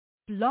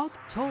Blog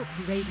Talk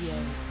Radio.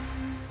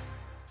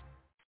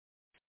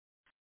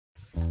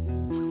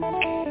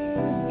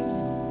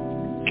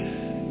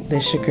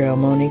 This your girl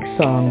Monique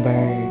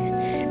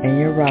Songbird, and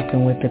you're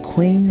rocking with the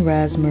Queen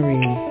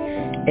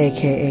Raspmarie,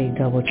 aka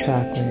Double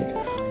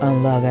Chocolate,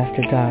 on Love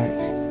After Dark,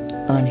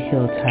 on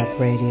Hilltop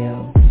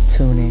Radio.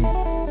 Tune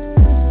in.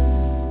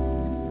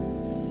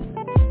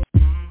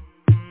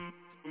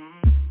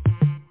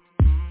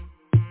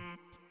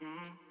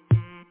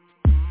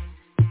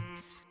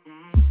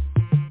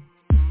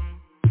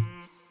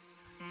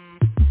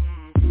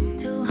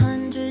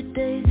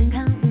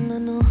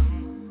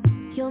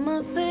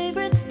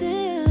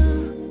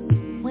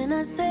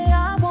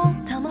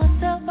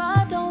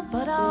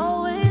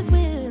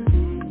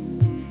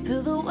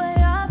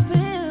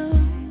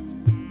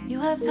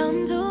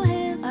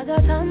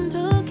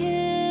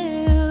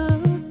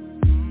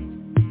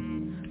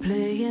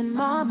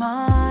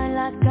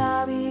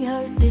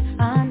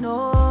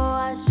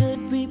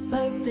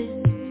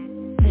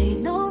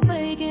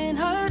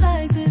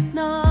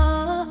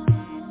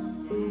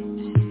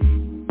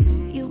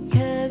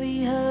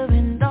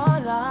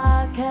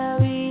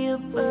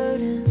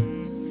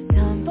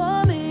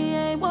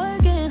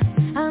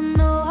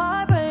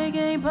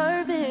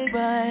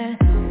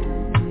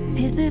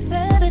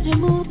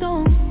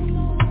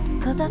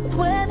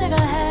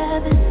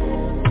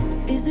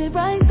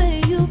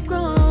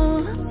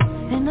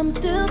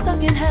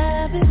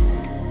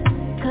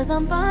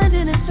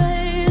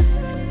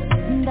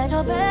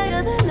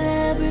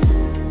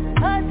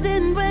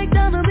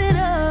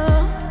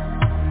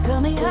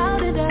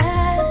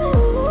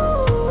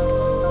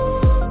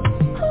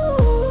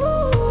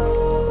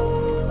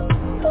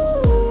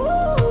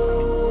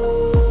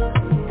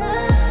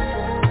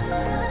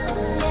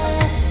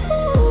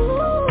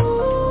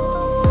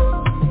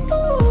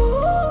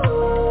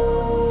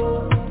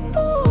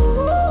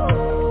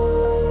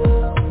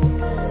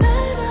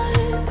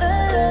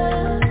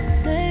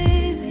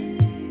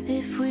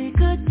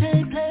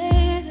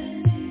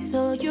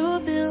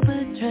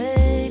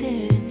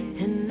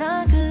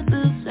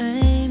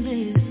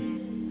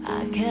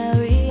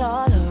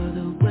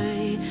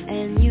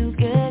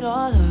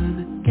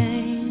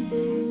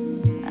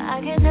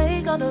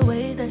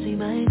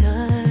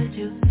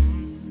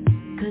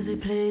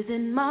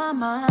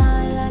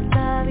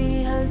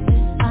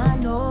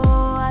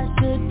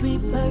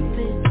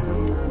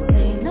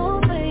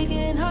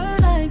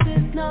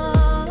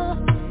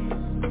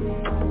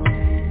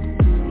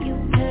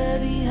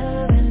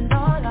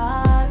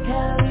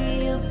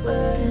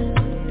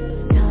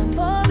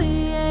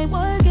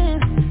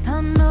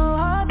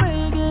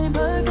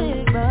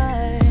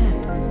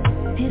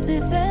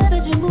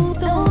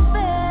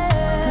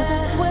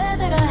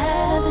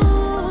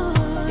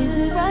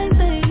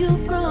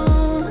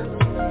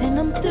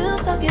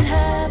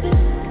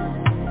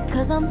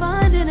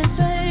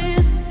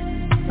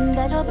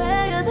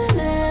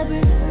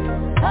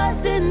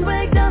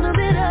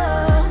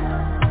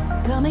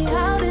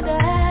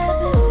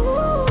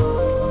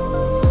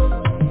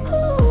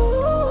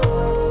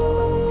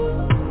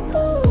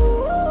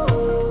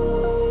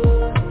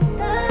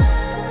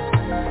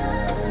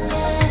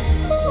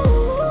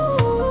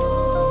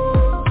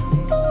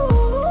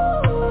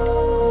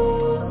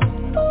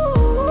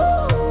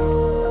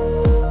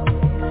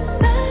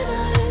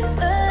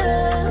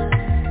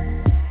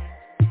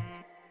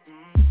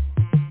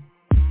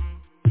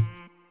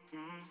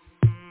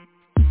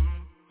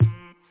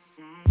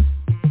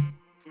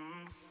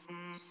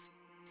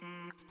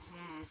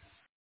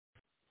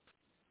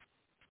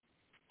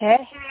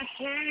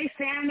 Hey,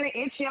 family,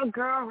 it's your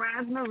girl,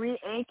 Raspmarie,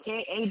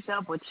 a.k.a.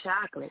 Double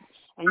Chocolate,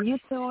 and you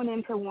tune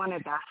into one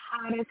of the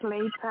hottest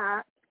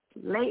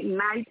late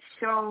night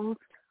shows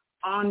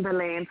on the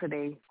land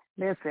today.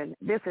 Listen,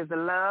 this is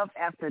Love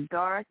After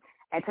Dark,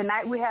 and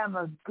tonight we have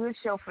a good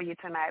show for you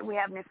tonight. We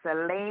have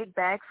Mr. Laid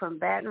Back from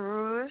Baton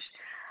Rouge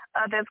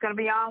that's going to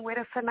be on with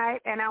us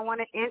tonight, and I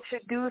want to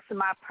introduce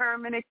my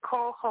permanent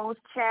co-host,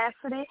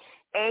 Chastity,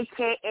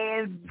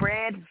 a.k.a.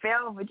 Red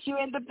Velvet. You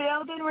in the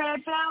building, Red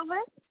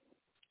Velvet?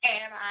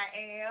 And I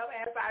am,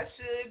 as I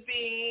should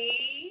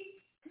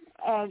be.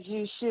 As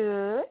you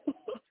should.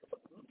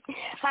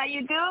 How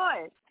you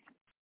doing?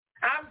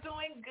 I'm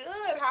doing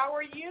good. How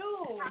are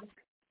you?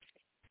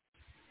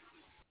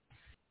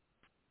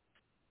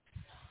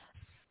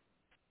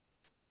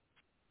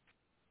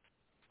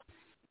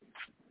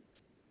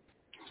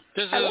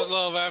 This is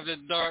Love After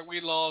Dark.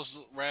 We lost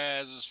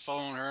Raz's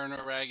phone, her and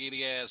her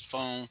raggedy ass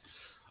phone.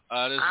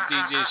 This is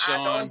DJ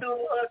Sean.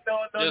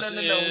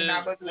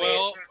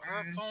 Well,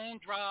 her phone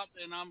dropped,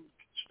 and I'm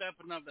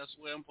stepping up. That's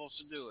the way I'm supposed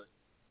to do it.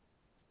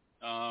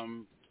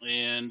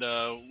 And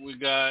we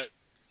got,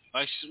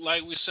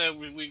 like we said,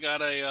 we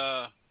got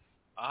a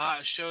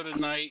hot show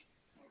tonight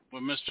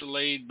with Mr.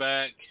 Laid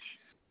Back.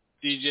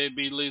 DJ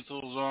B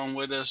Lethal's on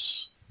with us.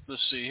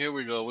 Let's see. Here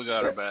we go. We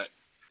got her back.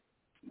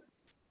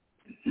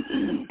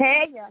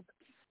 Hey,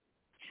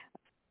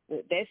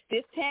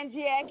 this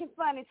Tangy acting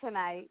funny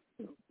tonight.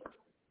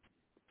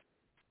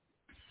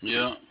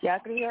 Yeah. Y'all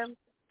can hear me?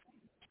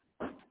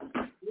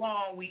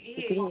 Long we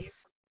hear.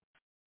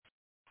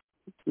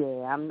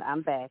 Yeah,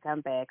 I'm back.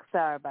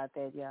 Sorry about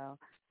that, y'all.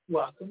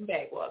 Welcome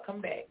back.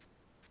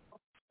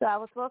 So I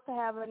was supposed to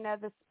have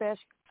another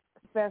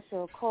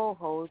special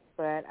co-host,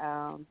 but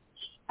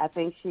I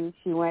think she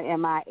went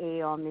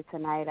MIA on me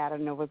tonight. I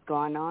don't know what's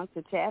going on.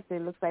 So Chastity,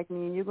 it looks like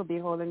me and you gonna be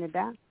holding it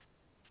down.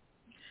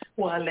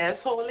 Well,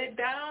 let's hold it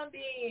down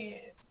then.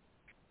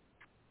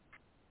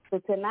 So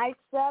tonight's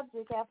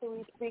subject, after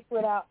we speak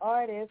with our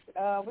artists,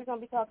 we're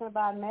gonna be talking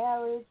about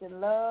marriage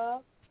and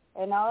love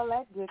and all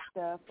that good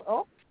stuff.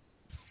 Oh,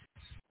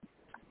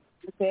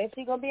 she said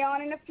she's gonna be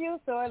on in a few,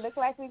 so it looks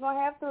like we're gonna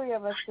have three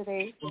of us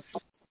today.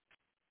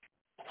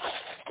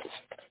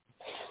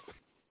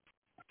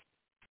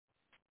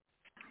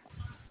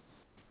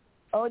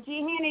 OG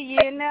Henny,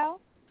 you know.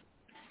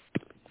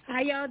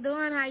 How y'all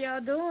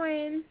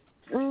doing?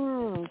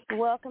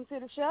 Welcome to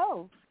the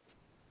show.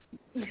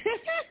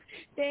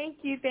 Thank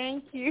you.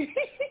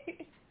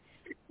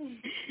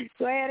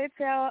 Go ahead and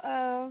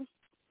tell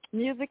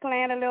Music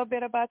Land a little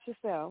bit about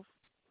yourself.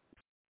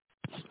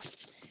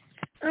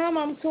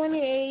 I'm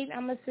 28.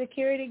 I'm a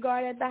security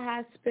guard at the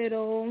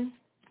hospital.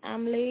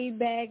 I'm laid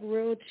back,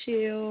 real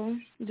chill.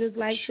 Just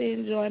like to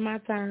enjoy my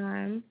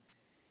time.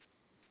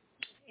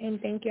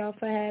 And thank y'all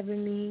for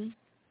having me.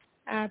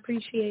 I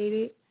appreciate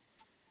it.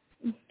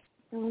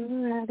 All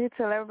right.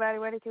 Tell everybody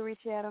where they can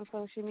reach you out on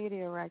social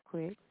media right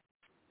quick.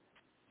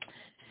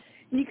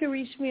 You can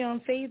reach me on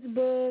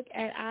Facebook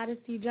at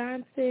Odyssey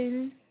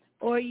Johnson,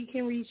 or you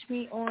can reach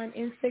me on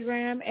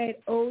Instagram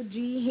at OG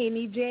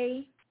Henny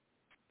J.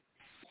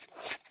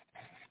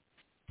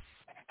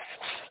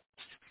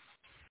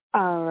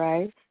 All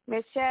right.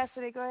 Miss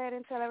Chastity, go ahead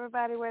and tell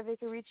everybody where they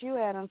can reach you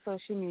at on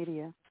social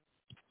media.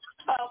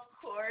 Of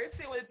course,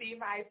 it would be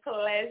my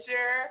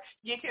pleasure.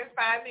 You can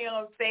find me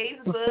on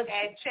Facebook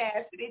at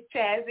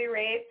Chazzy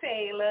Red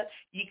Taylor.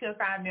 You can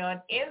find me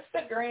on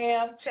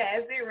Instagram,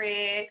 Chazzy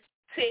Red,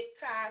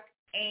 TikTok,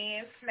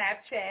 and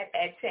Snapchat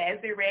at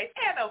Chazzy Red.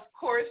 And, of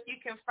course, you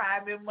can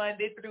find me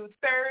Monday through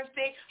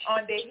Thursday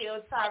on the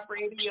Hilltop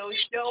Radio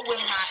Show with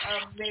my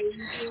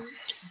amazing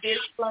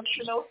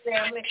dysfunctional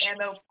family.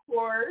 And, of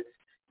course,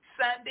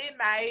 Sunday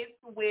nights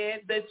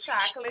with the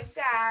Chocolate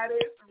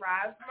Goddess,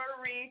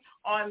 Rosemary,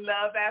 on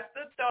Love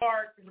After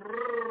Dark.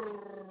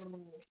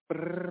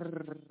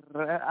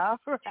 All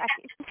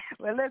right.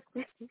 Well, let's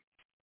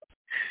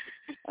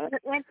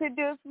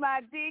introduce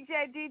my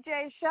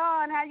DJ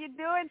Sean. How you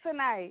doing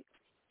tonight?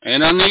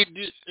 And I need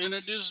to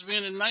introduce me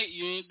tonight.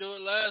 You ain't do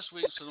it last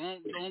week, so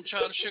don't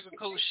try to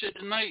sugarcoat shit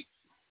tonight.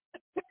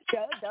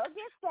 Don't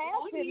get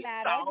sassy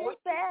now. Don't get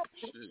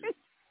sassy.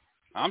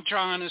 I'm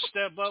trying to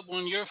step up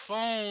when your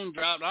phone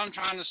dropped. I'm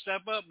trying to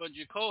step up, but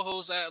your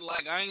co-host act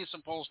like I ain't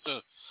supposed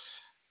to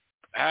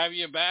have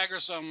your back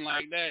or something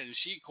like that. And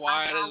she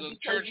quiet as a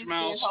church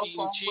mouse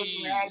eating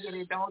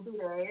cheese. Don't do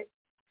that.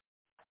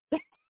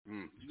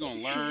 You're going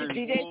to learn.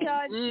 DJ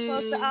Sean, you're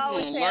supposed to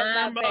always have learn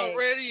my about back.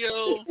 radio.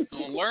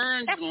 You're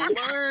going to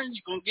learn.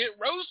 You're going to get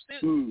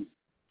roasted. Your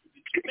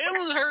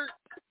feelings hurt.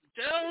 I'm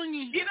telling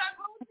you. You're not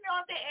going to be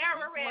on the air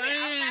already.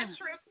 I'm not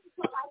tripping.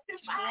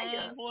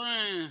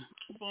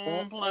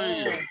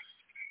 Playing.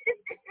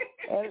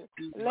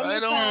 Let me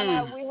find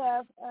out. We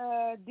have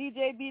DJ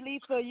B.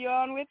 Lisa. You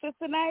on with us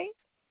tonight?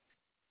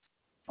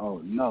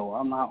 Oh no,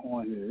 I'm not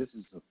on here. This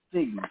is a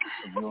figment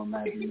of your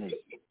imagination.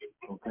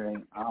 Okay,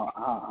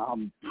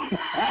 I'm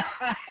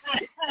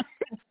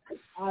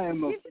I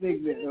am a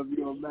figment of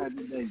your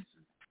imagination.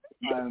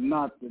 I am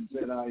not the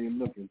Jedi you're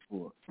looking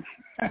for.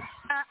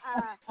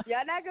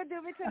 Y'all not gonna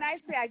do me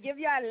tonight. See, I give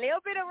y'all a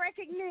little bit of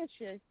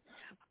recognition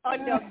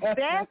on the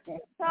best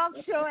talk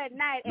show at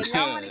night, and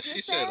y'all want to get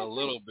she said a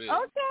little bit.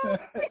 Okay.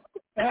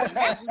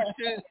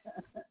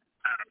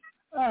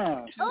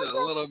 She said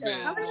a little bit.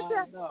 I'm gonna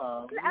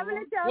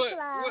let y'all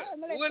slide.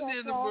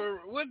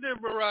 What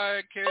did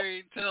Mariah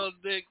Carey tell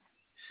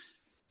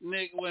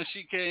Nick when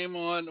she came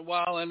on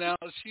Wild and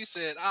Out? She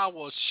said, "I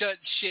will shut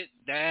shit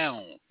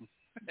down."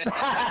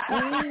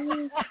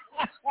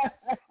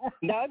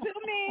 Don't do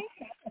me.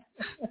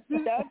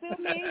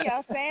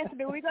 Y'all fast,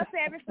 but we're going to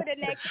save it for the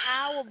next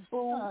hour,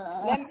 boo.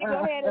 Let me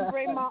go ahead and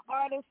bring my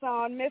artist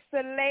on.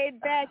 Mr.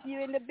 Laid Back,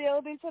 you in the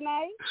building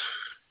tonight?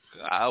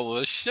 I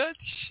will shut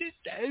shit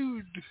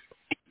down.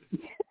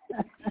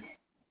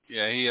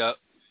 Yeah, he up.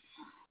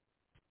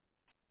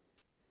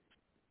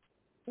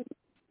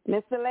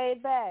 Mr.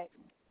 Laid Back.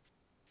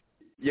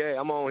 Yeah,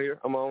 I'm on here.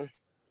 I'm on.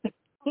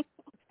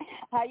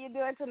 How you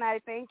doing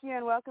tonight? Thank you,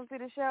 and welcome to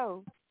the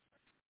show.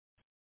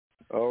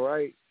 All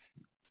right.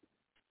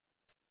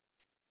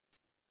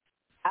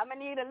 I'm going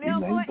to need a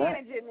little more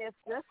energy,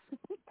 mister.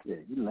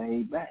 Yeah, you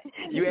laid back.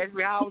 You asked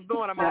me how I was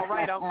doing. I'm all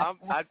right.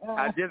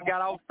 I just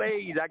got off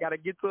stage. I got to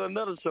get to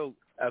another show.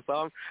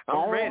 So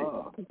I'm ready.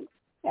 All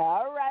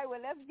right. Well,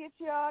 let's get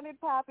you on and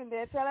popping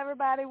there. Tell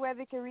everybody where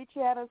they can reach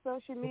you out on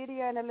social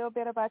media and a little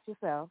bit about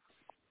yourself.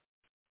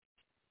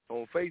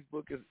 On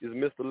Facebook is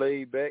Mr.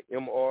 Laidback,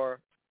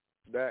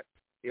 Mr.Laidback.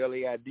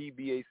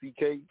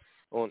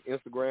 On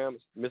Instagram,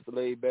 it's Mr.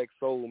 Laidback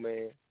Soul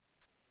Man.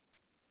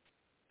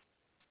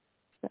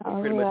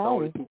 Pretty much the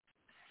only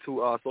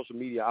two social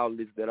media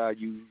outlets that I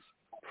use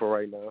for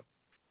right now.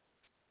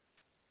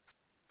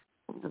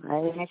 All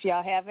right. And if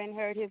y'all haven't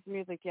heard his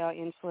music, y'all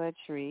in for a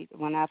treat.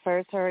 When I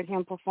first heard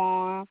him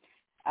perform,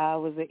 I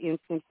was an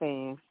instant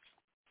fan.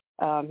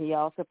 He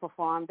also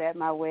performed at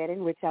my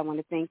wedding, which I want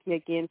to thank you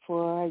again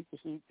for.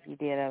 He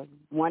did a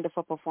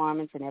wonderful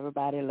performance, and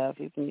everybody loved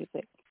his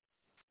music.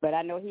 But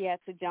I know he has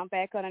to jump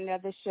back on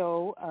another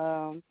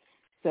show,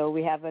 so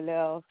we have a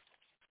little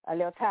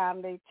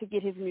time to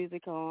get his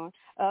music on.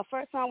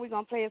 First song we're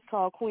going to play is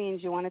called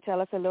Queens. You want to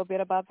tell us a little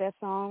bit about that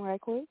song right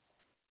quick?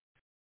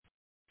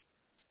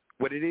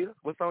 What it is?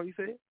 What song you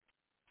said?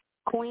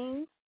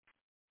 Queens.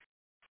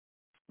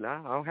 Nah,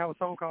 I don't have a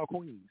song called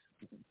Queens.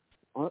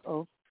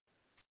 Uh-oh.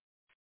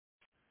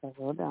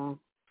 Hold on.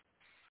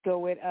 Go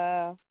with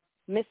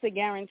Mr.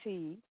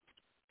 Guaranteed.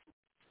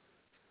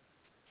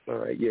 All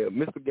right, yeah.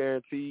 Mr.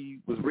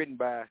 Guaranteed was written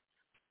by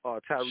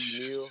Tyree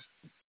Neal.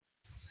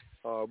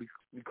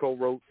 We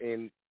co-wrote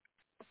and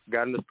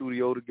got in the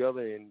studio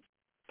together and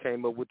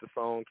came up with the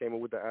song, came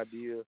up with the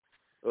idea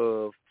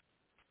of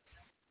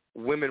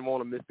women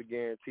want a Mr.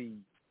 Guaranteed,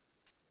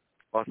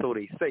 or so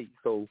they say.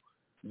 So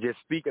just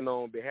speaking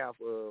on behalf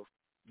of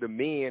the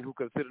men who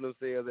consider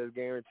themselves as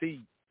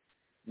guaranteed,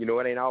 you know,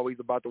 it ain't always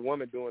about the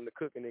woman doing the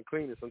cooking and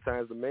cleaning.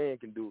 Sometimes the man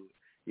can do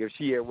it. If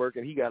she at work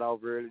and he got off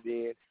early,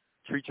 then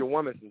treat your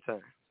woman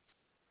sometime.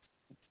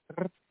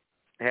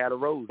 Had a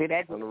rose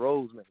on the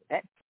rose, man.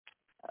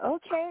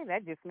 Okay,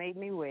 that just made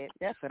me wet.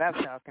 That's what I'm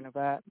talking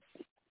about.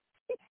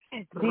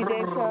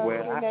 DJ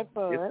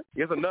Charles,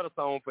 it's another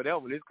song for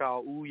that one. It's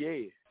called Ooh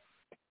Yeah.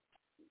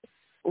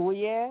 Ooh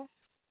Yeah?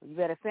 You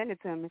better send it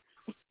to me.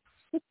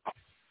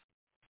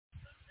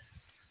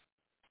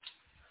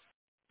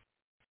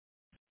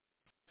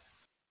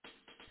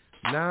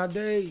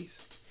 Nowadays,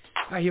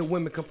 I hear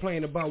women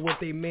complain about what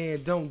they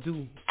man don't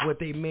do, what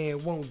they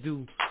man won't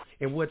do,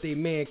 and what they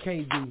man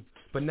can't do.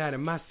 But not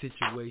in my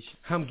situation.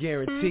 I'm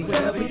guaranteed.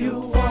 Whatever you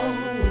want,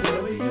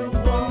 whatever you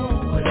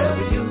want,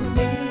 whatever you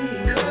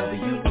need, whatever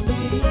you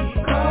need,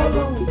 call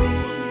on me,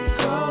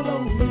 call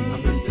on me.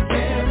 It's a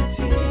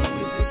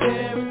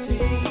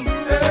guarantee,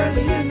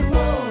 early in the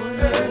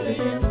morning,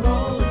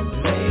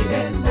 late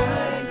at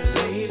night,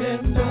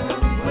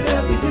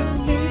 whatever you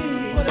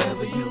need,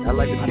 whatever you need. I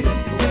like the tip.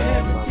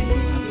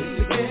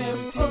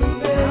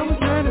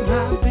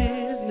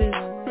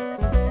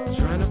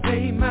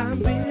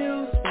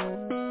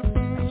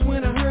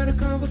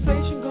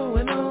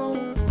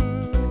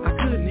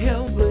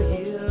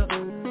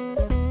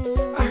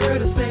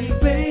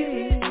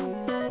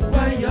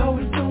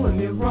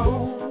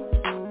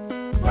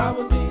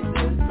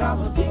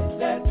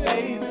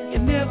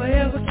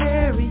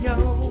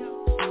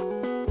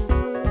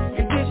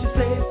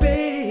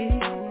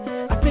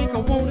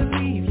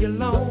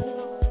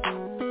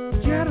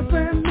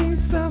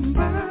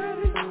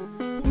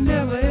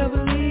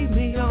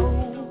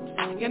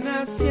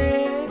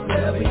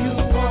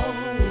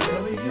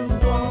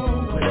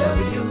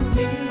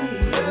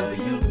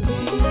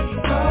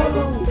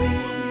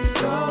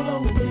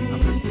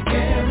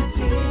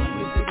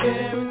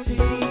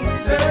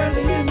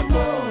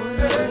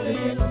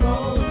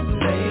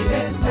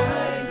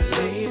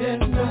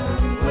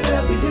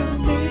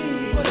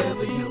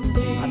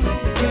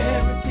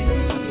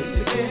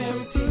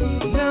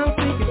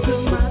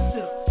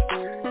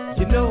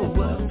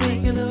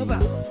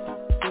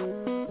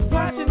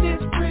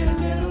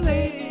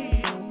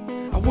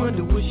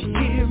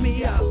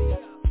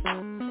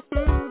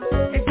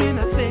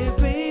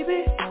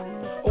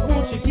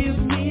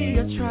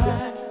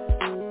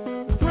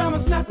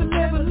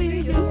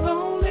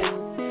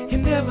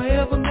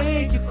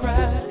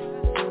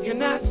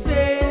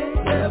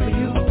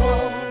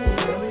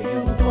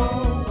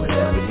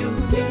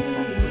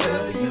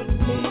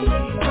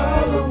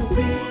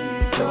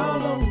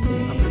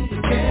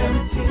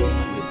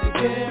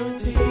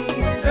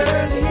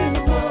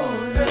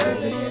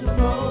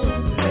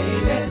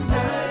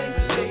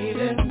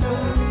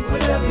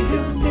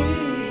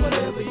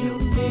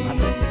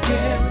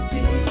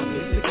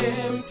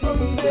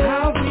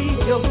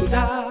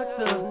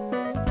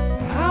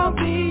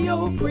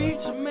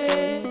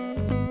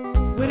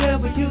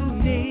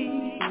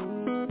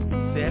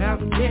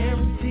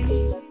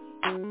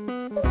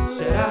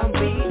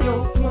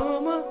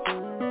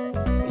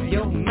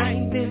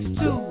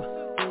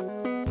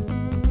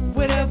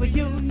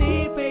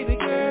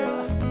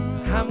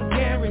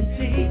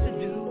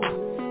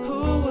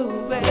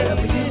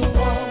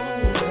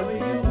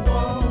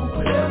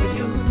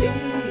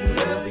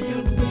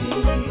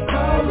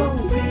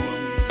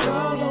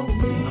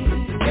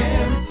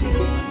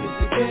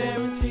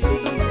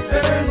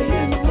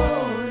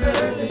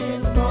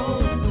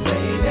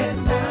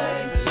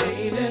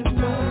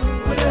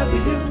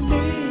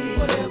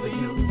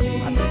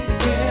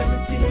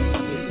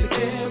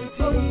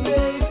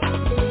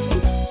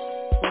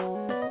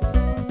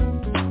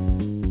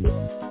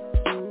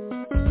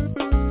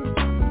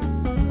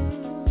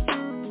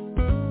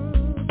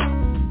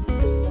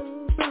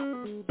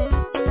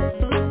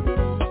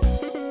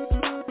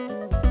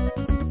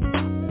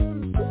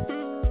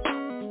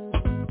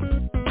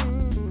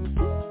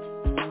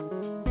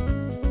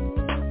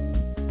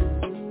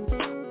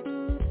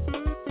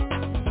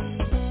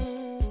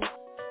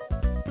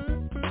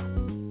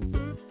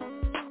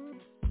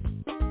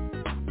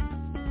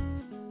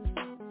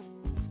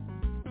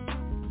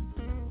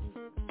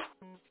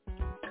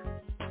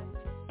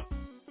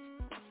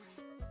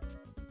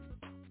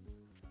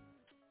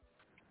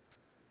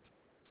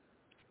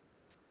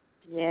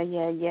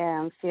 Yeah.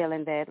 I'm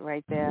feeling that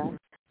right there.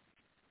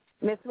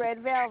 Miss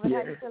Red Velvet,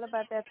 how you feel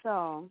about that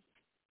song?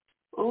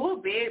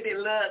 Ooh, baby,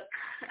 look,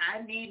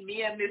 I need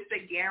me a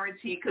Mr.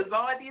 Guarantee, because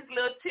all these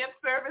little tip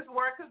service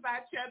workers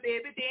out here,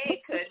 baby, they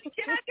ain't cutting.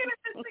 Can I get a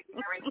Mr.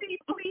 Guarantee,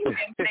 please?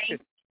 And thank you.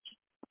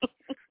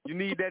 You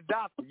need that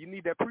doctor. You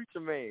need that preacher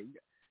man.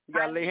 You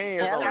got to lay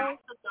hands on him.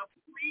 The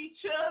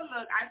preacher,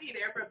 look, I need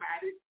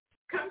everybody.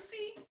 Come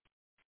see.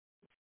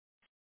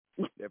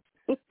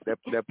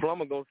 That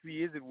plumber going to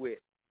see, is it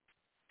wet?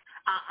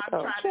 I'm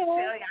trying to tell you,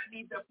 I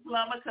need the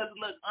plumber because,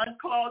 look,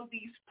 unclog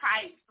these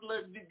pipes.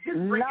 Look, just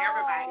bring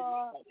everybody.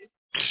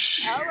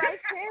 All right,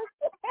 sis.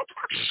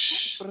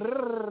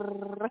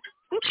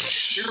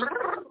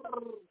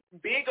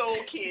 Big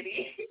old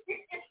kitty.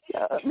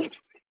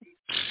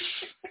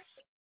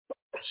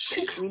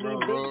 We need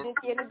big dick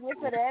energy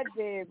for that,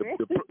 baby.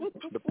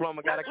 The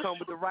plumber got to come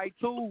with the right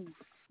tools.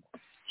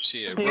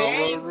 Shit,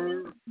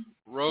 road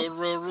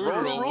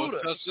rooter.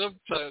 Touch them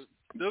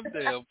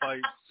damn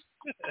pipes.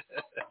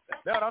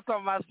 That's what I'm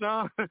talking about,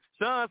 Sean.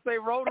 Sean say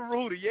roll the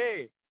rooter,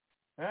 yeah.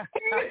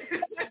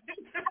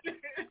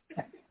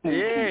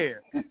 Yeah.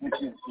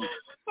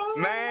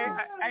 Man,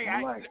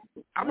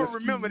 I'm going to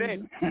remember that.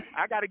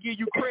 I got to give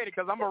you credit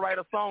because I'm going to write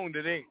a song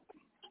today.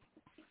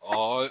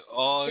 All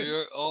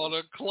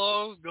the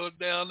clothes go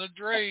down the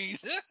drain.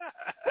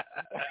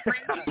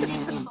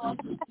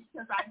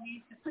 Because I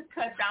need to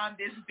cut down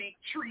this big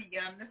tree, you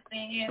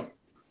understand?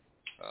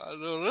 I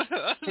know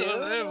that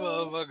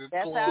motherfucker.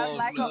 That sounds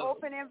like an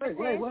open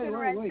invitation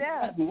right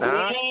there.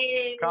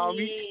 Call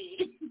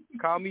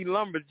me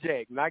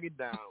lumberjack. Knock it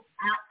down.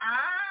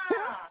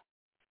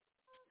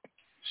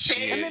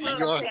 Shit,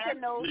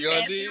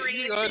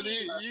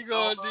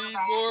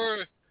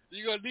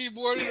 you gonna need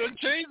more than a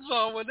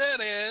chainsaw with that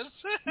ass.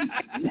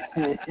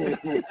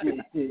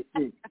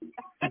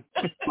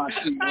 My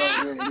tree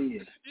right where it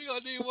is. You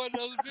gonna need one of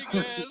those big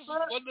ass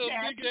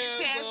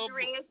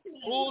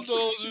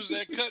bulldozers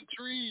that cut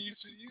trees.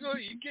 You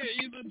can't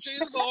use a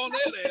chainsaw on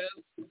that ass.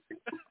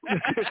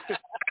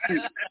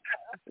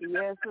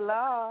 Yes,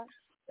 Lord.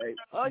 Hey,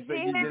 G.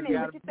 Henry,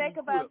 what you think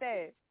about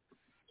that?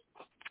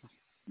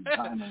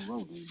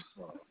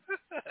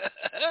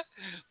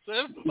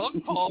 Fuck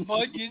Paul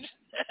Bunyan.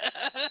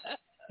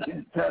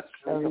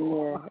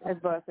 Industrial.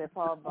 That's what I said,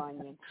 Paul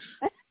Bunyan.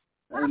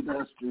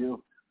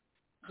 Industrial.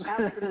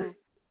 I'm through.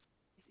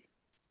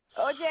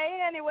 OJ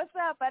Henry, what's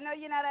up? I know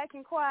you're not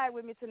acting quiet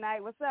with me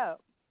tonight. What's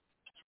up?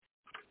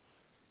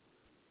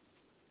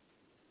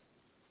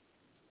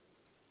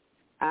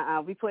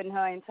 We putting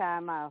her in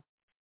timeout.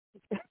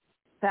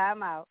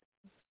 Timeout.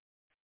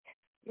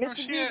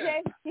 Mr.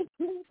 DJ,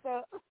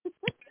 so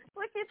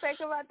what you think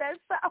about that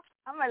song?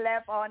 I'm gonna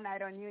laugh all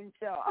night on you and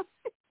Shaw.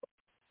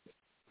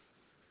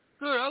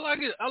 Good, I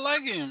like it. I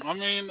like him. I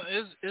mean,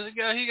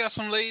 he got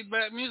some laid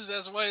back music.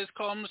 That's why it's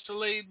called Mr.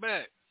 Laid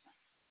Back.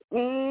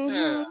 Mm-hmm.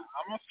 Yeah,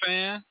 I'm a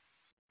fan.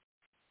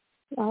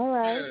 All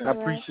right. Yeah, I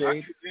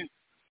appreciate it.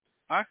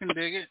 I can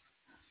dig it.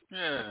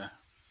 Yeah,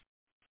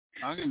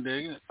 I can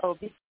dig it.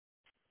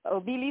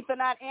 Be Lethal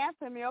not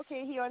answer me.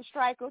 Okay, he on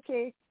strike.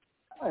 Okay.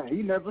 Hey,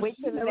 he never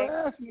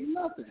asked me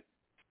nothing.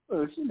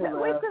 She never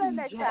wait asked till the me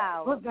next jack.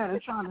 hour. Look at her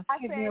trying to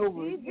skip me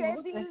over again.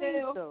 What the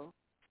hell?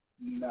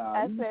 Nah,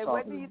 I said,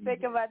 what do you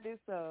think about this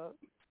song?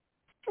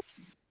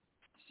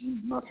 She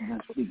must have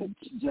been speaking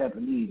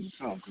Japanese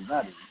or something, because I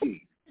didn't hear.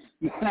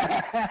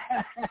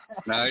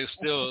 Now he's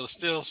still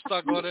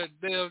stuck on that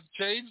damn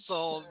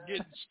chainsaw,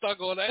 getting stuck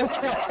on that.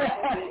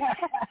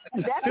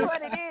 That's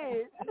what it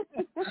is.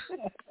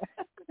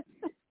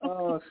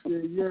 Oh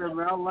shit, yeah,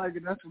 man, I like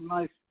it. That's some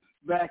nice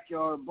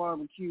backyard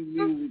barbecue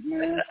music,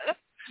 man.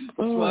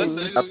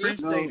 I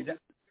appreciate it.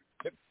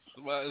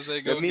 Somebody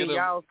say go get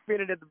y'all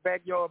spinning at the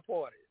backyard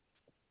party.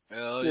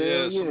 Hell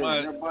yeah!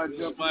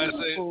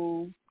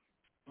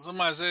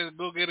 Somebody say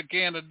go get a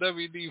can of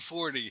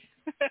WD-40.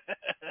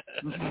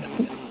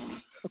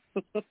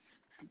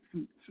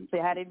 See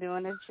how they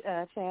doing it,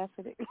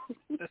 Chastity?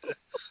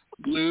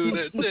 Blew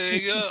that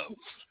thing up.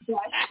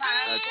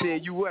 I tell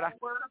you what,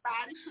 don't worry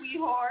about it,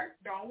 sweetheart.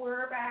 Don't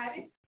worry about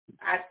it.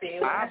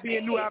 I'll be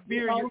in New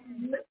Iberia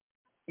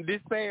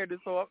this Saturday,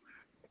 so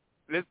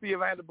let's see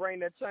if I have to bring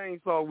that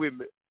chainsaw with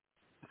me.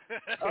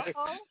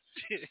 Uh-oh.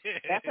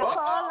 That's a call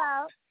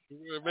out.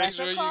 Make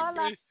sure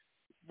you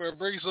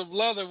bring some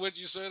leather with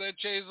you so that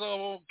chainsaw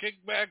won't kick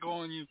back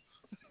on you.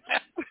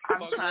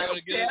 I'm trying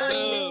to get it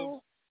done.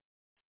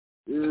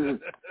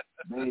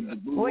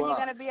 Where you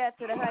going to be at,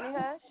 to the Honey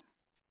Hush?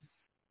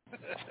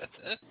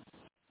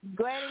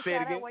 Go ahead and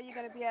shout out where you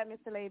going to be at,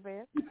 Mr.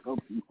 Laybear.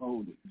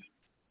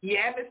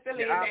 Yeah, Mr.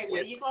 Laybear,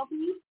 where you going to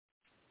be?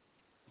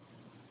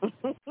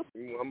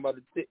 I'm about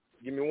to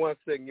give me 1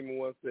 second.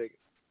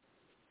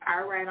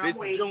 All right, I'm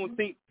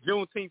waiting.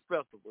 Juneteenth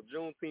Festival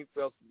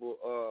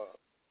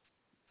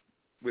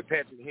with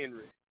Patrick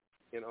Henry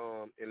in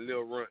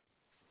Lil Runt.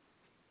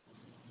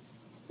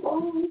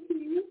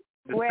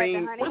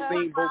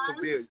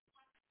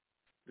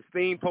 The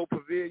Steamboat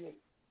Pavilion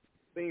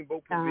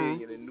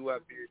in New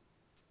Iberia.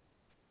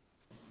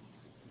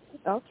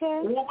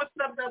 Okay. What's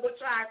up, double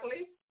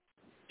chocolate?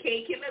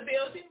 Cake in the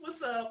building.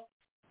 What's up?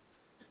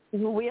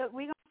 We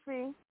gonna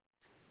see.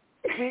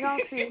 We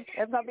gonna see.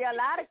 There's gonna be a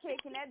lot of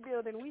cake in that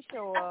building. We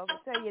show up.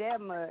 I'll tell you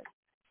that much.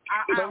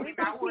 We're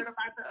not worried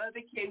about the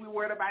other cake. We're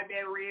worried about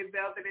that red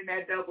velvet and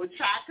that double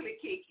chocolate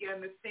cake. You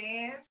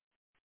understand?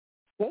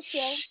 Good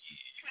show.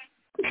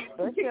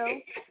 Good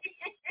show.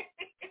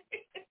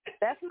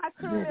 That's my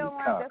crew little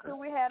one. That's what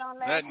we had on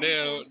last week.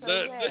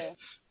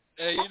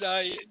 Hey, you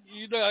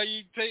know how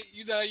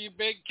you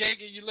bake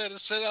cake and you let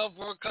it sit out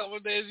for a couple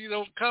of days. You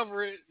don't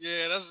cover it.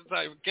 Yeah, that's the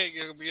type of cake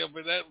that'll be up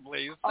in that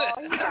place. Oh,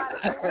 you got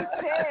to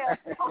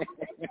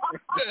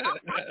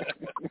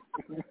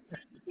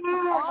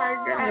oh my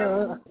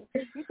God!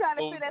 You trying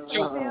to fit that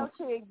little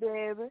cake,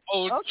 baby?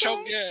 Oh, okay.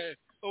 choke, yeah.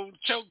 Oh,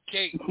 choke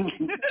cake.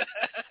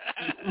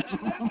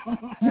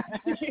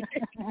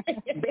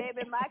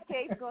 Baby, my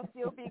cake's gonna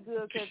still be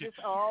good because it's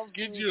all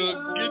Get you a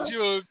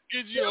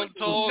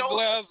tall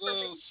glass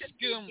of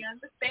skim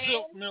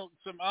silk milk,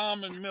 some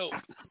almond milk.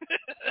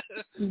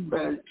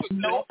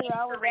 Nope,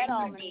 that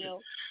almond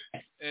milk.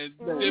 And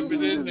dip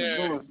it in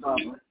there.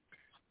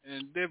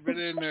 And dip it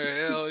in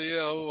there. Hell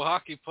yeah, old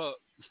hockey puck.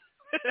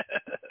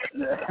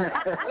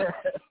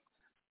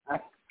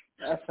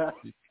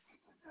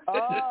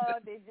 Oh,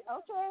 did you?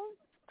 Okay.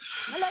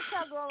 Well, let's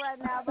not go right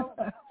now, but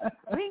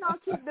we're going to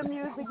keep the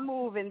music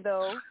moving,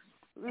 though.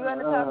 We're going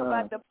to talk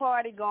about the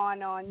party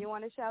going on. You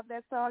want to shout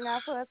that song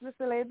out for us,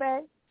 Mr.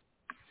 Layback?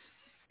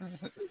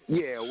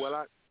 Yeah,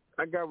 well,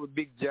 I got with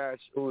Big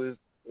Josh, who is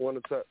one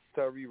of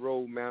Tyree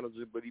Road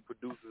manager, but he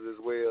produces as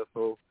well.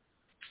 So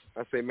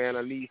I say, man,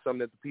 I need something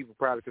that the people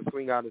probably can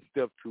swing out and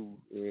step to.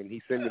 And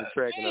he sent me the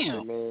track, and I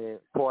said, man,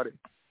 party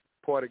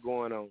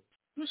going on.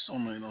 This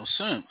don't make no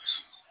sense.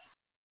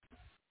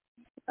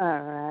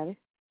 All right.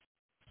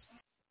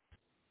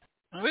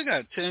 We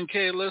got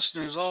 10K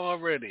listeners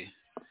already.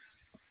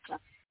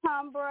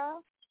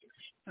 Bro.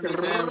 And the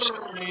damn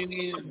shit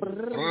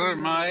ain't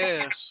my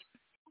ass.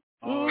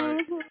 All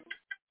right.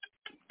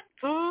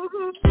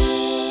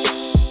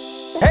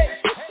 Hey,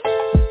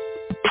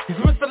 it's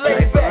Mr.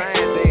 Layback.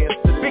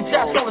 Big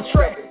Josh on the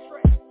track.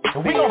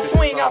 And we gon'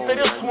 swing after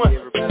this one.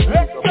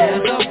 Let's go.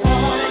 There's a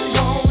party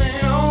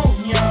going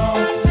on, y'all.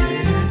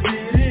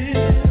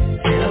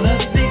 Tell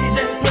us DJ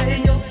play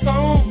your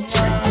song.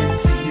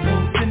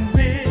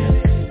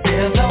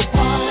 There's a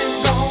party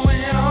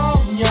going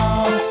on,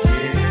 y'all.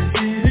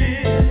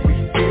 We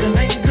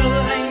feeling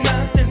good, ain't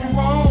nothing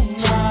wrong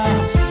now.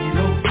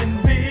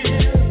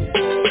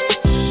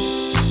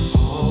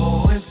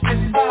 Oh, it's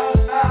been about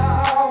an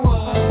hour.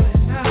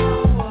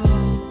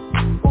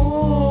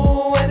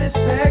 Ooh, and it's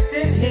packed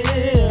in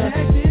here.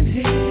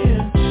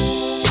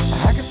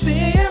 I can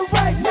see it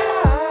right now.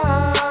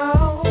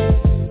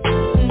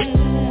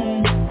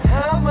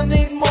 I'ma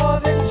need more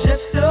than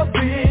just a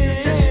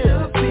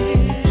beer.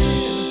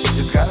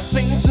 Just gotta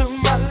sing to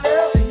my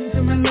left,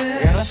 and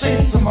I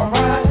sing to my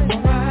right.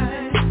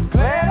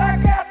 Glad I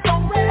got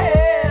some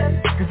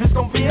rest, 'cause it's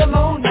gonna be a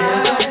long night.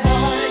 There's a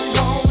party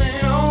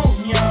going on,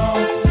 y'all.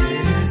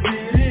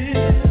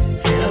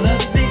 Tell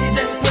us DJ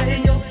play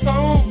your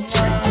song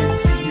now.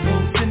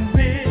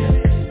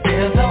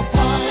 There's a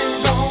party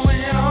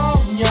going on,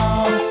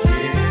 y'all.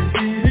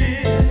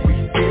 We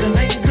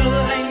feeling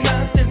good, ain't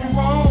nothing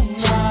wrong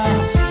now.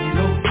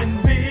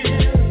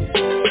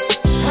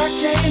 I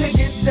came to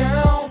get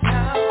down,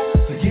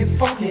 to get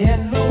funky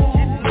and loose.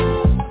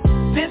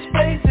 This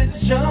place is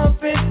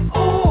jumping,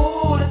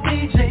 ooh, the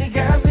DJ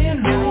got me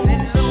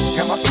loose.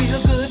 Got my feet a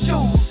good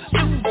juice,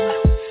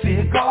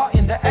 cigar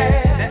in the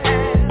air.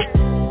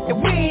 And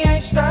we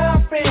ain't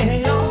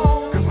stopping,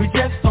 'cause we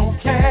just don't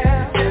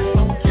care.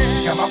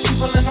 Got my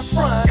people in the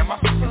front, got my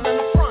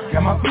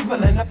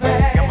people in the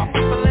back.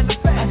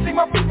 I see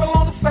my people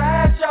on the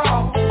side,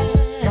 y'all,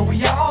 and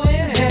we all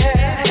in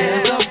here.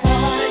 There's a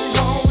party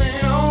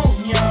going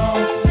on, y'all.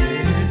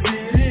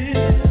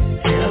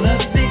 Tell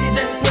us DJ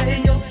play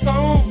your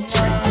song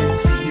now.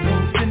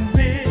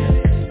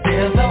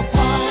 There's a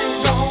party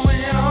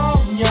going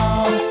on,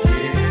 y'all.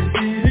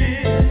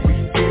 We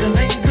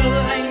feeling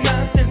good, ain't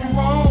nothing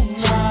wrong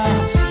now.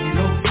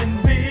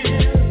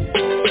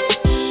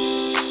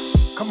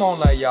 Come on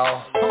now,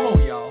 y'all.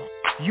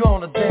 You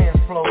on the dance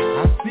floor. I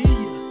see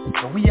you.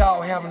 And we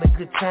all having a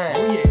good time.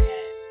 Oh, yeah.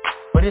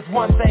 But it's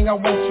one thing I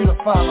want you to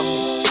follow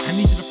me. I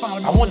need you to follow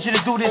me. I want you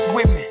to do this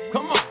with me.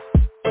 Come on.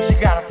 But you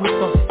gotta put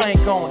some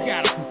stank on it.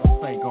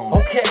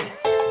 Okay.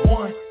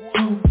 1,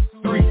 2,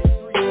 3.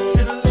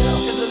 To the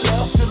left, to the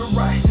left, to the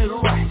right, to the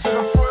right, to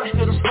the front,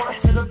 to the front,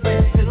 to the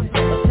back, to the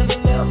back, to the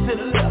left, to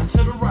the left,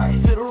 to the right,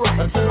 to the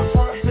right, to the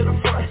front, to the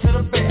front, to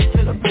the back,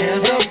 to the back.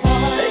 There's a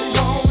party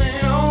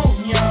going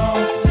on, y'all.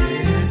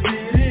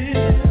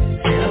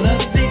 Tell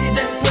us DJ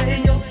play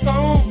your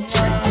song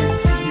now.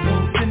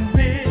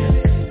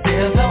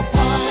 There's a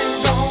party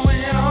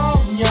going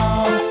on,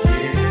 y'all.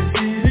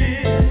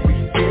 We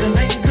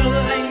feeling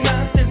good, ain't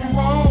nothing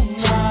wrong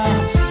now.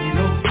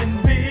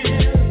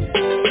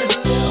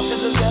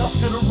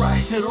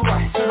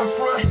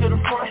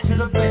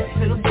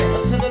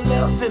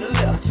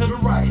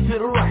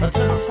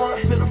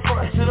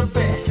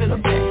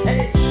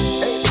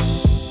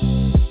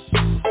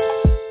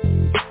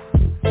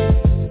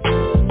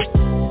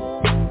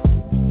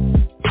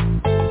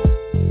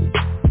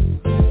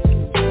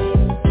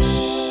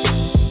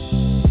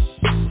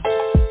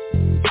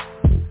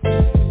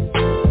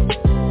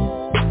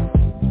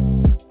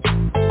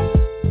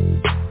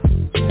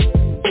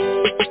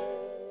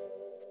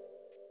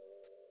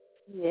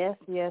 Yes,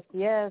 yes,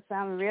 yes.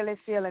 I'm really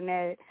feeling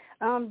that.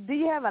 Do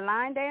you have a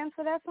line dance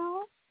for that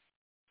song?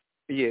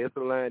 Yeah, it's a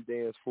line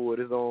dance for it.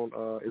 It's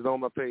on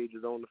my page.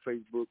 It's on the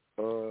Facebook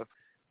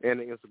and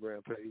the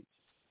Instagram page.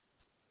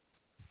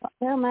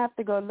 I'm going to have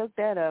to go look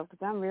that up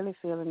because I'm really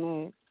feeling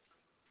that.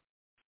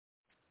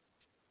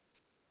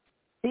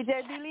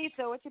 DJ B.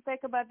 Lisa, what you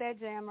think about that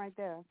jam right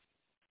there?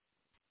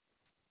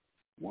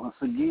 Once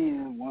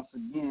again,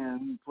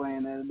 we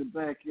playing that in the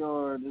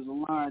backyard. There's a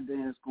line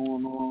dance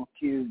going on.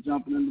 Kids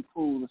jumping in the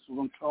pool. That's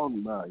what I'm talking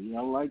about. Yeah,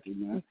 I like it,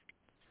 man.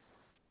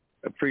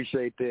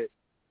 Appreciate that.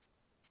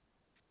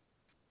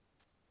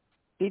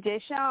 DJ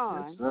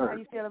Sean, yes, sir. How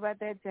you feel about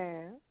that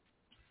jam?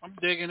 I'm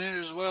digging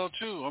it as well,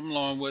 too. I'm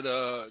along with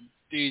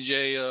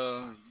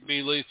DJ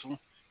B. Lethal.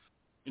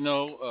 You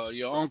know,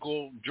 your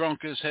uncle,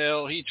 drunk as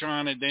hell, he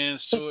trying to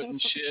dance to it and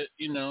shit,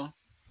 you know,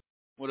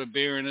 with a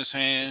beer in his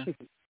hand.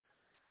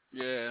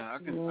 Yeah, I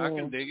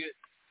can dig it.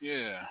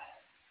 Yeah.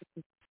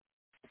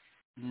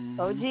 Mm-hmm.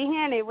 OG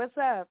Henny, what's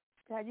up?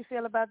 How you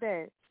feel about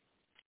that?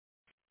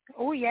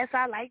 Oh, yes,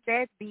 I like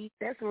that beat.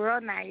 That's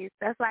real nice.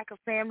 That's like a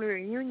family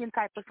reunion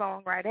type of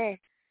song right there.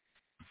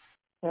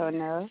 Oh,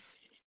 no.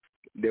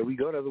 There we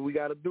go. That's what we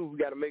got to do. We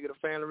got to make it a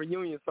family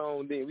reunion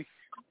song then.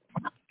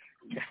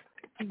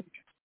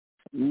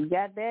 You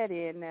got that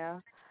in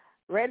now.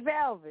 Red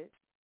Velvet.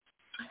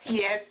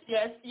 Yes,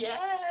 yes, yes.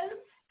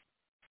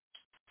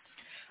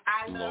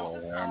 I love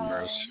the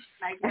song.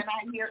 Like when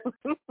I hear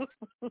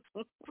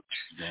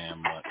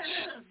damn much.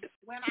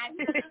 When I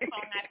hear the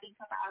song, I think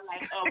about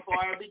like a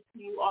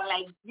barbecue or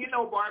like, you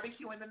know,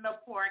 barbecuing in the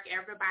park,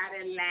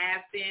 everybody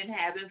laughing,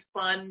 having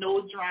fun,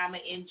 no drama,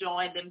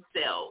 enjoying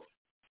themselves.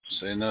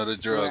 Say no to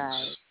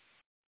drugs.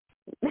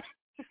 Right.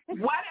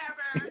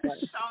 Whatever,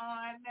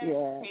 Sean.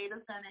 Yeah.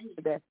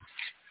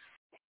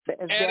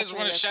 I just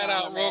want to shout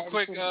out real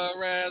quick,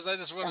 Raz. I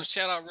just want to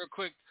shout out real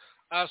quick.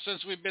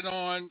 Since we've been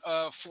on,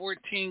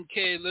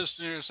 14K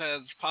listeners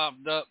has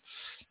popped up.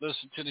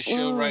 Listen to the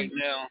show right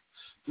now.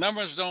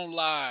 Numbers don't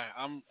lie.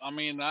 I'm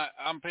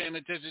paying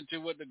attention to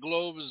what the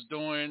Globe is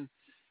doing,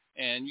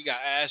 and you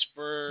got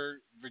Ashburn,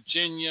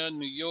 Virginia,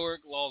 New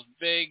York, Las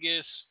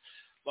Vegas,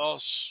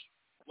 Los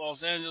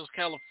Angeles,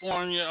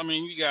 California. I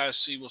mean, you guys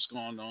see what's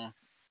going on.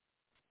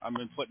 I've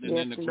been putting it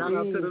in the group. Shout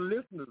out to the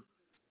listeners.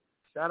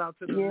 Shout out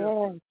to the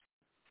listeners.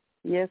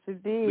 Yes,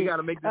 indeed. We got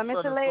to make this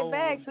Mr.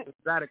 Laidback, since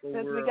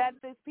we got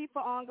these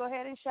people on, go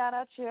ahead and shout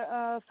out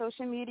your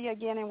social media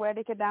again and where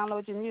they can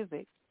download your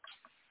music.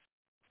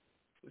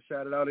 We'll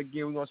shout it out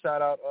again. We're going to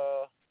shout out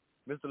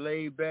Mr.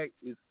 Laidback.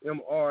 It's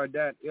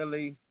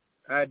mr.laidback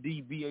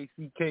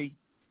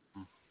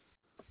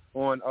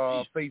on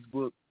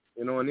Facebook.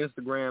 And on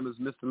Instagram is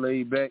Mr.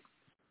 Laidback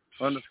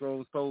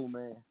 _Soul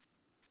Man.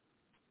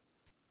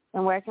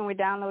 And where can we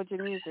download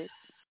your music?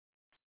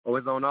 Oh,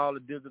 it's on all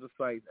the digital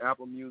sites,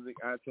 Apple Music,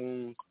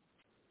 iTunes,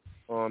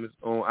 it's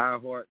on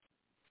iHeart,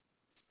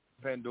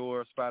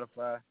 Pandora,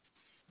 Spotify,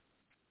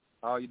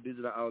 all your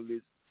digital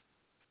outlets.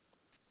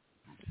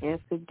 Yes,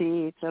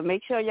 indeed. So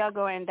make sure y'all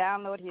go and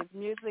download his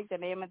music. The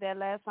name of that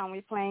last song we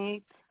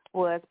played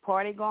was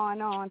Party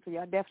Going On, so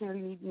y'all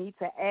definitely need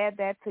to add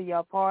that to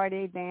your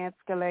party dance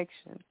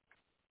collection.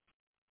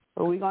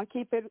 But we're going to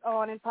keep it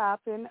on and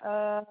popping.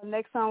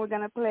 Next song we're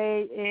going to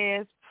play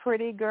is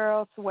Pretty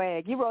Girl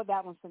Swag. You wrote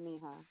that one for me,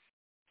 huh?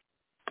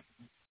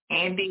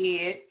 And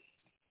did.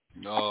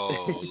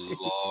 Oh,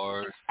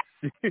 Lord.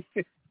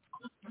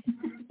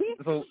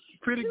 So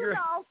Pretty Girl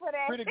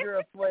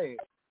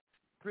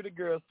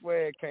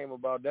Swag came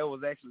about. That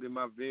was actually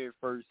my very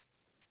first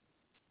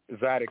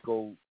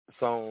Zydeco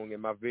song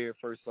and my very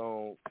first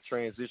song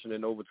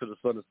transitioning over to the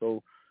Southern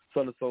Soul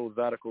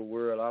Zydeco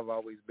world. I've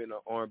always been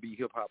an R&B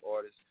hip-hop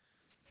artist,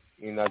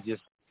 and I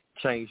just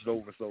changed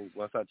over. So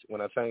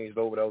when I changed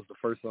over, that was the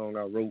first song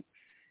I wrote,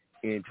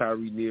 and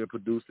Tyree Neal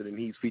produced it, and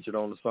he's featured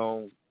on the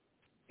song,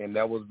 and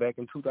that was back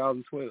in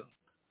 2012.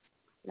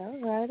 All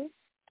righty.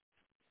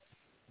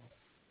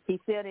 He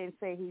still didn't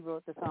say he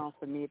wrote the song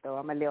for me, though.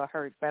 I'm a little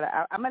hurt, but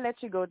I'm going to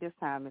let you go this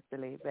time, Mr.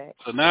 Laidback.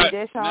 So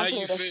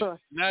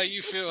now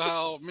you feel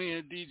how me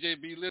and DJ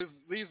B.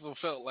 Lethal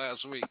felt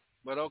last week,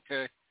 but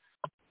okay.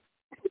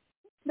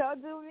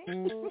 Don't do me.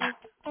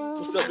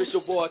 What's up, it's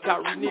your boy,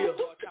 Tyree Neal.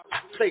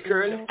 Say,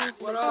 Curly.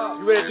 What up?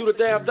 You ready to do the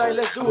damn thing?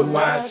 Let's do it, man.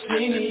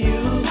 Watching you.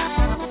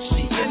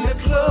 She in the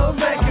club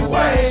making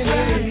white.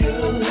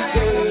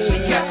 She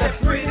got that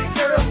pretty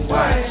girl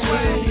white.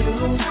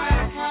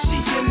 She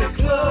in the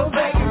club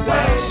making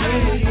white.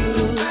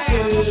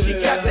 She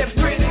got that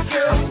pretty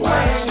girl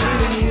white.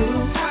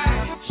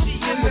 She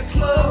in the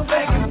club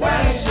making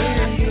white.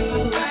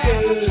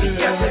 She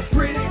got that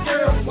pretty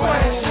girl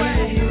white.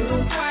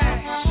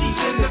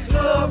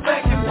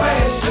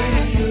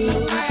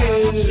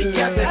 She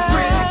got that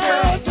pretty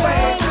girl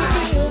swag.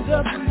 Build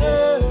up the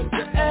nerve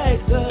to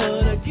ask her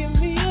to give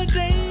me a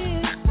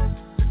dance.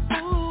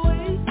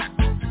 Ooh,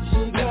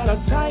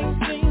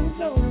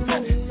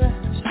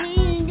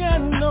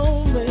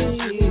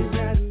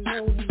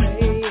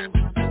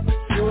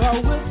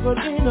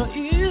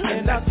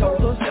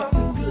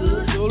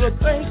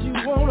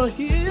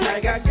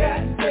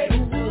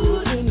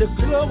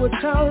 club with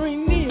Tyree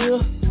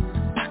Neal.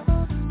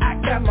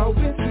 I got my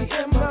whiskey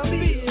and my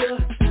beer,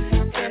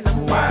 and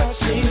I'm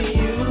watching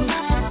you.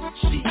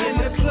 She in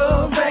the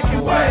club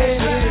making way.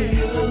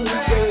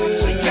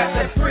 She got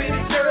that pretty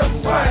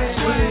girl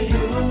watching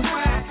you.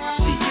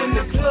 She in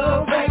the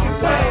club making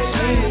way.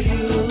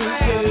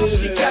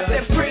 She got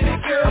that pretty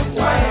girl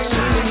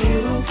watching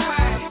you.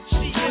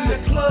 She in the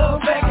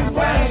club making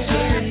way.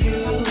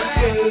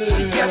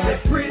 She got that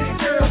pretty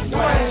girl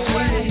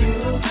watching you.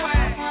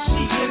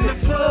 She in the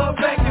club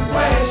making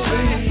way.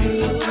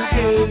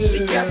 She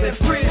got that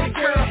pretty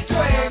girl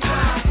swag.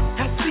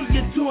 I see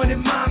you doing it,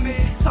 mommy.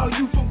 Saw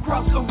you from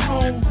across the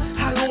room.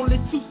 I only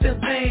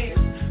two-step dance,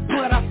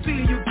 but I feel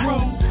you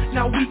groove.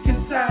 Now we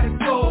can side and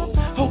go.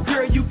 Oh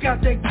girl, you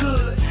got that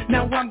good.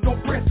 Now I'm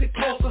gon' press it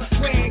closer.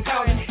 Swag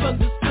out in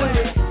front of the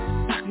sweat.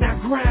 Now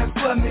grind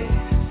for me,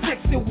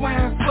 sexy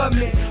wine for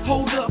me.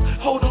 Hold up,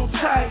 hold on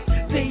tight.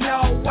 They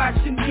all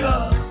watching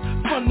ya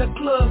from the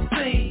club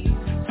scene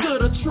to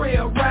the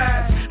trail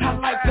ride. I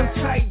like them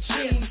tight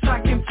jeans. I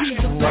can be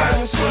the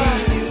right for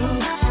you.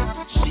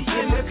 She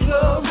in the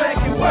club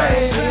making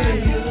way.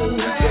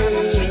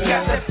 She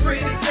got that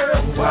pretty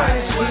girl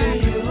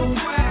watching you.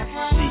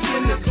 She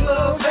in the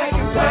club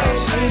making way.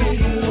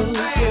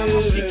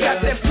 She got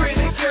that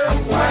pretty girl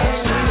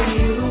watching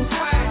you.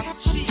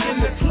 She in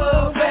the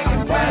club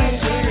making way.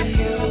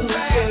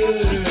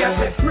 She got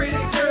that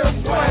pretty girl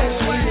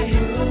watching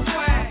you.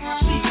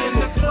 She in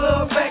the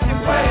club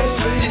making way.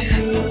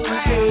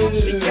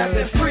 She got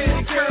that pretty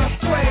girl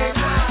swag.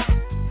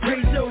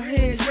 Raise your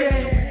hands,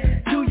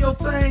 yeah. Do your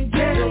thing,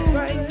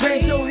 yeah.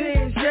 Raise your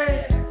hands, yeah.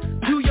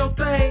 Do your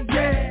thing,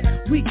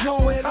 yeah. We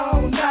going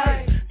all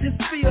night. This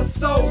feels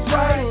so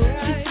right.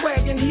 She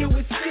swagging here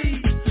with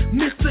Steve.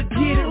 Mr.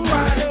 Get It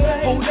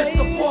Right. Oh, that's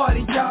a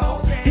party,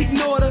 y'all.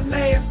 Ignore the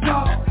last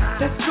call.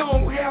 Let's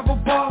go have a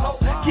ball.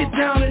 Get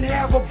down and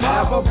have a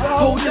ball.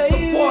 Oh, that's a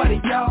party,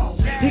 y'all.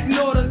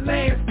 Ignore the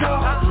last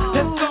call.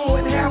 Let's go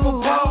and have a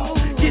ball.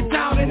 Get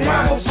down and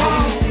have a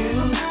ball.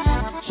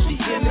 She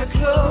in the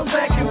club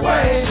making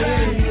way.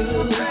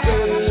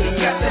 She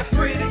got that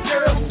pretty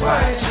girl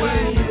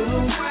watching you.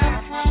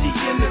 She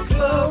in the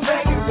club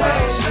making way.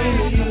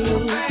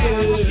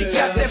 She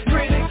got that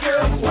pretty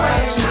girl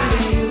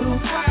watching you.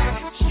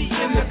 She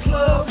in the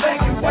club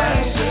making way.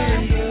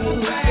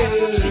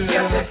 She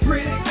got that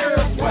pretty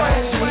girl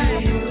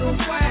watching you.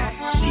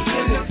 She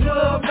in the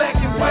club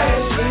making way.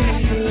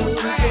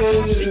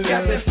 She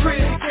got that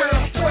pretty girl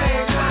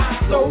swag.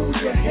 Throw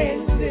your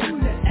hands in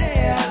the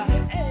air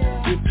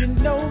if you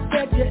know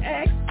that you're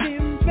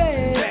acting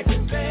bad.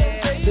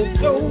 Just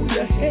throw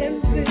your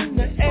hands in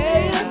the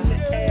air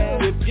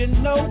if you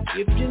know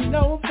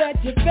that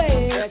you're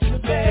bad.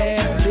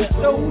 Just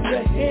throw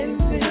your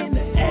hands in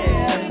the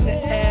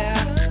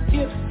air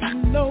if you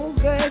know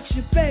that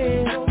you're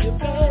bad.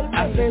 I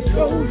said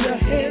throw your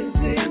hands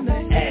in the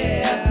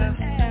air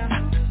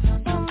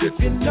if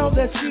you know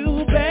that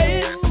you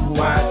bad.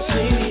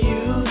 Watching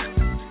you.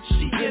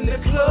 She in the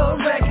club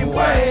making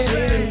way.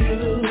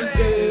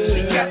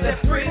 She got that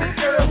pretty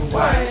girl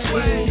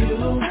watching you.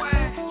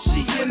 She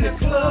in the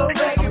club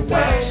making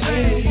way.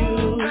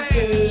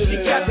 She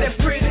got that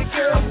pretty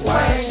girl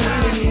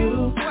watching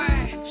you.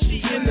 She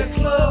in the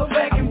club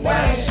making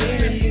way.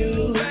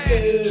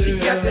 She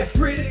got that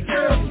pretty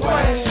girl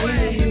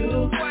watching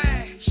you.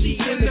 She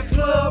in the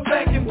club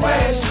making way.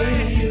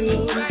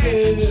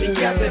 She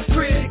got that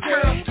pretty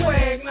girl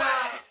swag.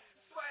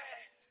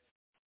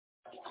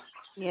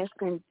 Yes,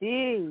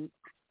 indeed.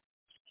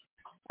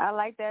 I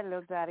like that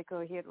little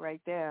Zydeco hit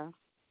right there.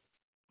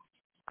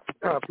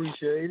 I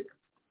appreciate it.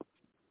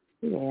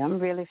 Yeah, I'm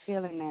really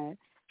feeling that.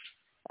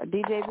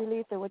 DJ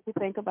Belisa, what you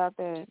think about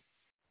that?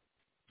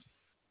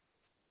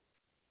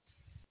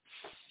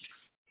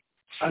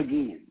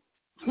 Again.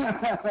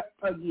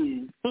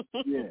 Again.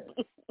 Yes.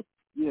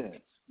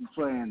 Yes. You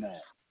playing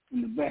that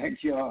in the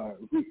backyard.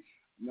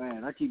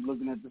 Man, I keep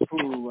looking at the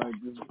pool like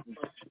this.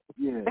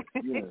 Yes,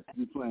 yes,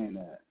 you playing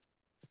that.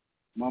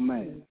 My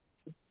man.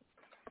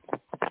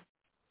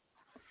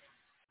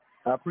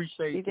 I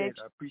appreciate DJ?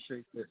 that. I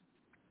appreciate that.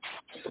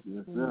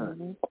 Yes, sir.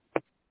 Mm-hmm.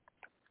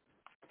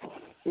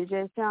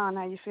 DJ Sean,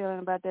 how you feeling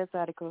about that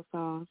Zydeco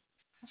song?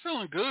 I'm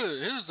feeling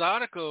good. His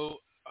Zydeco,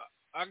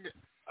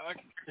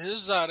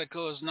 his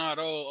Zydeco is not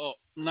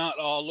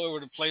all over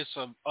the place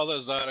of other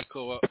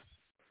Zydeco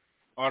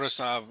artists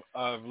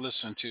I've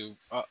listened to.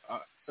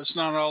 It's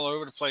not all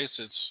over the place.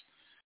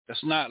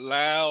 It's not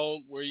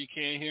loud where you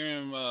can't hear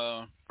him,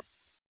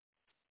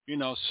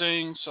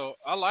 sing. So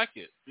I like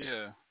it.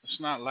 Yeah, it's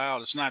not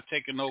loud. It's not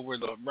taking over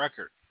the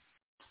record.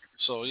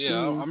 So yeah,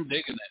 I'm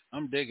digging it.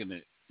 I'm digging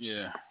it.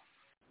 Yeah.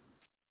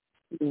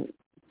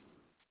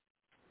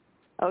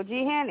 OG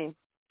Hanny.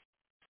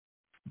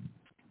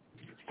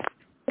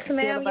 Yes,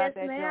 ma'am. Yes,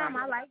 that ma'am.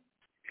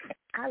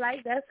 I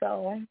like that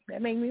song.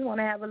 That made me want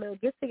to have a little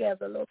get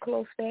together, a little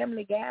close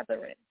family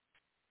gathering.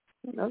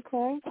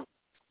 Okay.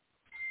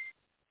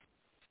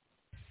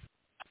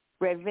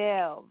 Red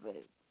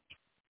Velvet.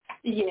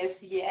 Yes,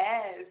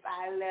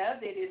 I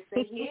loved it. It's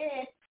a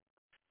hit.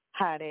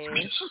 Hot ass.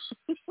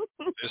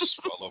 This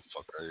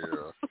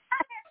motherfucker,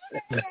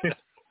 yeah.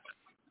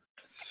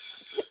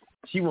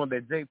 She want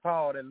that J.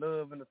 Paul, that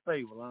love in the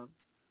stable, huh?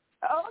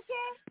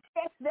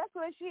 Okay, that's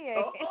what she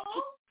is.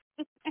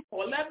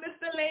 Hold up,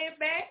 Mr.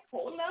 Laidback.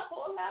 Hold up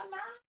now.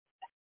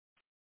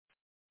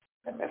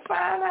 Let me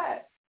find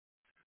out.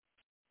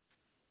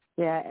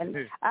 Yeah, and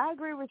I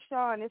agree with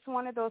Sean. It's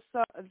one of those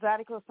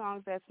Zydeco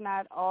songs that's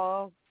not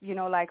all,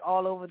 like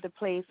all over the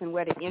place, and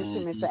where the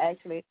instruments are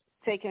actually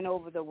taking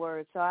over the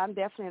words. So I'm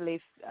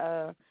definitely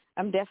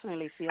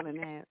feeling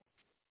that.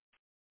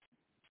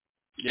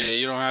 Yeah,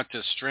 you don't have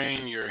to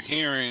strain your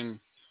hearing.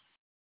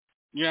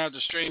 You don't have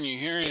to strain your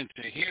hearing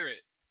to hear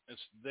it.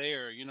 It's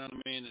there. You know what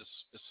I mean?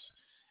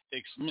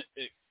 It's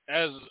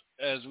as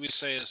we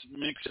say, it's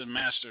mixed and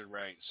mastered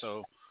right.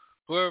 So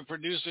whoever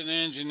produced it and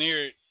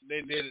engineered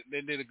it,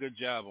 they did a good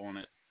job on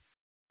it.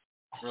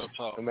 Real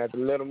talk. I'm gonna have to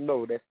let them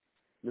know that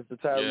Mr.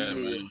 Tyree. Yeah,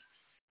 man.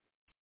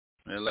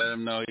 Yeah, let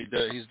him know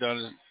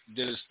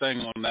did his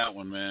thing on that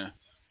one, man.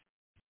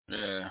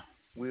 Yeah.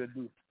 We'll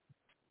do.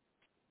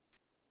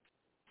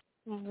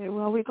 Okay,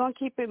 well, we're going to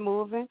keep it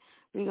moving.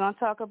 We're going to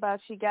talk about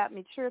She Got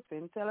Me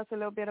Tripping. Tell us a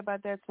little bit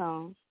about that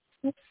song.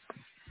 Well,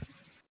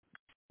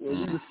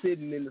 we were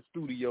sitting in the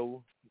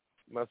studio,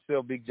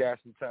 myself, Big Josh,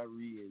 and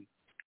Tyree, and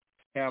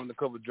having a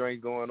couple of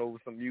drinks, going over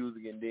some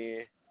music, and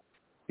then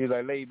he was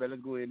like, "Laid back,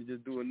 let's go ahead and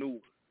just do a new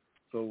one."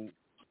 So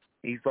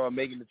he started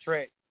making the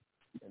track,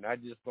 and I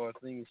just started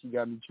singing She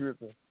Got Me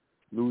Tripping,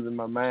 losing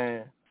my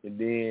mind. And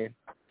then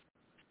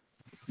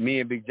me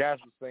and Big Josh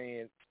was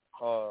saying,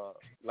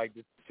 like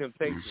the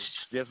Temptations,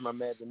 just my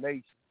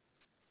imagination.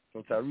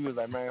 So Tyree was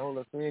like, "Man, hold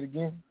on, say it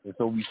again." And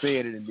so we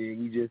said it, and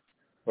then we just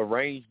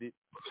arranged it,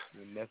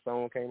 and that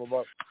song came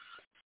about.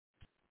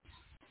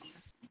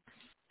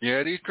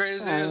 Yeah, these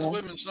crazy ass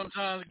women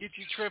sometimes get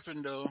you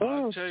tripping, though.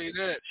 I'll tell you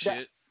that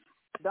shit.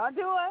 Don't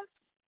do us.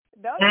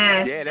 Don't do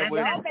us. Yeah, that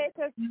was.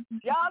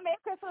 Y'all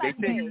make us like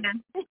this.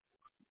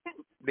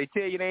 They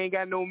tell you they ain't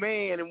got no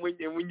man, and when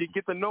you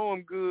get to know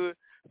them good,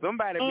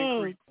 somebody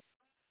been creepy.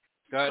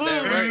 Got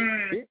that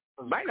right. It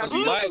might not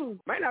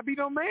be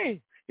no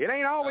man. It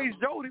ain't always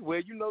Jody.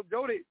 Well,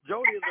 Jody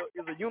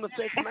is a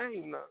unisex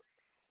name now.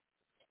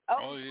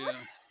 Oh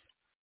yeah.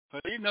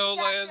 But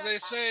like as they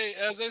say,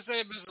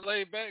 Mr.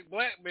 Laidback,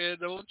 black men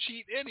don't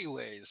cheat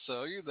anyway.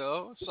 So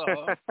so.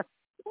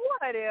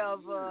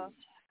 Whatever.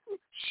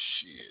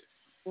 Shit.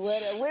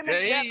 Women.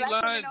 Yeah, he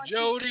lying,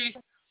 Jody.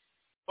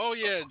 Oh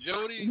yeah,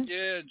 Jody.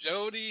 Yeah,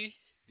 Jody.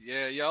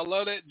 Yeah, y'all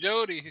love that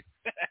Jody.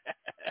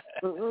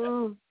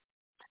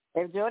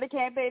 If Jody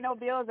can't pay no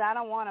bills, I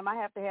don't want him. I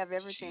have to have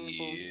everything.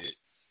 Shit.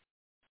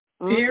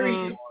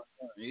 Period.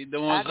 He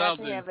doing I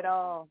something. got to have it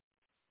all.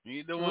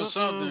 He doing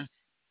something.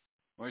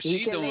 Or she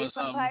he can doing lay some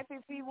something. pipe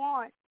if he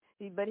wants,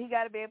 but he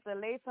got to be able to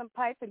lay some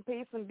pipe and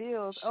pay some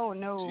bills. Oh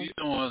no. She's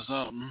doing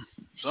something.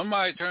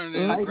 Somebody turned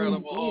in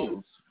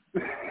Incredible.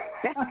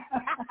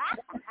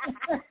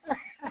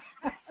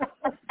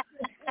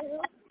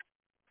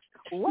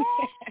 What?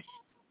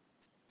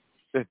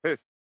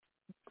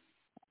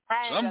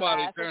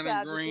 Somebody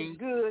turning green.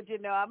 Good,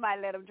 I might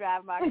let him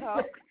drive my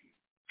car.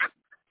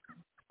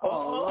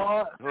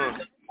 Oh,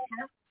 Lord.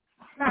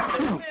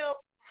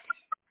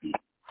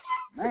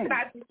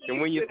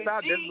 And when you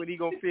stop, that's when he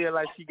gonna feel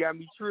like she got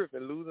me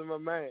tripping, losing my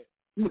mind.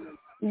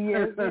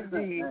 Yes,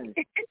 indeed.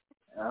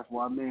 That's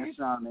why me and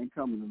Sean ain't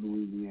coming to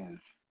Louisiana.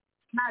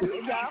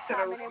 Y'all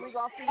coming and we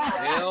gonna see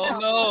y'all.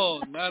 Hell no,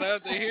 not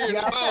after hearing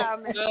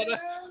about,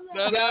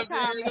 not after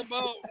hearing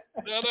about,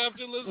 not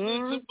after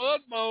listening to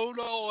Bud Mode.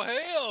 Oh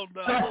hell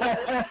no.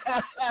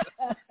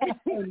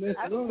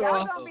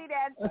 Y'all gonna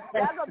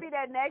be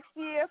that next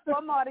year for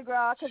Mardi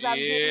Gras because I'm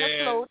getting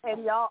a float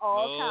and y'all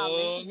all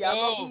coming.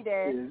 Y'all gonna be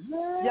there.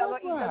 Y'all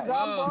gonna eat the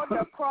gumbo,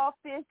 the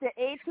crawfish, the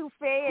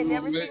etouffee, and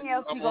everything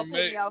else. You gonna put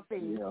me off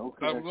in. Yeah,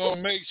 okay. I'm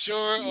gonna make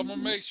sure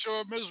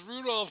Miss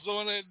Rudolph's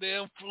on that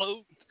damn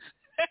float.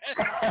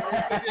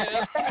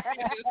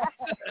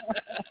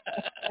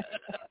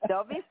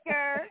 Don't be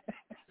scared.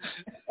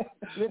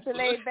 Mr.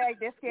 Laidback,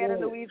 they're scared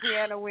of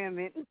Louisiana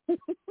women.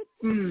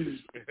 Man,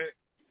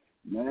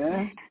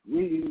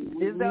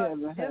 and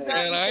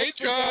I ain't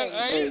trying.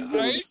 I'm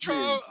not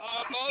trying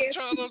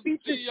to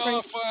see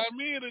y'all find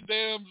me in a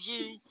damn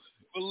zoo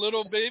with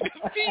little baby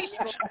feet.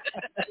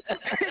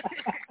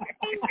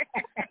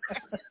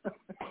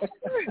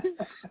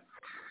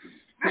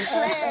 I'm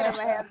glad I'm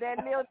going to have that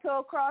little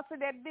toe crossing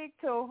that big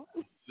toe.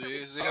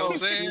 See what I'm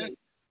saying?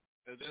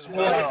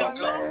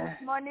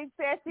 Monique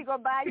says she going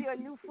to buy you a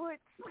new foot.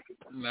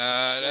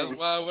 Nah, that's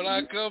why when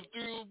I come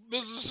through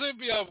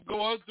Mississippi, I'm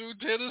going through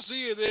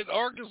Tennessee and then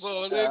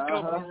Arkansas and then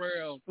coming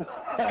around.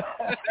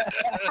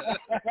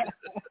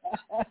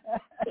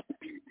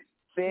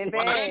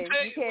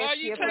 Why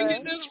you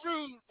taking this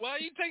route? Why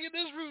you taking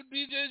this route,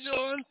 DJ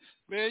John?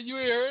 Man, you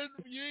ain't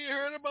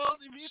heard about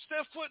if you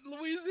step foot in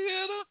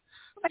Louisiana,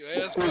 your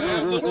ass gonna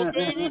have little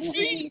baby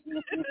feet.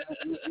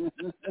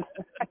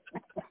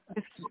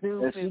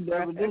 And she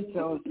never did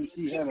tell us that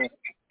she had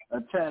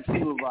a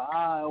tattoo of an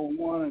eye on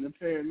one and a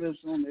pair of lips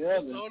on the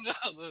other. Oh no,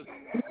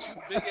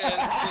 big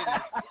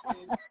ass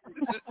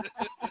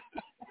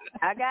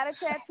I got a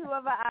tattoo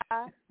of an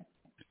eye.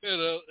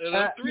 And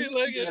a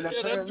three-legged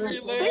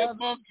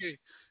monkey.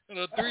 And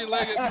a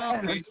three-legged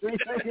monkey.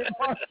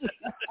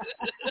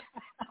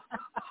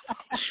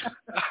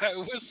 All right,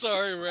 we're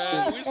sorry,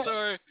 Rad.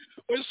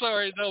 We're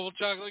sorry, Double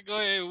Chocolate. Go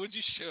ahead with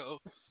your show.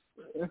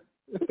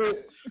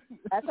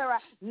 That's all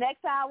right.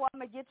 Next time I'm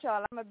going to get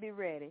y'all, I'm going to be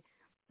ready.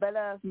 But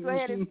go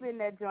ahead and spin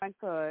that joint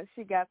cause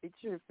she got me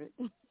tripping.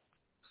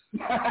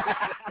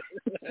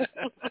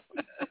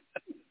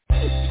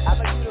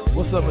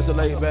 What's up, Mr.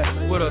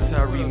 Laidback? What up,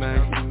 Tyree,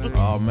 man?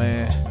 Oh,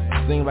 man.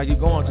 Seems like you're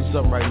going through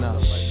something right now.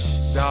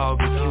 Dog,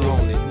 if you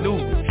only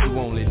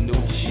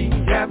knew. She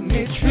got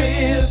me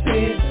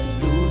tripping,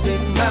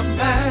 losing my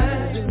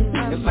mind.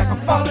 It's like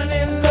I'm falling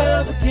in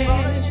love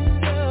again.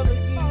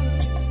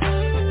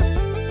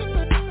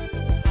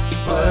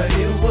 But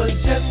it was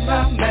just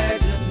my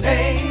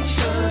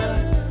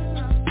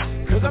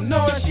imagination. Cause I'm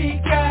knowing she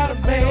got a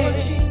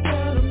man.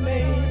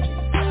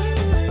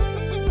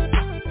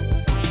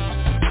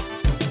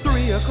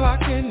 3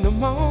 o'clock in the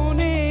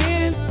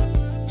morning,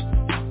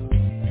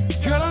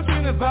 girl, I'm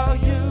thinking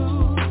about you.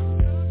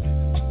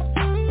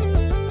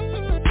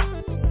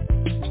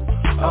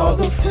 All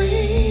the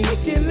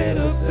freaky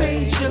little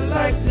things you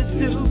like to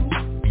do.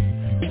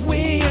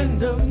 We in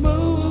the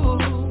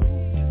mood.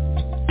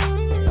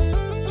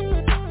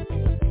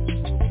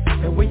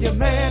 And when your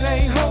man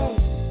ain't home,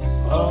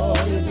 oh,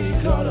 you be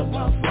calling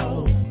my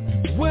phone.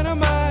 What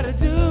am I to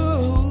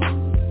do?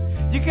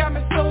 You got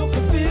me so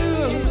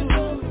confused.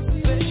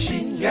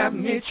 She got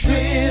me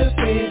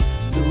tripping,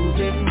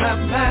 losing my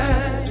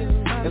mind.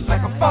 It's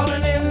like I'm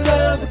falling in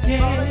love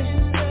again.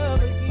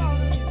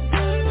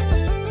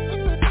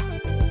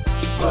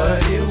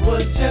 But it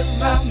was just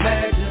my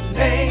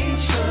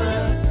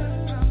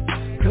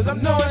imagination. Cause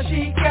I'm knowing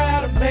she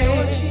got a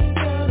man.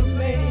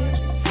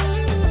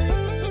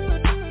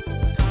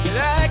 And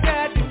I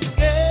got this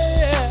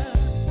girl,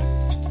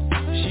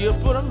 she'll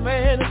put a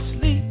man to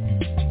sleep.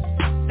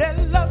 That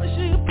love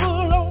she'll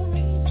pull on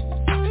me,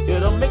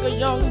 it'll make a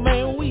young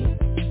man weep.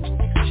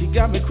 She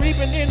got me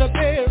creeping in the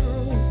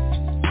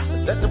bedroom,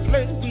 that's the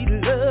place we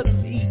love to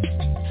meet.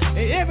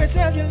 And every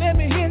time you let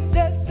me hit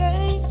that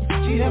thing,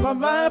 she had my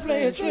mind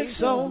playing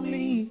tricks on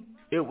me.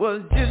 It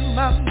was just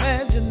my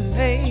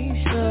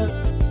imagination,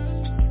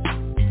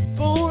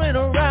 fooling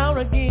around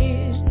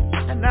again.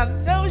 And I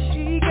know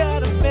she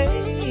got a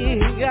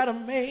man, got a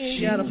man.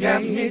 She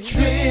got me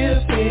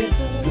tripping,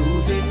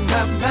 losing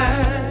my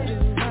mind.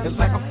 It's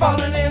like I'm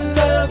falling in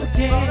love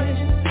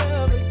again.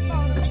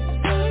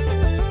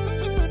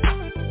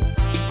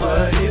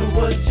 But it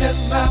was just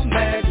my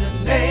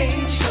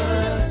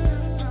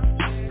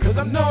imagination. Cause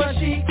I'm knowing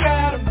she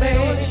got a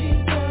man.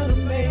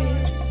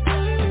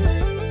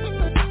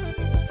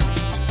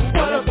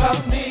 What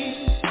about me?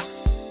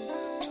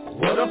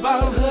 What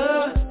about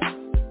her?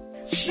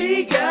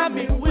 She got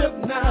me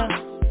whipped now,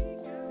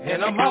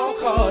 and I'm all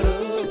caught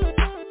up.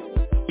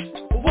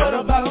 What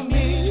about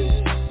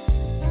me?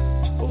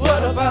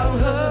 What about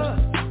her?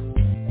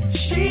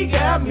 She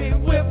got me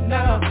whipped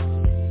now,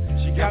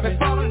 she got me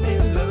falling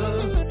in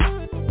love.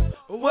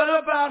 What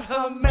about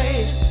her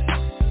man?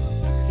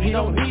 He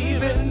don't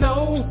even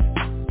know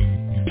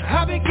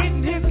I been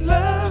getting his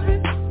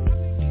loving,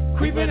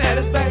 creeping at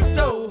his back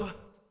door.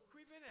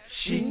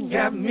 She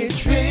got me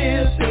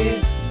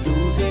tripping,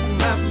 losing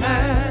my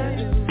mind.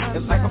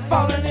 It's like I'm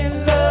falling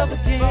in love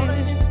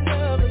again.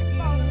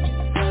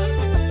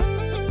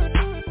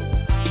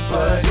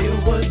 But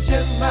it was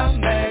just my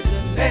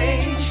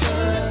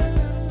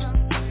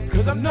imagination.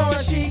 Cause I'm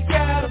knowing she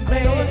got a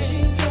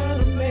man.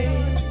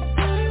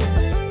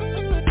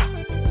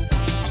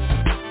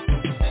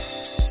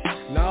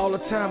 Now all the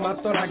time I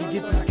thought I could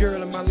get this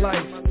girl in my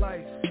life.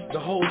 The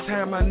whole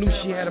time I knew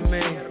she had a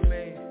man.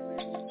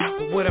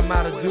 But what am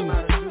I to do?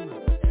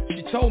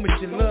 She told me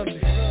she loved me,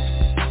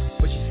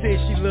 but she said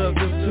she loved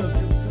him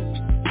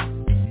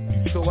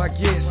too. So I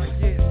guess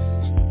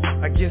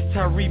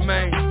Tyree,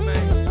 man,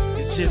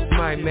 it's just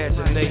my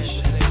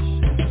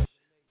imagination.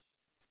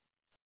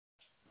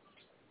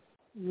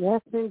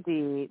 Yes,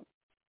 indeed.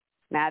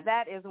 Now,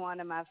 that is one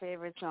of my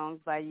favorite songs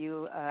by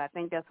you. I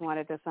think that's one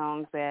of the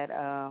songs that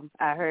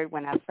I heard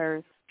when I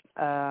first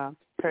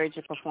heard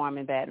you perform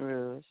in Baton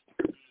Rouge.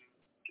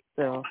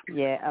 So,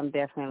 yeah, I'm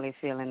definitely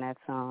feeling that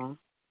song.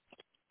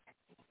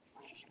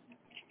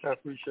 I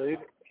appreciate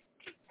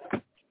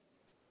it.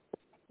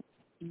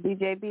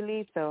 DJ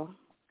Belito,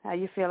 how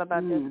you feel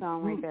about this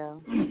song right there?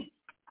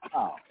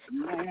 Oh,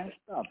 man,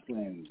 stop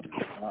playing with me.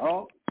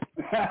 Oh.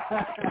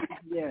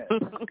 Yeah,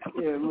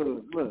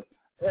 look. Look,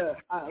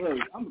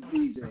 I'm a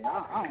DJ. I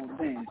don't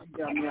dance. You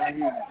got me out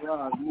here in the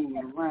garage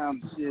moving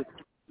around and shit.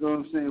 You know what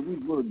I'm saying? We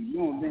boogie. You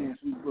don't dance,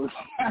 we boogie.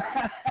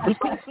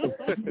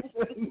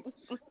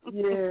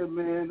 Yeah,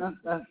 man.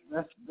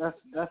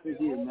 That's it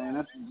here, man.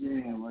 That's the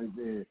jam right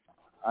there.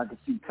 I can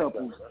see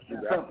couples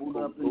coupled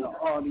up in the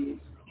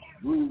audience,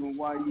 grooving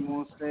while you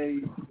on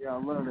stage. Yeah, I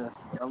love that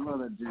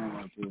jam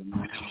right there,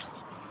 man.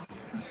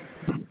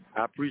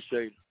 I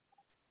appreciate it.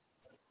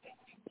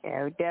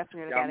 Yeah, we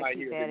definitely Y'all got to might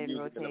keep hear that the in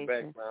music in the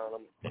rotation. background.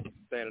 I'm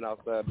standing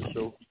outside the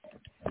show.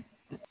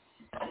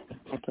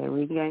 Okay,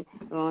 we're going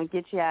to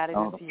get you out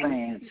All of the this.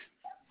 fans.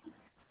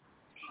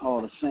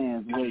 All the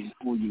fans waiting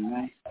for you,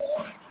 man.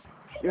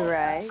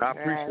 Right. I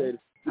appreciate it.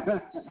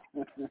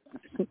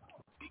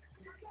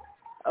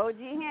 OG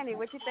Henny,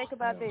 what you think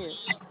about this?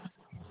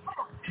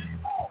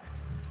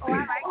 Oh, I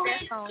like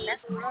that song.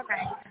 That's real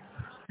nice.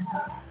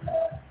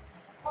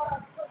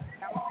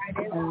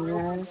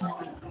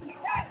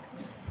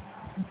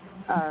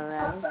 All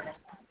right.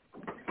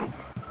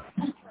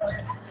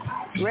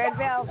 Red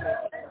Velvet.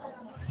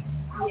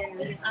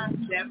 Yes, I'm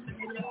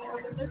definitely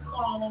loving the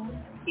song.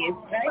 It's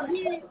right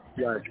here.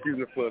 Yeah, excuse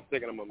me for a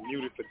second. I'm going to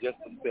mute it for just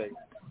a second.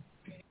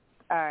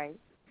 All right.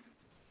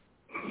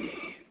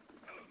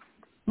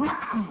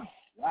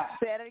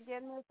 Say it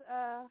again, Miss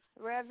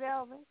Red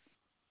Velvet.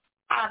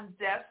 I'm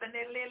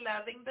definitely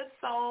loving the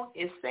song.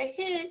 It's a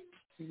hit.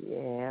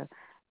 Yeah,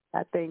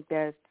 I think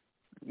that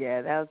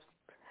was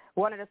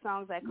one of the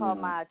songs that caught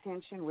my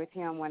attention with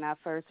him when I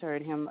first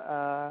heard him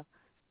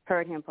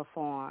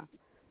perform.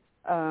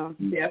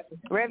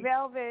 Red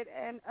Velvet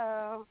and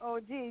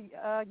OG,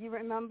 you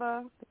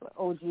remember?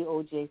 OG.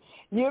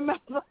 You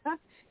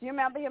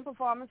remember him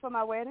performing for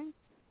my wedding?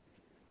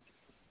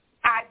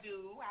 I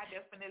do. I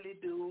definitely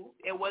do.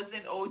 It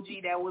wasn't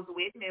OG that was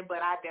with me,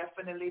 but I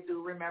definitely do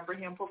remember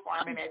him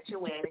performing at your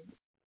wedding.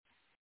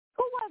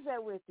 Who was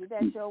that with you?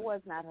 That show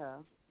was not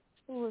her.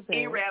 Who was that?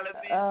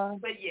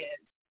 Irrelevant, but yes.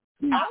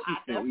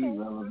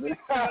 Irrelevant.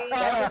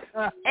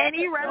 And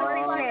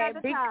irrelevant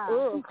had big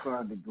He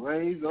tried to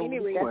glaze over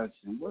the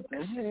question. What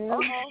the hell?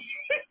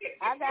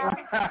 I got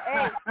it.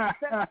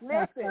 Hey,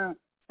 listen.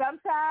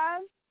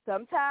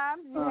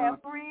 Sometimes you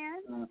have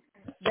friends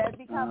that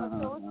become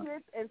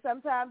associates, and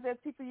sometimes there's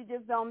people you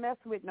just don't mess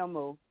with no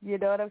more. You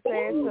know what I'm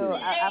saying? So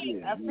I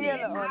feel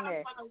it on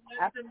that.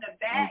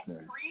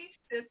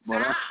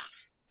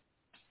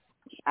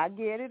 I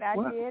get it.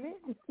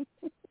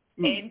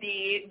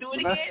 Indeed. Do it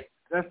again.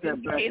 That's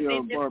that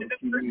backyard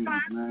barbecue music,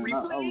 man. I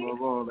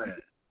love all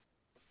that.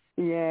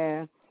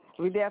 Yeah.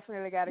 We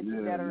definitely got to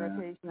keep that in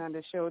rotation on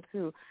the show,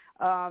 too.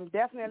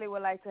 Definitely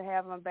would like to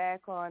have him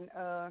back on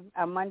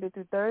our Monday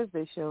through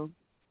Thursday show.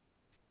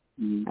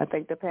 I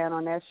think the panel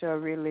on that show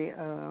really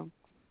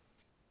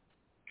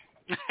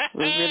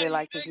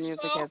like his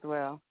music as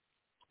well.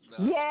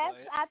 No, yes,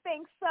 I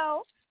think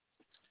so.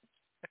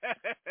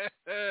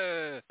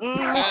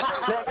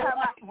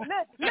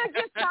 Look,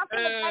 just talking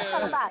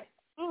about.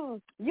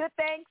 You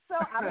think so?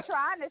 I'm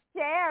trying to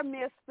share,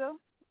 mister.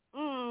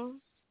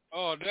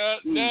 Oh,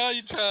 now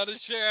you're trying to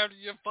share after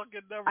your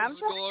fucking numbers are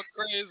going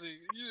crazy.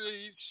 You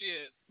eat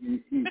shit.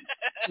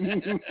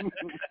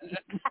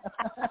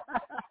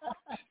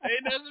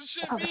 Ain't that some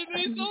shit me,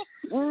 Diesel?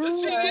 That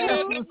shit ain't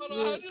had no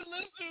 100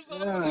 listeners on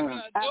it.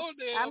 No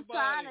damn I'm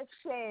trying to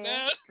share.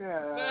 Now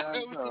it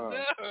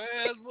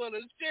has one to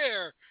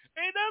share.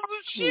 Ain't that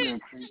some shit?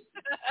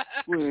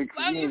 We're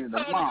creating a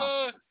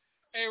monster.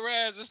 Hey,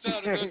 Raz, it's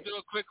time to go do a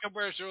quick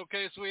commercial,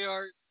 okay,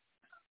 sweetheart?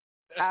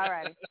 All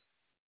right.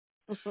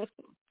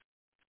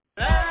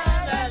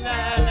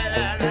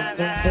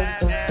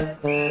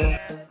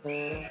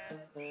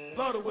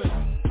 Blow the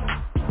whistle.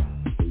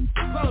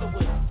 Blow the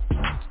whistle.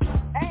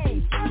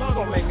 Hey.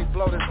 Don't make me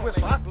blow this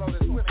whistle. I blow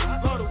this whistle.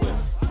 Blow the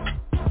whistle.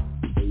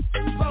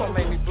 Don't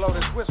make me blow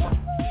this whistle.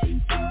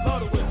 Blow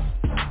the whistle.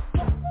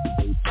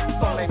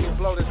 Don't make me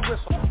blow this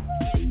whistle.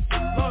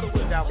 Blow the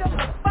whistle. Shut the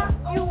fuck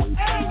you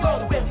and your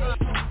whistle.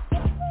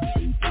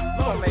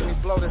 Don't make me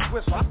blow this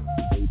whistle.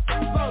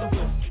 Blow the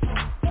whistle.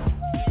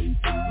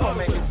 Don't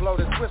make me blow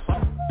this whistle.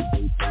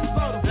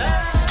 Blow the whistle.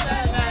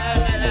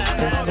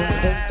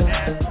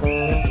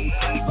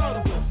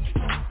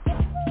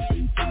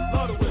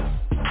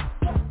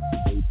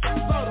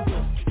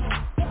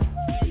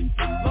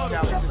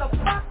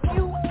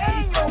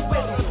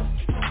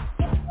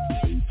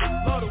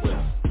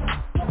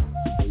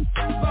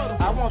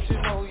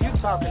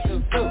 Talking to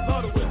too.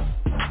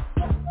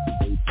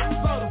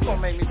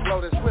 Gonna make me blow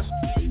this whistle.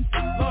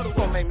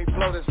 Gonna make me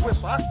blow this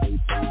whistle.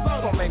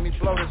 Gonna make me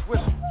blow this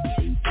whistle.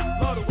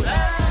 Blow the whistle.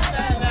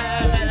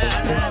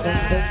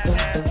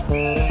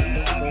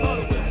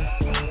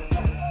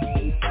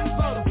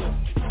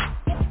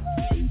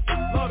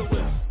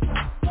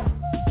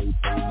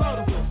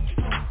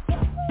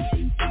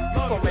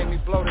 Gonna make me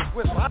blow this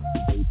whistle.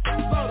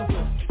 Blow the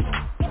whistle.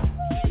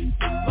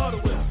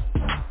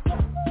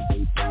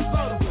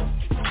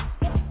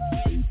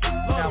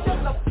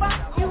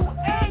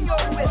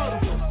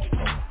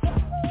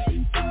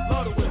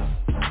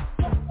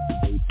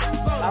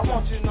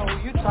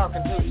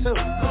 Talking to too.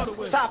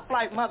 Top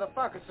flight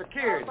motherfucker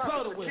security.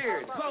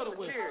 Security.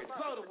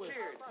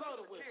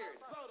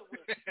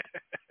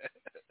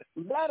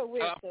 Blow the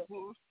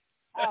whistle.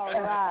 All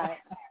right.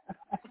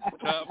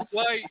 Top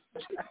flight.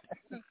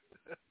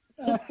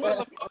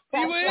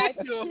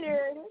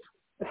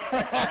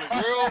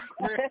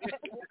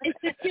 It's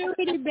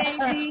security,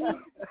 baby.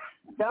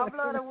 Don't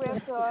blow the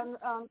whistle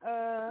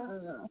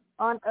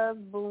on us,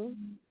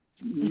 boom.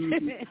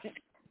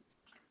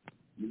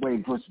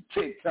 Waiting for some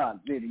TikTok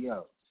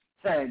video.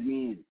 Tag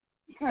me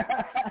in.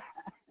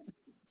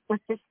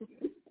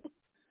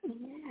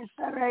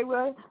 All right,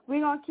 well,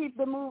 we're going to keep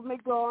the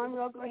movement going.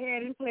 We'll go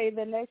ahead and play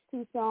the next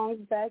two songs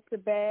back to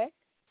back,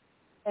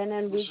 and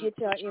then we'll get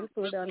your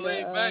input on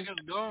the... back is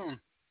gone.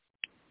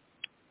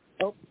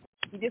 Oh,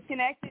 you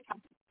disconnected?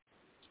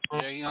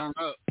 Yeah, he hung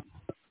up.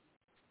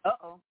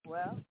 Uh-oh,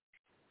 well,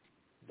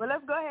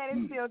 let's go ahead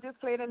and still just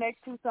play the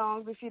next two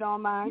songs if you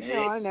don't mind,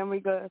 Sean, and then we're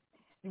going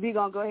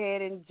to go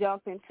ahead and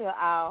jump into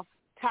our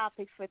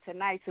topics for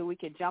tonight so we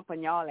can jump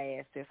on y'all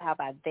asses. How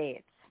about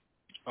that?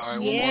 All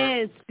right,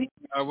 yes.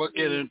 All right, we'll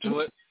get into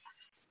it.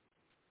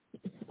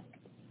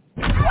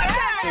 What the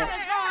hell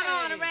is going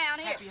on around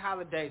here? Happy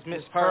holidays,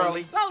 Miss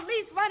Pearly.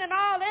 Police running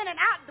all in and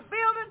out the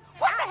building.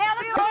 What the hell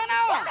is going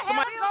on? What the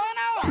hell is going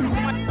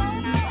on?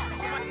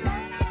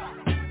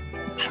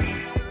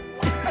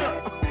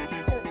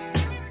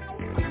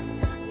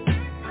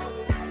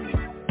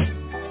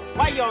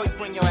 Why you always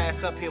bring your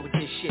ass up here with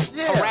this shit?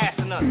 Yeah.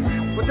 Harassing us.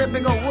 With that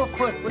big old wolf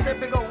foot. With that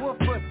big old wolf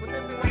foot. With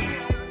that big old wolf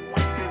foot.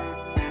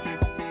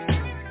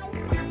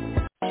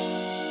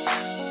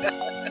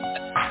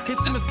 It's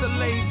Mr.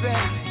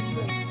 Layback,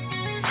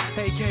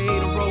 a.k.a.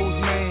 the Rose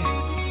Man.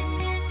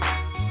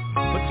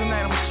 But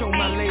tonight I'ma show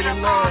my lady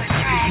love. I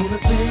just wanna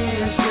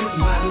dance with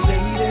my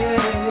lady.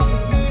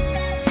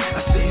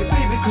 I said,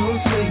 baby, come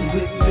swing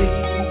with me.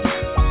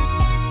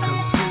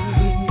 Come swing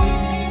with me.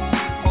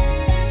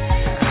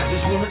 I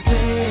just wanna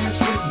dance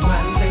with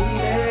my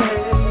lady.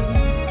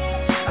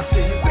 I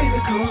said, baby,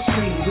 come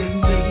swing with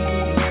me.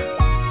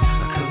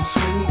 Come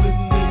swing with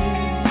me.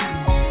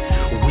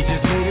 We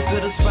just made it to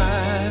the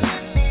spot.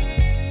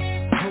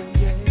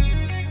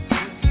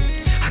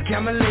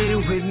 Got my lady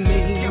with me.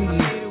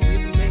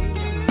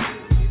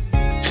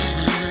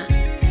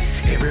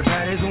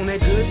 Everybody's on that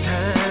good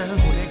time.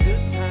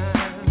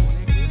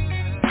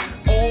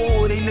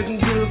 Oh, they looking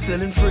good,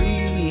 feeling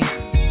free.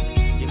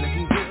 You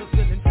looking good,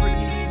 feeling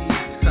free.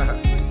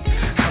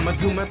 I'ma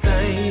do my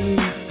thing.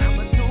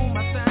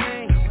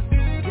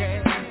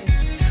 Yeah.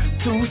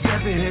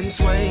 Two-stepping and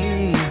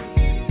swing.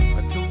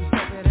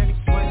 Two-stepping and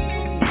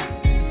swing.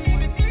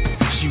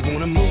 She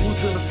wanna move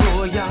to the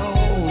floor,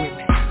 y'all.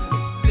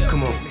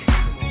 Come on.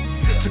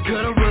 So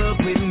cut a rub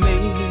with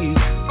me.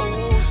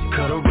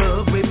 Cut a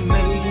rub with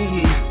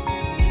me.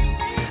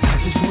 I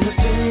just wanna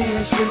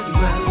dance with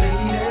my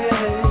lady.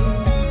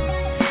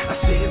 I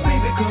said,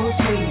 baby, come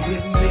swing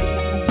with me.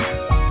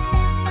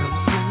 Come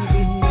swing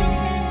with me.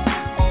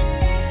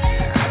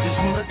 I just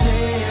wanna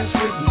dance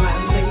with my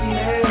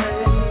lady.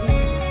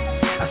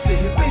 I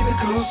said, baby,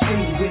 come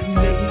swing with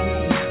me.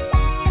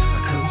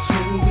 Come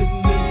swing with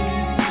me.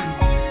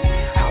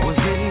 I was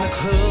in the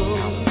club.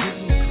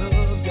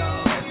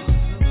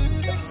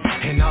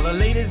 All the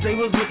ladies, they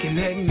was looking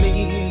at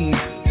me.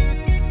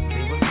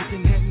 They was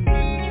looking at me.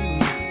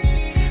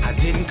 I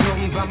didn't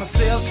come by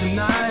myself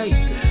tonight.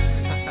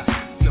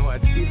 No, I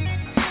didn't.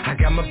 I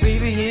got my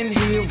baby in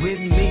here with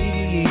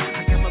me.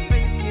 I got my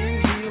baby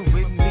in here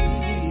with me.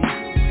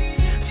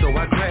 So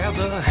I grabbed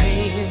her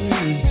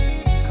hand.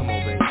 Come on,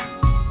 baby.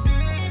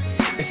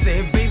 And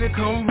said, baby,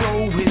 come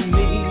roll with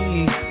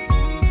me.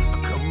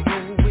 Come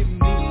roll with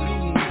me.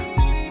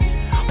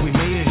 We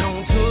made it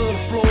on to the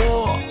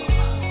floor.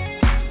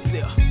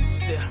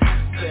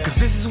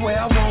 This is where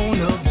I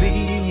wanna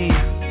be.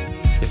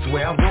 It's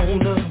where I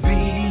wanna be.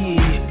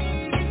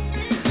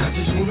 I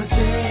just wanna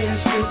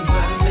dance with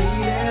my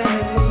lady.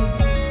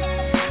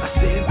 I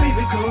said,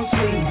 baby, come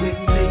swing with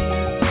me.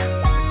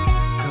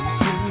 Come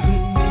swing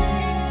with me.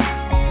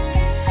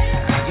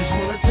 I just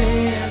wanna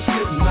dance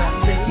with my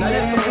lady. Now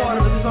that's the part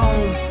of the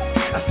song.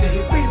 I said,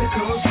 baby,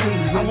 come swing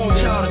with me. I want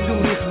y'all to do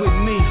this with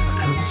me.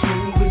 Come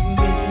swing with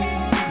me.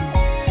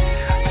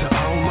 To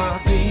all my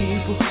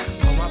people.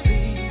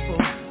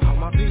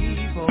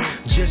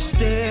 Just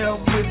step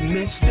with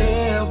me,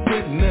 step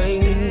with me.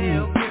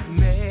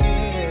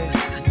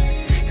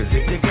 Cause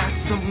if you got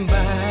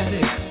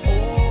somebody,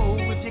 oh,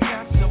 if you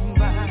got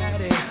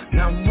somebody,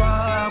 now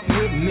rock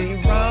with me,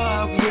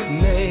 rock with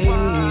me.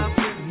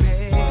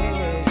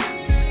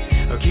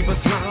 Keep a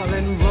smile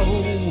and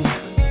roll,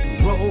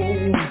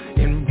 roll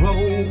and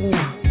roll.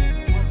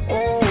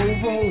 Oh,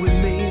 roll with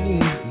me,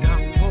 now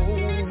roll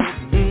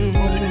with me.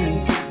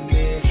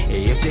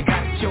 If you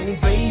got your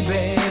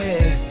baby,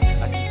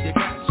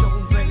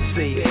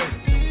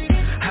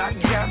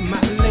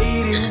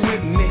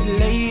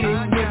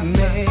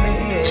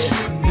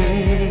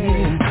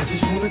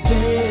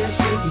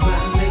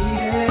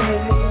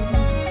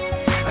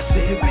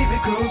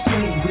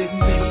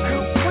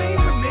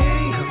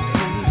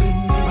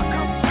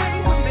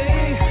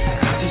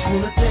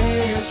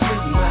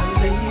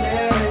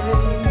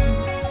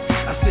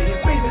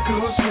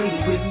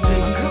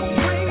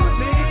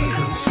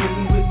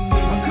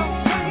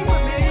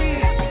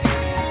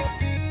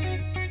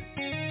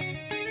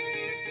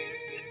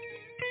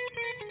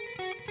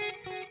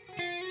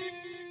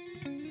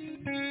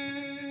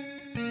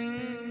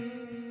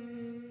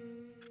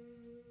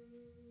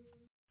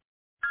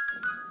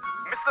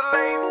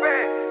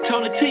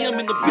 Tony T, I'm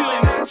in the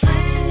building.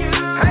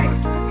 Hey,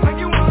 how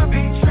you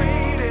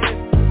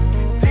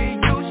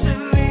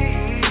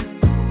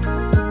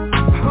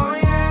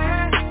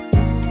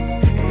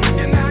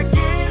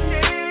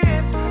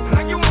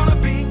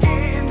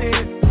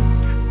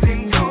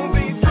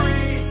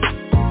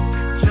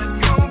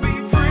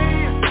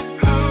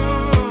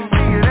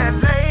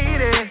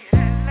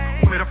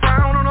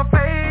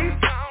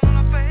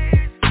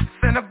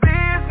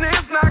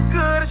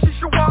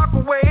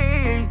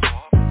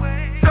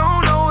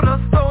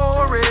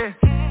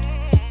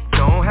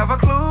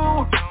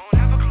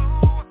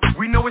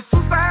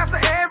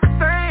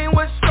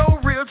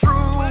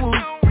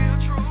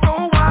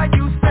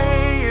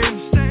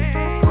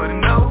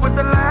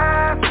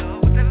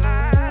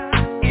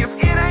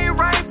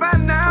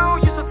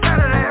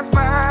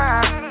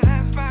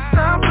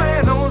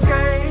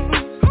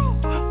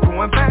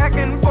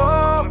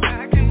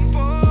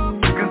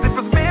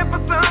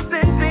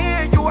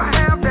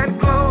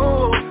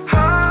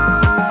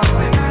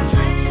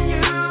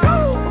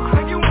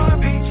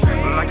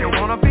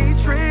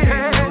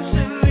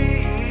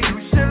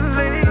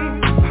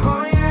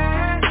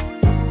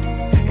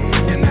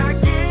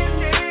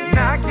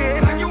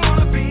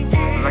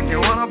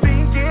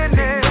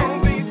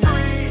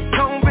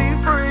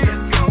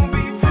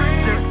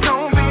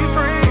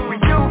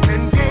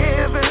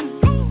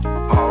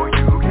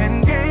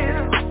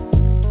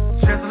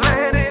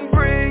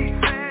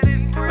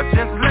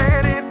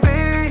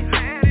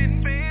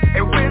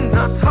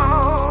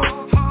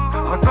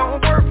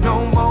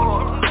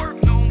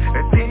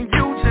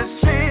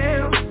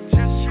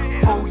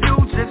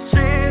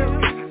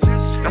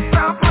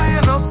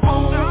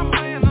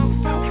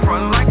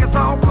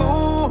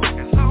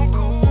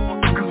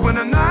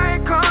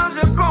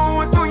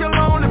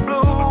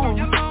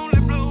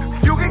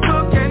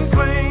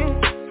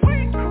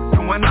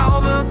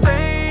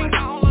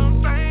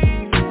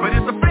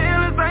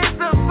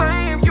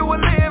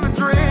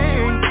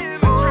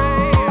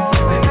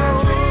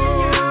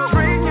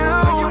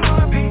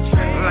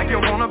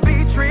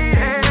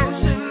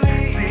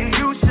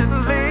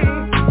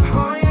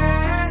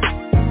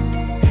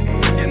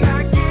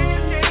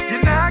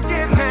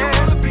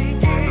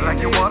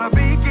wanna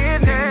be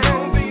getting it,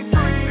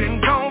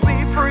 then gon' be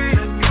free.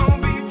 Just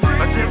gon'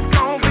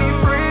 be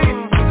free.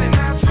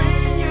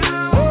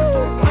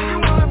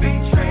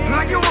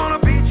 Like you wanna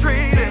be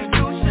treated,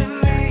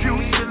 you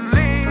should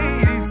leave.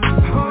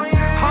 Oh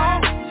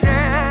yeah.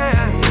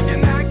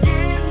 You're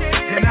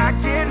not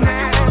getting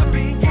it.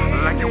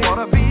 Like you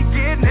wanna be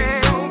getting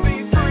it,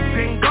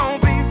 then gon'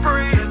 be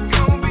free.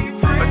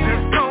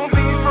 Just gon'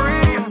 be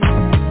free.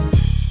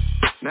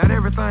 Not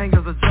everything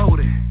is a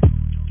Jody.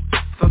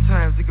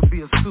 Sometimes it can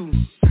be a suit.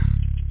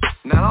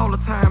 Not all the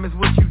time is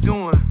what you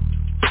doing,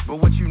 but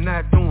what you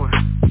not doing.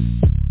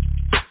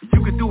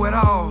 You can do it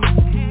all,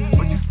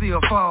 but you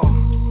still fall.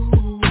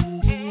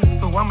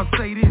 So I'ma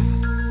say this,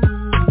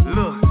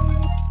 look.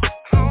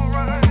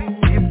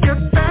 If you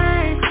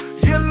think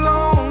you're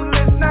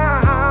lonely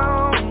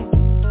now,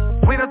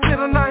 wait until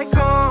the night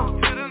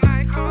comes.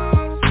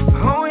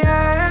 Oh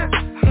yeah.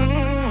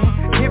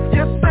 If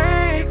you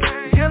think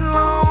you're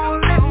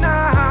lonely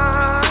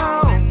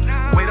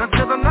now, wait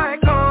until the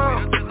night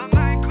comes.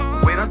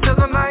 Wait until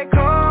the night comes.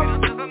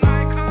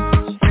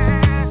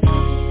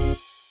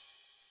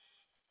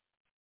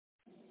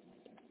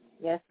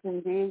 Yes,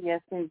 indeed.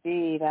 Yes,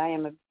 indeed. I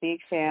am a big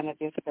fan of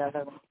this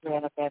brother.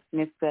 That's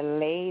Mr.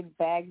 Laid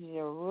Back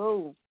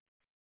Jeru.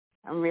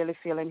 I'm really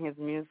feeling his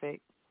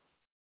music.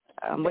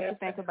 What you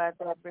think about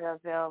that, Brother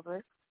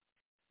Velvet?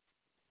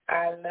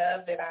 I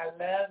love it. I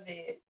love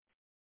it.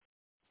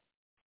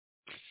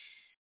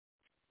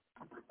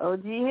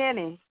 OG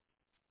Henny.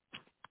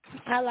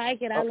 I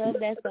like it. I love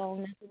that song.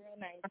 That's real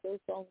nice. Those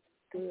songs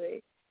are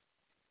good.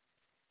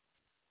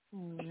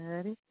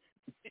 Ready?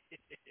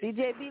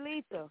 DJ B.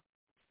 Lethal.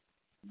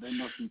 They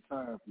must be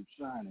tired from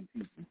shining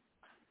people.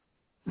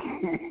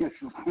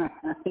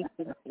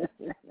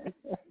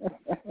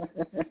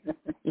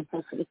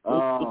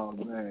 Oh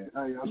man,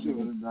 how y'all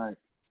doing tonight?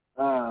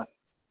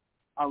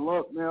 I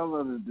love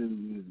this dude's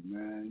music,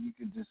 man. You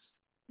can just,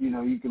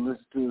 you can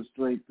listen to it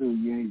straight through.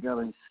 You ain't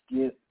gotta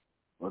skip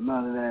or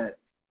none of that.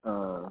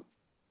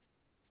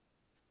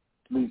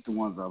 At least the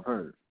ones I've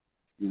heard,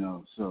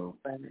 So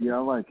yeah, I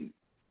like it.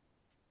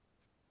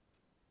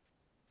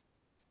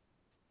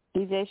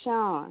 DJ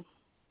Sean.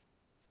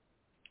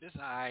 It's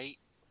all right.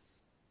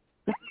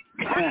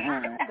 Don't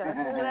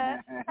do that.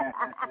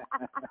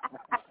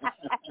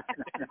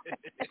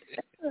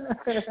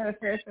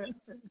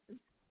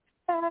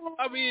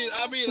 I mean,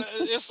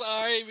 it's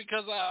all right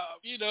because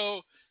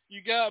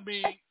you got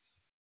me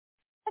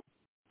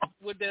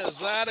with that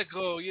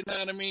Zydeco. You know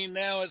what I mean?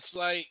 Now it's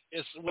like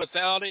it's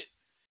without it,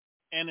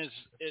 and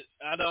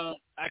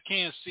I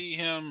can't see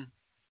him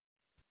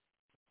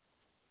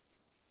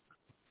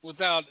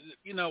without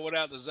the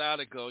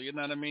Zydeco. You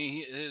know what I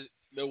mean?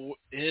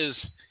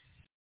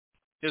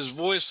 His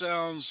voice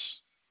sounds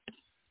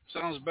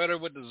better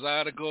with the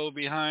Zydeco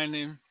behind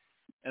him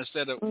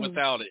instead of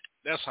without it.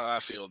 That's how I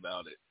feel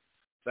about it.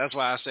 That's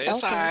why I say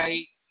it's all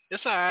right.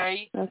 It's all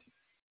right. Well,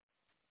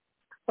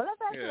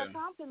 that's actually a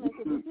compliment.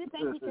 If you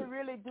think he can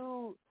really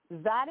do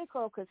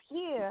Zydeco, because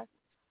here,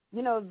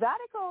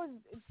 Zydeco is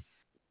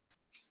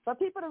for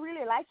people to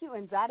really like you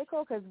in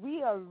Zydeco, because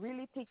we are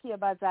really picky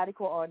about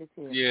Zydeco artists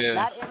here. Yeah.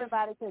 Not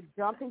everybody could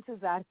jump into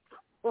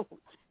Zydeco,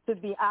 to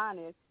be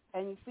honest.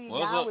 And you see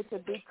now with the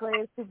big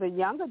craze, the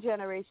younger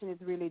generation is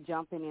really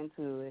jumping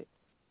into it.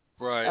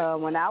 Right.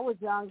 When I was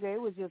younger,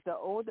 it was just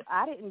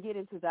I didn't get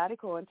into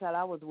Zydeco until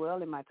I was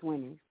well in my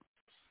 20s.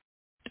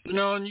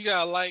 And you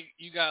got like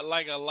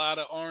a lot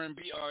of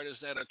R&B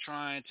artists that are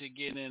trying to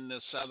get into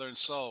Southern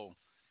soul,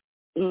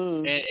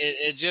 and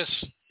it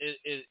just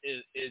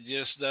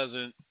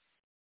doesn't.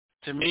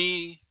 To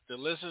me, to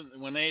listen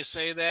when they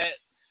say that,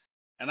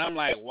 and I'm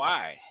like,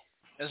 why?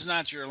 That's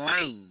not your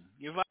lane.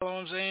 You follow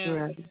what I'm saying?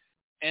 Right.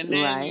 And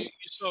then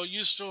you're so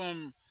used to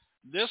them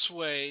this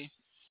way,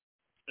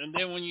 and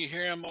then when you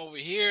hear them over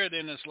here,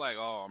 then it's like,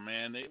 oh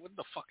man, what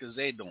the fuck is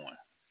they doing?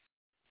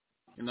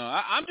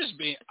 I'm just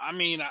being.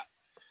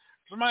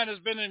 Somebody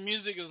that's been in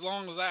music as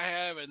long as I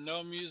have and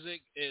know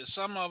music,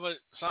 some of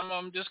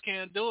them just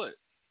can't do it.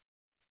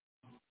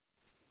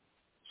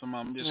 Some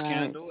of them just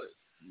can't do it.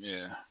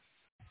 Yeah.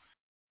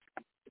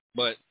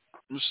 But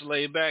Mr.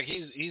 Laidback,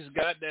 he's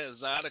got that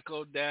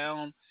Zydeco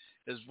down.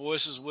 His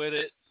voice is with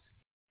it.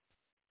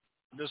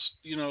 Just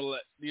the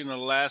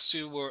last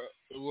two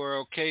were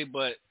okay,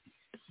 but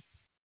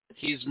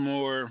he's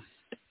more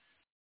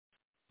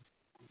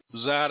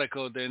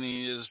Zydeco than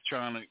he is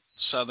trying to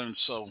Southern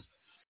soul.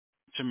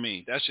 To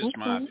me, that's just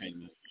my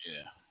opinion.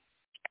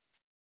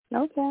 Yeah.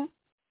 Okay.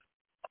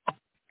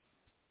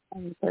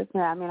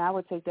 Personally, I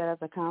would take that as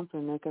a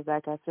compliment because,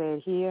 like I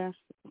said, here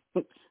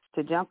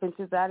to jump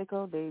into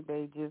Zydeco,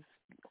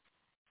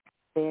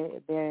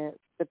 they're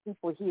the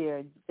people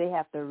here. They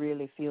have to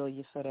really feel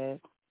you for that.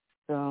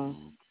 So,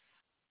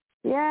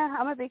 yeah,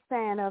 I'm a big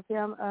fan of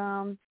him.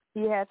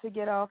 He had to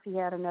get off. He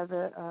had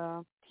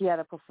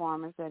a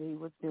performance that he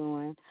was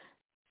doing.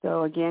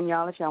 So, again,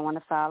 y'all, if y'all want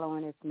to follow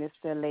him, it's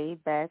Mr.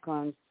 Laidback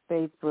on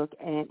Facebook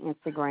and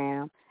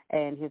Instagram,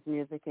 and his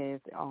music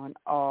is on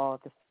all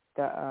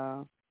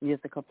the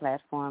musical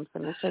platforms. So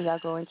make sure y'all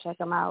go and check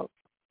him out.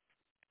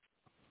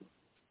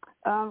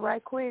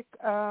 Right quick.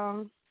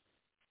 OG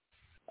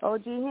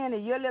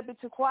Henry, you're a little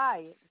bit too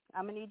quiet.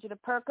 I'm going to need you to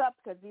perk up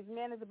because these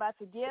men is about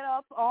to get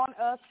up on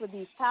us for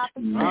these topics.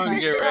 I'm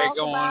get ready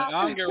going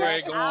on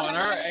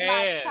her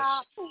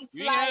ass.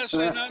 You ain't have to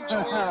say nothing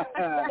to her.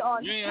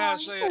 You ain't have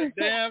to say a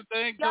damn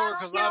thing to her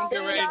because I'm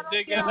getting ready to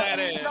dig in that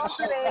ass.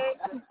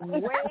 I'm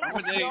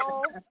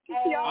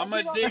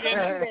going to dig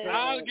in.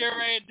 I'll get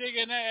ready to dig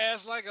in that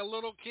ass like a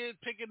little kid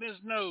picking his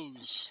nose.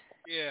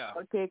 Yeah.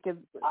 Okay, because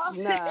I'm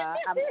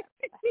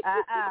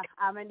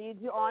gonna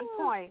need you on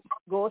point.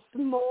 Go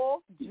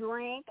smoke,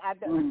 drink,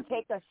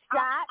 take a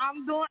shot.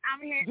 I'm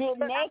here. Get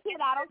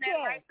naked. I don't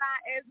care. Right now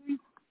as we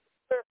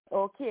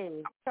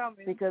okay,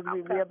 because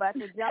we're about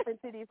to jump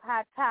into these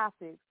hot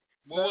topics.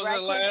 What was right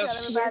that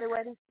last?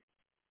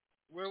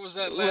 Where was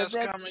that last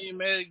comment you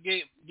made?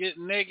 Get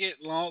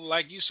naked.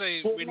 Like you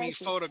say, we need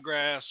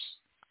photographs.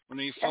 We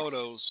need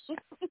photos.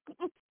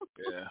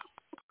 Yeah.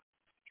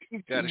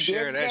 Gotta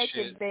share that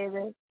shit,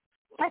 baby.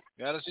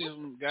 Gotta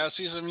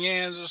see some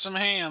yams or some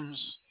hams.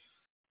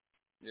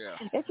 Yeah.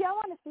 If y'all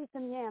want to see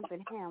some yams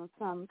and hams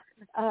from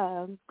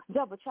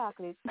Double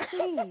Chocolate,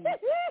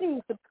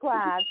 please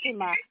subscribe to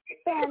my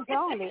fans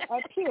only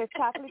at Pure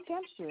Chocolate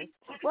Temperature,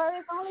 where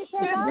it's only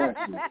 $10 to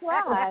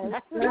subscribe.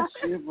 That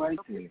shit right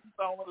there.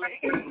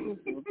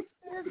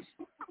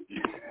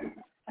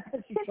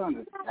 She's trying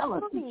to tell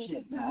us some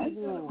shit now.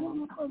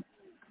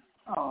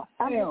 Oh,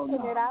 I'm just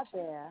putting it out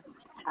there.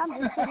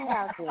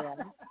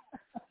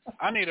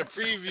 I need a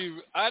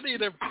preview. I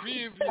need a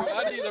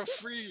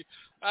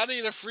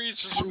free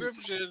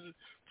subscription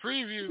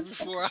preview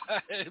before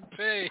I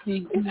pay.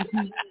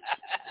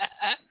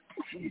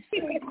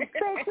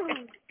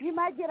 You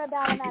might get a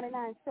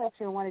 $1.99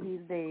 section one of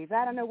these days.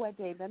 I don't know what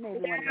day, but maybe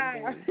one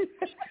of these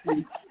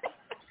days.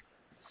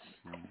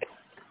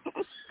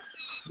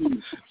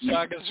 So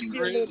I can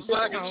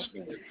screenshot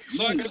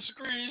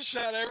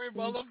every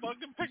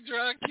motherfucking picture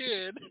I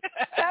can.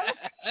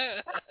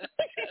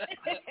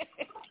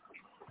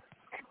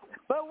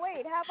 But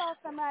wait, how about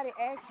somebody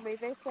actually,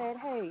 they said,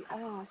 hey,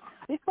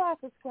 before I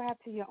subscribe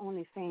to your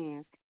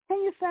OnlyFans,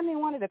 can you send me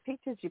one of the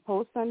pictures you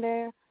post on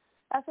there?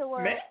 I said,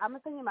 well, I'm going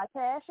to send you my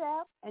Cash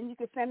App, and you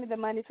can send me the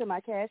money to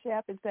my Cash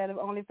App instead of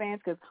OnlyFans,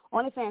 because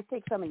OnlyFans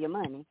takes some of your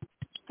money.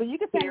 So you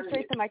can send it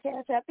straight to my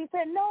Cash App. He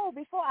said, no,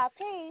 before I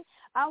pay,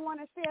 I want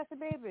to see. I said,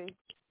 baby,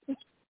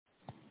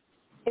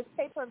 it's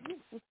pay-per-view.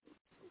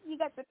 You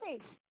got to pay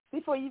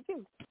before you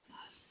do.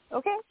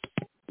 Okay?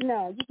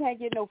 No, you can't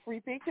get no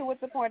free picture.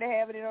 What's the point of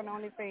having it on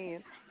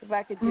OnlyFans if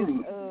I could just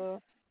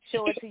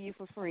show it to you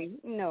for free?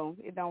 No,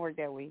 it don't work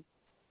that way.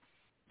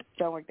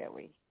 Don't work that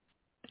way.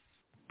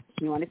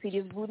 You want to see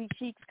these booty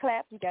cheeks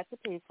clap, you got to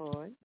pay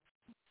for it.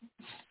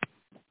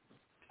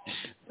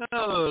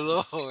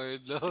 Oh, Lord,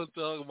 don't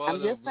talk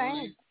about the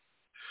booty.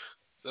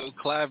 Don't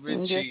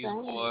clapping cheeks,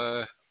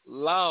 boy.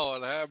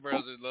 Lord have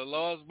mercy. The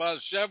Lord's my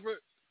shepherd.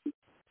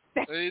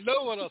 You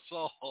know what I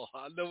saw.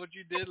 I know what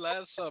you did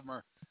last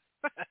summer.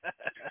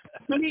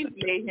 Please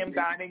lay him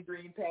down in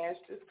green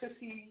pastures because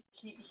he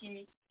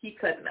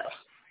couldn't have.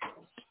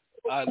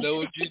 I know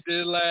what you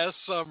did last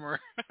summer.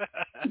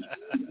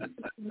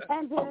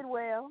 And did it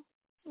well.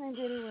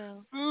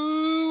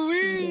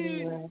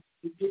 Ooh-wee.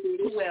 You did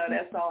it well.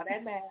 That's all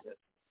that matters.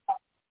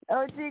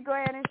 OG, go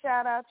ahead and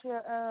shout out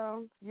your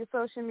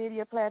social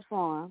media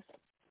platforms.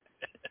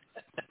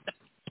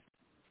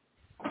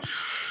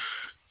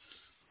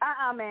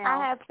 Man. I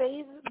have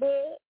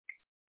Facebook.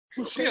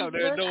 She out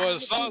there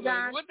doing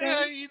something. What the hell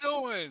are you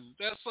doing?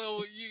 That's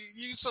so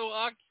you so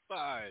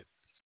occupied.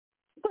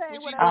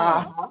 Playing with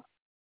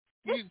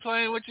You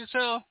playing with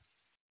yourself?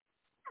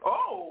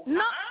 Oh.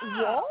 No.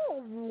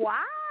 Whoa,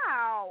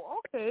 wow.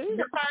 Okay.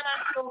 You're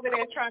over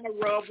there trying to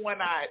rub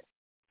one eye.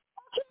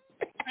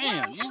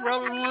 Damn, you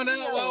rubbing one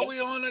out while we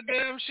on the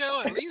damn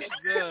show?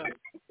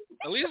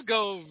 At least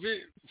go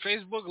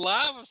Facebook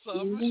Live or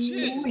something.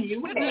 Shit.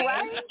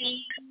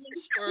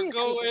 Or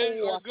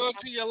go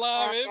to your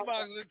live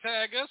inbox and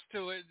tag us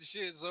to it and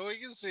shit so we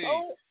can see.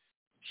 Oh.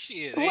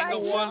 Shit, ain't no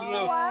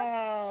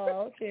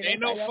fun.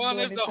 Ain't no fun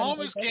if the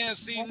homies can't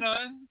see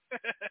nothing.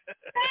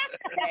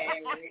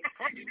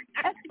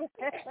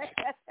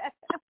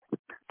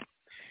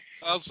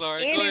 I'm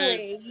sorry.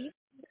 Anyway.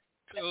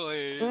 Go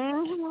ahead.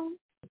 Mm-hmm.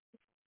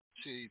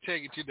 Shit,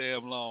 take it too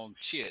damn long.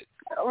 Shit.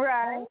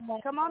 Right.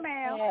 Come on,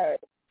 man.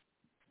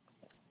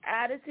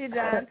 Odyssey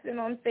Johnson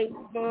on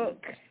Facebook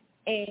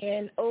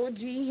and OG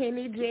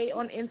Henny J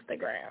on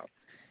Instagram.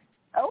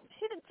 Oh,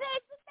 she done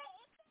tagged me.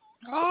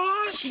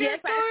 Oh, shit. Yes,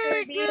 Go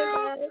ahead,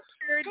 girl.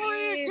 Go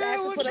ahead,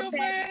 girl, with your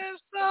bad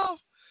stuff.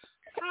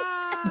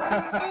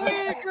 Go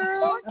ahead,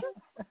 girl.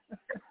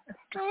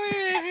 Go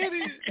ahead, hit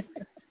it.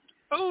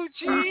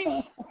 OG.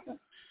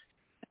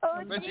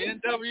 I bet you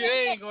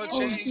NWA ain't gonna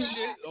change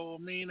shit. Oh,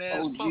 mean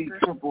ass fucker.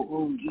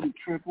 OG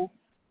triple.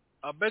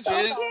 I bet you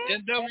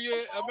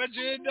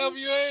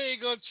NWA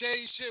ain't gonna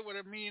change shit with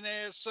a mean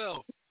ass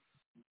self.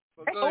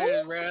 But go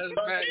ahead, Raz,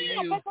 back to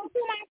you.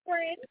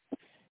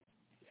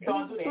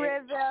 Don't do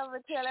that.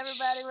 Tell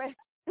everybody where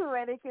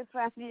Where they can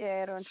find you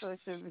at on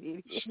social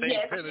media.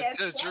 State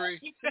Penitentiary.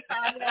 You can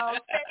find me on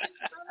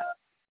Facebook,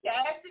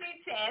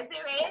 Chazzy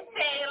Red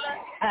Taylor,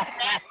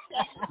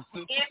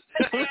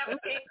 Instagram,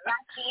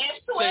 TikTok, and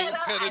Twitter.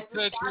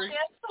 Penitentiary.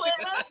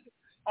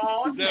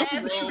 On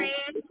Chazzy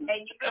Red,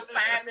 and you can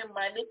find me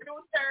Monday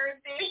through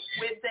Thursday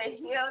with the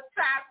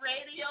Hilltop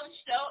Radio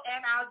Show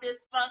and our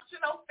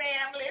dysfunctional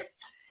families.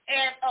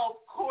 And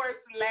of course,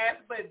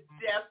 last but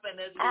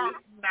definitely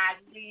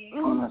not least,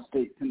 on our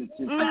State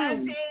Penitentiary.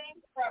 Monday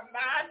from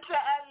 9 to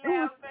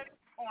 11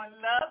 on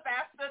Love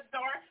After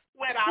Dark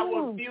with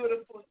our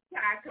beautiful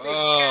chocolate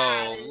Oh,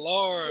 guys.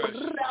 Lord. Which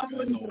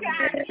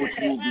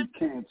will be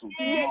canceled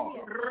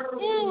tomorrow.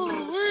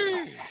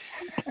 Ooh-wee.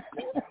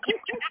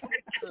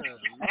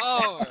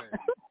 Lord.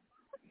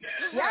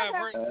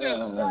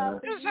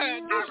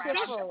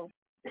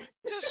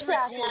 Just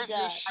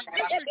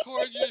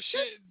record your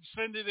shit and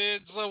send it in.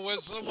 So when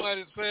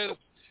somebody says,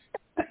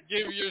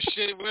 give your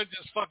shit, we'll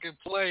just fucking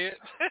play it.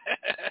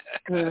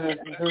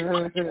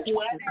 Whatever,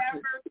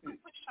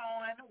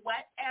 Sean,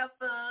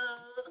 whatever.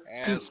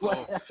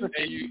 Asshole.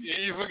 And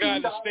you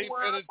forgot the State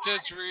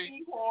Penitentiary.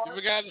 You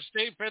forgot the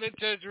State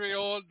Penitentiary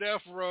on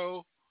death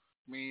row.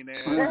 Mean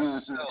ass.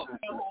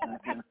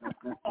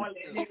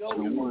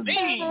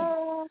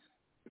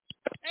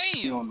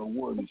 Damn. On the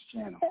Warden's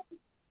channel.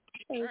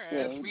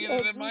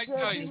 Meaner than Mike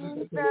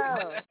Tyson.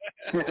 Tell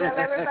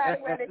everybody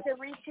where they can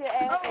reach you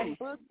at and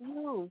book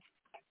you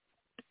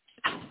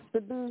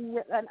to be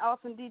an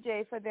awesome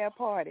DJ for their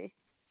party.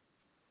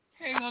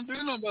 Ain't gonna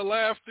do nothing but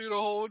laugh through the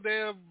whole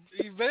damn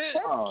event.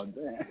 Oh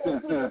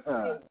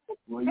damn!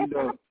 Well, you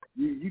know,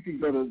 you can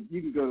go to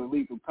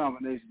Lethal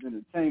Combinations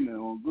Entertainment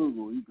on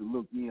Google. You can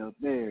look me up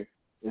there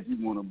if you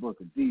want to book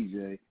a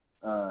DJ,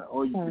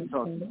 or you can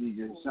talk to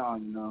DJ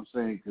Sean. You know what I'm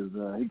saying? Because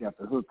he got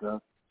the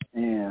hookup.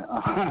 And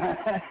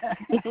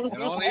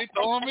don't he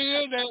throw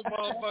me in there,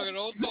 motherfucker.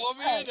 Don't throw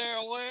me in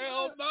there.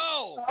 Well,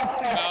 no.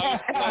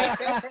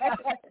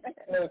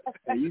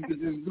 And you can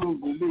just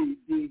Google me,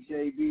 DJ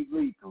B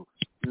Lethal.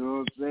 You know what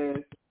I'm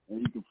saying? And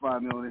you can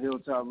find me on the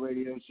Hilltop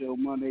Radio Show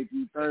Monday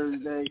through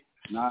Thursday,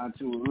 9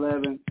 to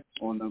 11,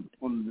 on the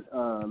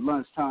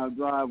lunchtime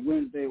drive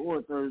Wednesday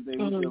or Thursday,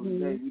 whichever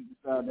day we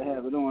decide to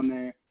have it on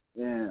there.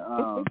 And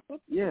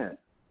yeah,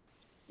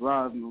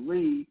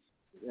 Rosemarie,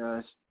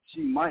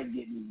 she might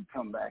get me to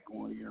come back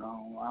on here. I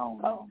don't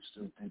know. I'm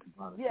still thinking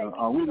about it.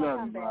 Yeah, we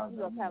love you, Rosemarie.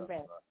 You'll come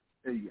back.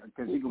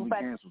 Because she's going to be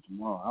canceled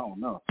tomorrow. I don't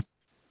know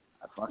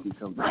if I can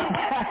come back.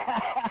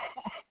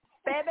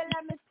 Baby,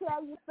 let me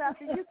tell you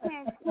something. You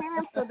can't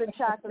cancel the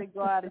chocolate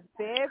goddess,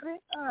 baby.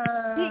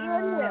 She in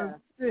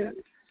here.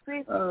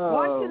 See,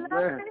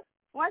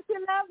 once you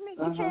love me,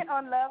 you can't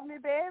unlove me,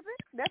 baby.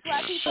 That's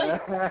why people.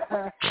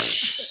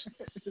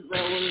 Is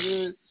that what it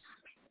is?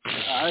 I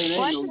ain't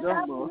once no you love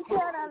gumbo. me, you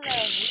can't unlove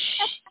me.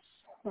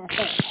 Go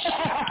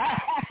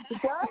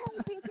ahead,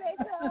 PJ.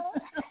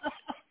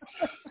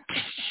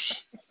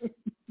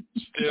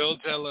 Still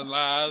telling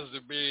lies to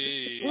me.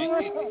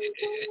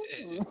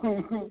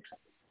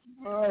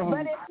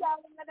 But if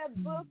y'all want to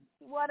book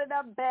one of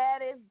the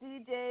baddest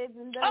DJs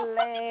in the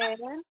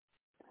land,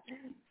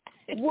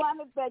 one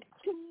of the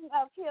king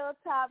of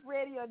Hilltop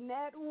Radio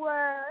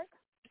Network,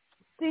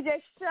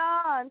 DJ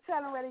Sean,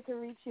 tell them where they can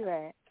reach you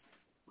at.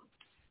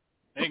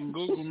 They can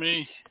Google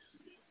me.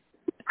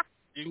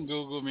 You can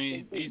Google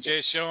me,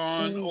 DJ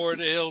Sean or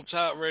the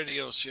Hilltop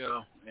Radio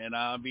Show, and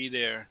I'll be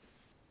there.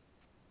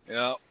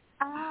 Yep.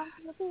 I'll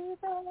be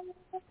there.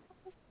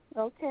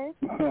 Okay.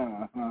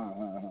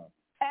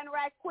 And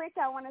right quick,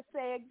 I want to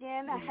say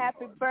again a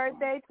happy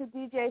birthday to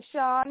DJ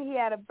Sean. He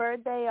had a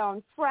birthday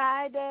on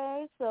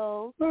Friday,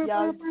 so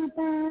y'all.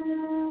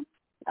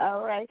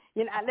 All right.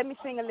 You know, let me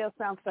sing a little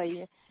song for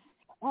you.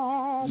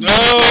 No.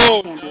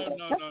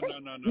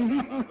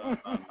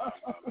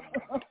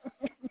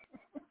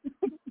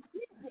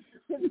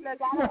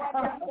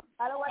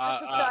 I don't want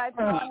to start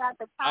throwing out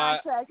the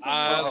contract. I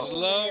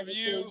love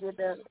you.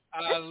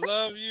 I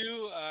love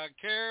you. I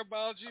care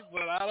about you,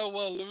 but I don't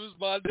want to lose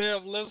my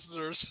damn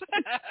listeners.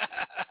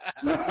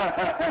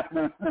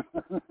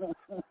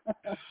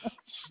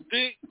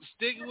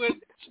 Stick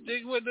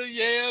with the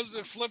yams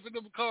and flipping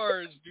them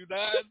cards. Do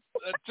not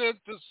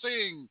attempt to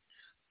sing.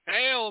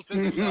 Hail to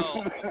the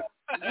song.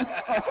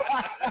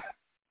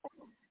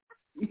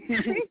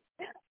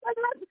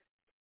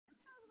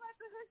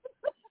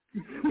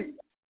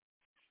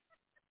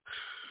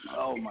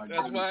 Oh my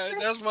God.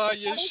 That's why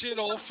your shit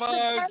on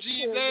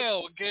 5G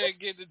now can't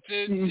get to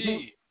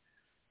 10G.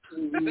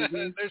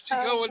 There she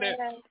going there.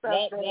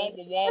 That's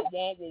exactly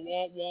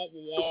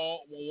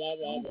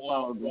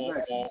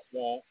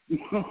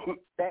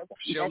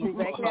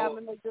how I'm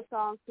gonna make the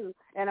song too,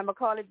 and I'm gonna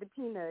call it the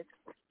Peanuts.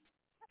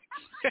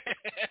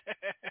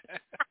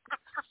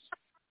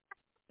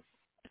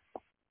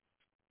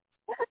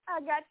 I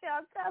got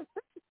y'all covered.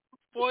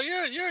 Well,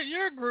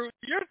 your group,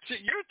 your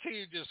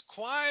team just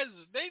quiet.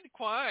 They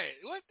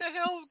quiet. What the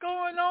hell's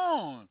going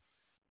on?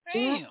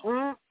 Damn.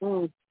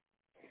 Well,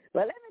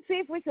 let me see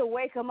if we can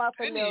wake them up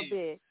a little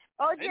bit.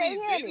 OJ They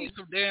Henny. need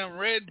some damn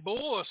Red Bull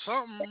or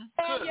something.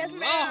 Good Yes, Lord.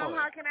 ma'am.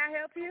 How can I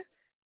help you?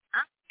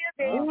 I'm here,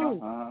 baby.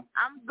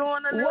 I'm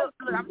doing a little.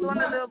 Look, I'm doing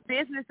a little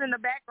business in the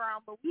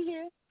background, but we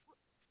here.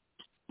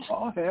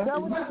 Oh, hell. So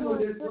what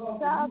you doing?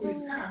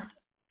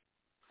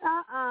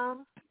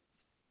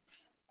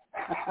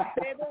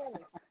 Baby,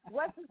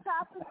 what's the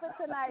topic for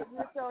tonight,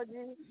 Miss OG?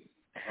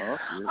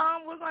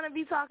 We're going to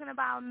be talking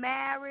about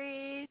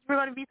marriage. We're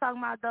going to be talking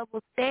about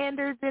double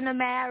standards in a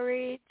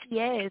marriage.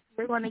 Yes,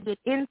 we're going to get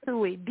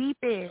into it, deep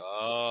in.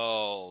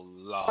 Oh,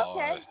 Lord.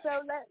 Okay,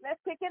 so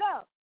let's pick it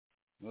up.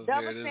 Let's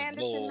Double hear this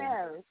standards bull. in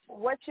marriage.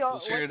 What's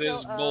your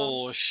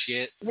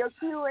bullshit. Your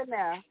cue in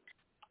there?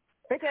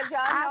 Because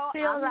y'all know I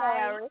feel I'm like,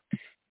 married.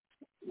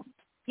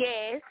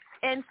 Yes,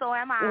 and so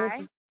am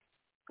I.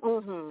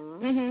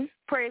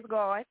 Praise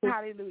God.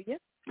 Hallelujah.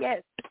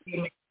 Yes.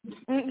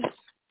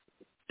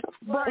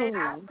 But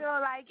I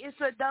feel like it's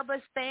a double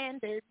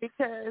standard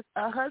because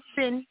a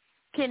husband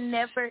can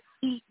never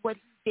eat what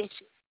he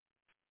dishes.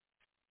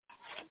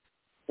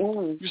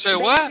 You say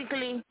what?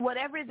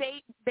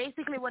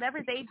 Basically,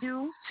 whatever they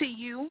do to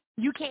you,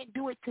 you can't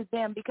do it to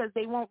them because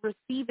they won't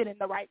receive it in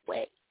the right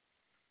way.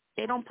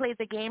 They don't play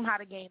the game how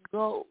the game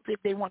goes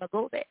if they want to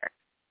go there.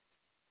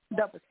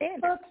 Double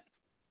standard.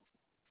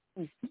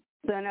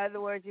 So in other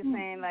words, you're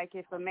saying like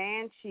if a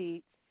man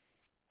cheats,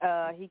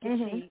 he can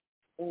cheat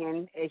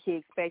and he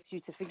expects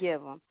you to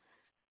forgive him.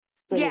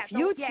 But if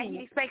you cheat, he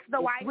expects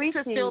the wife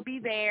to still be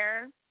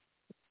there.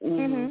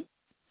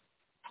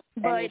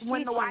 But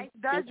when the wife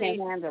does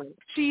it,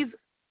 she's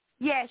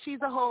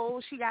a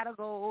hoe. She gotta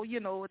go,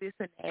 this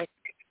and that,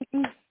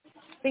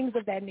 things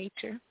of that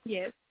nature.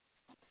 Yes.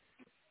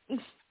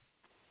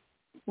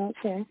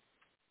 Okay.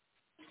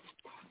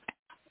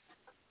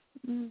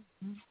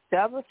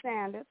 Double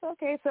standards.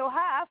 Okay, so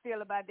how I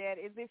feel about that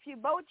is if you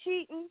both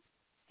cheating,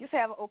 just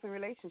have an open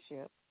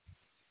relationship.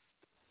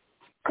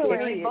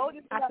 Correct.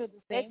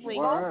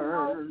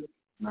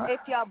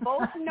 If y'all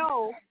both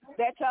know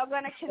that y'all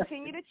gonna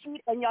continue to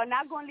cheat and y'all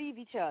not gonna leave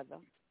each other.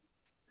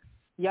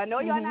 Y'all know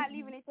y'all not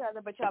leaving each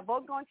other, but y'all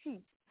both gonna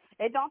cheat.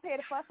 It don't pay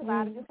to fuss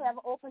about it. Just have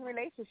an open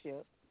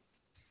relationship.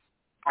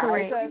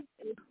 Correct. Because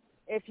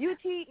if you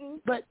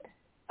cheating, but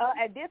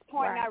at this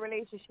point in our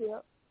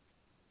relationship,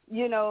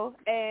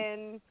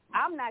 and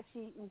I'm not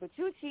cheating, but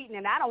you cheating,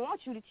 and I don't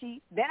want you to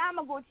cheat, then I'm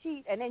going to go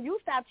cheat, and then you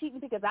stop cheating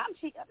because I'm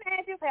cheating.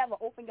 Man, just have an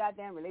open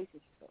goddamn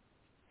relationship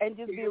and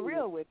just be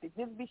real with it.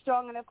 Just be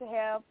strong enough to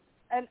have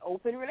an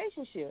open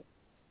relationship.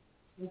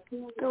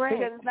 Correct.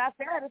 Because it's not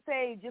fair to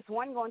say just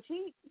one going to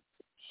cheat.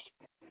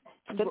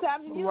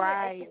 Sometimes you need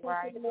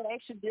an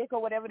extra dick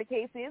or whatever the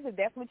case is, if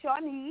that's what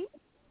y'all need,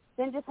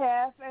 then just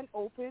have an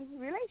open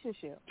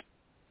relationship.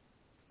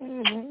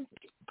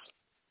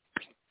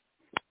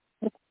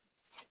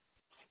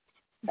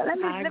 Let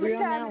me try this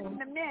in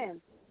the men.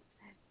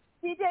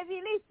 CJV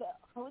Lisa,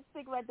 let's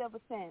think about double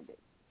standards.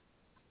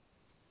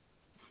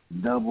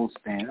 Double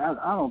standard.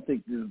 I don't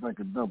think this is like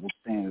a double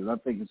standard. I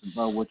think it's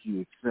about what you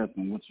accept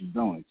and what you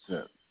don't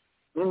accept.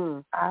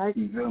 You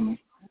feel me?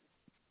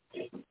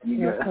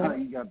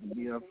 You got to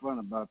be upfront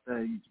about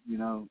that.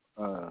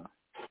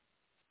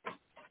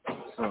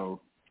 So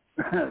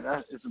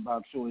it's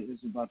about choice.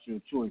 It's about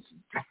your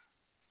choices.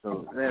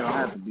 So there don't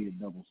have to be a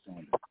double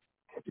standard.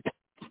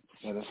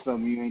 So that's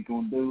something you ain't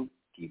gonna do.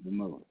 Keep it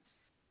moving.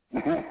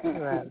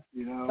 Right. But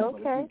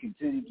if you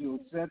continue to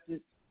accept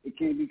it, it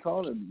can't be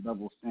called a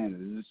double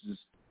standard. It's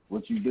just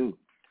what you do.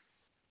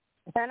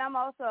 And I'm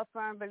also a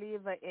firm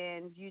believer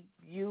in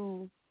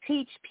you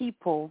teach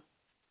people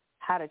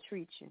how to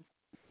treat you.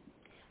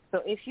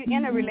 So if you're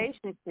in a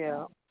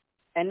relationship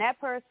and that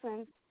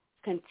person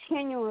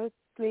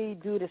continuously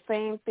do the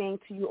same thing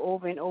to you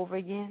over and over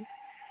again,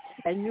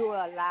 and you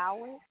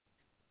allow it,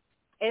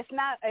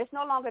 it's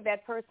no longer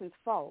that person's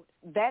fault.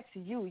 That's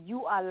you.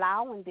 You are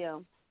allowing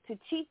them to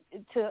treat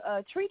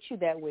you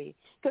that way.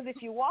 Because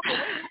if you walk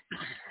away,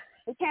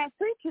 they can't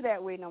treat you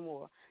that way no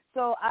more.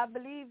 So I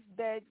believe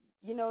that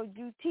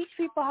you teach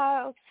people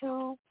how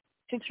to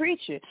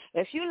treat you.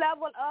 If you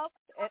level up,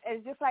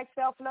 it's just like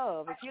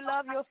self-love. If you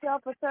love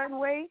yourself a certain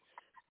way,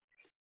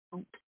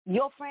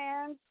 your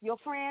friends, your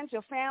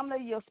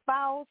family, your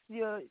spouse,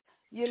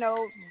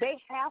 they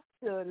have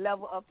to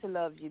level up to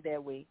love you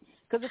that way.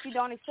 Because if you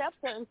don't accept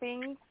certain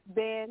things,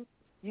 then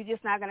you're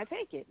just not going to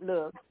take it.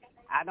 Look,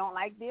 I don't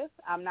like this.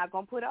 I'm not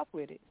going to put up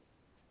with it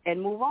and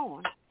move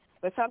on.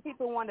 But some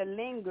people want to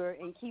linger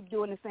and keep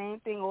doing the same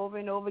thing over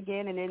and over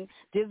again and then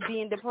just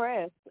being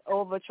depressed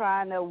over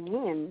trying to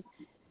win.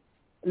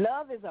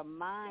 Love is a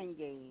mind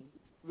game.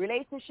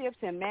 Relationships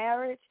and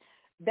marriage,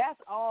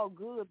 that's all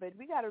good, but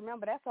we got to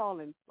remember that's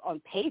all on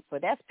paper.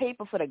 That's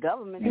paper for the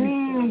government to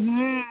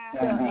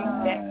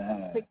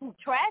keep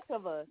track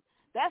of us.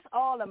 That's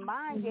all a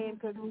mind game,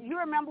 because you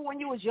remember when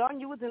you was young,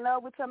 you was in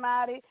love with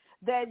somebody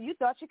that you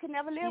thought you could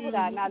never live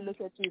without, and I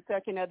look at you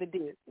sucking other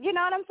dick. You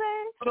know what I'm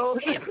saying? So,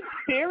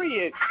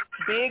 period.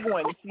 Big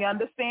ones. You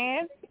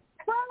understand?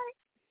 Right.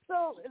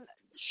 So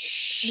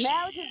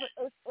marriage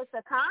is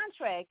a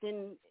contract,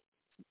 and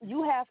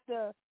you have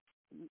to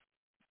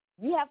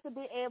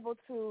be able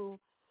to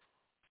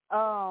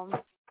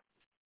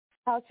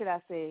how should I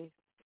say,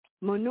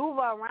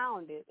 maneuver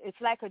around it. It's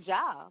like a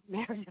job.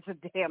 Marriage is a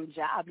damn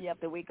job. You have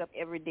to wake up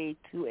every day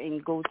to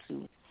and go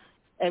to.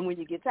 And when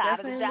you get tired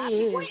of the job,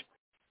 you quit.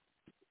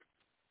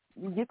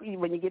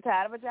 When you get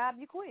tired of a job,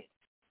 you quit.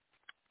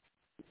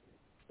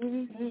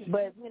 Mm-hmm.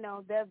 But, you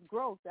know, there's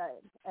growth.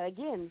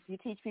 Again, you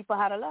teach people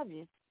how to love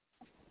you.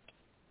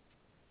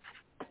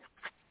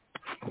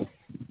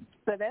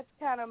 So that's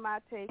kind of my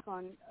take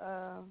on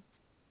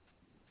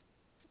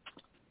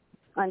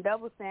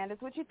double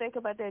standards. What you think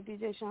about that,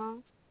 DJ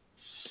Sean?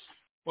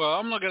 Well,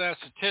 I'm looking at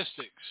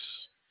statistics,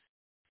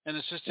 and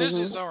the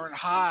statistics aren't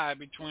high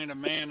between a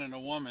man and a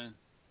woman.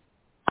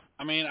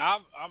 I mean,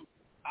 I'm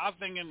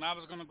thinking I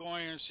was going to go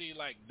in and see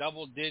like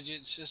double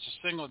digits, just a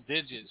single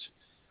digits.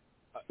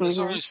 It's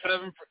only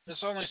 7%.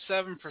 It's only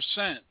 7%.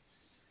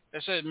 They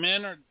said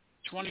men are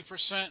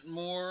 20%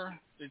 more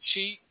to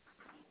cheat.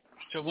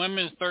 To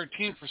women,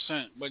 13%.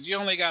 But you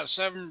only got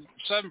 7%.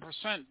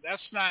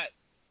 That's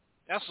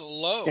a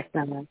low.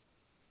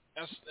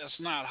 That's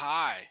not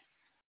high.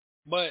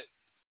 But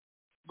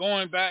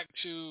going back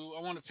to,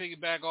 I want to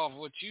piggyback off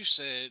what you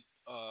said,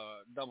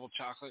 Double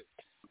Chocolate.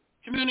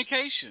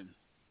 Communication.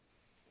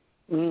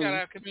 You gotta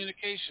have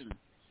communication.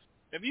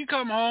 If you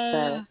come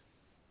home,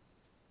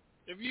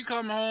 if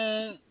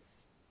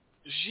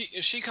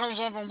she comes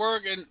home from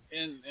work and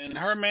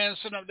her man's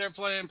sitting up there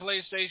playing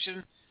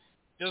PlayStation,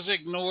 just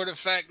ignore the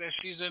fact that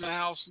she's in the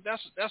house.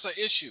 That's an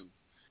issue.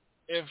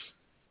 If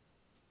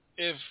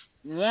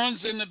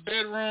one's in the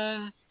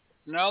bedroom,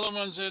 and the other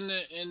one's in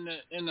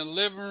the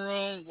living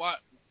room,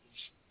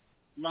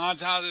 9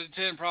 times out of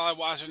 10 probably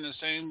watching the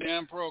same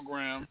damn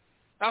program.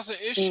 That's an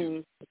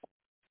issue.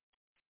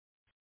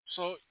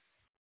 So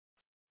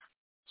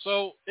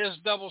it's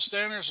double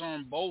standards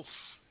on both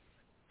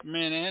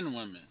men and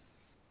women.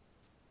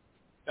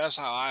 That's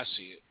how I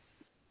see it.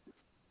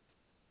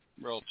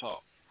 Real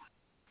talk.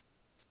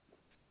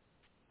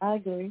 I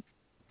agree.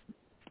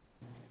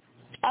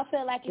 I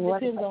feel like it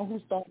depends on who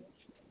started.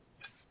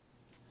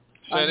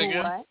 Say it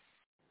again? What?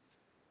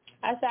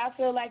 I said I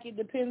feel like it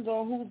depends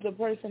on who's the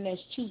person that's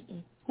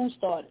cheating. Who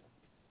started?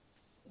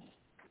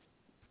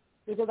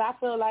 Because I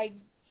feel like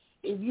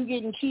if you're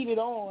getting cheated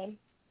on,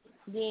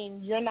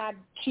 then you're not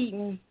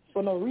cheating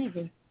for no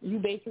reason. You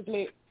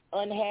basically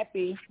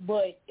unhappy,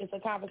 but it's a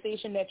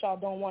conversation that y'all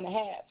don't want to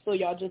have, so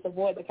y'all just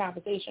avoid the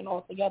conversation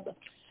altogether.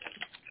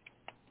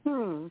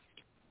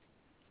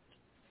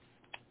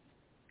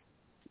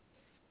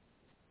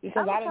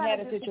 Because I done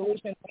had a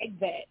situation like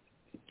that,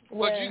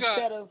 where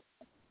instead of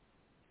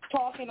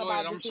talking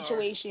about the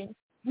situation,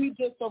 we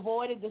just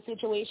avoided the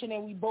situation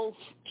and we both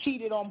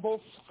cheated on both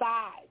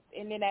sides.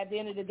 And then at the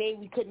end of the day,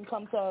 we couldn't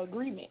come to an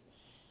agreement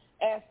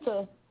as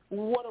to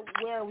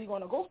where are we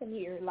going to go from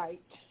here.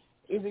 Like,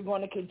 is it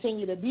going to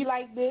continue to be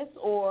like this,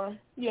 or,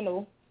 you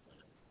know,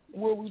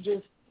 will we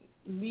just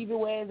leave it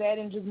where it's at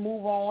and just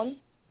move on?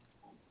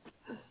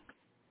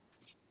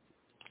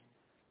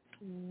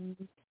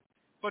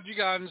 But you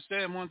gotta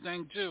understand one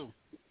thing too.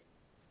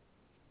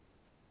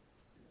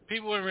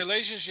 People in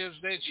relationships,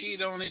 they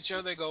cheat on each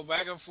other, they go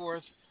back and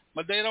forth,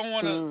 but they don't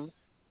want to.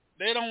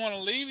 They don't want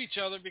to leave each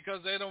other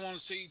because they don't want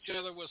to see each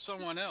other with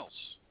someone else,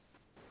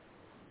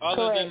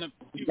 other than the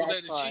people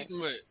that they're cheating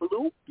with.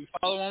 You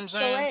follow what I'm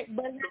saying?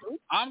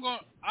 I'm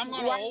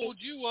gonna hold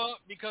you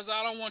up because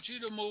I don't want you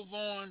to move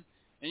on,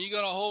 and you're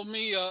gonna hold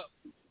me up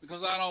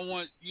because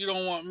you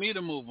don't want me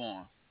to move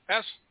on.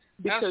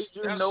 Because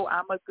you know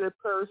I'm a good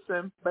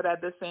person, but at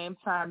the same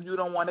time, you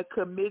don't want to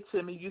commit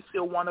to me. You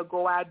still want to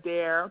go out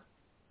there,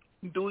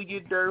 do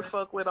your dirt,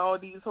 fuck with all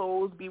these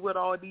hoes, be with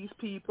all these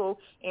people,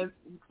 and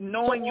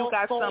knowing you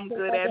got something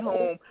good at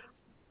home,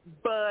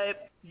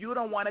 but you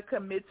don't want to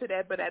commit to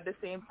that. But at the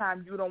same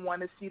time, you don't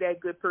want to see that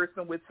good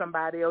person with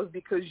somebody else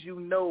because you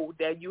know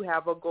that you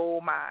have a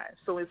gold mine.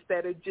 So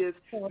instead of just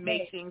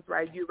make things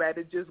right, you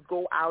rather just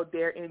go out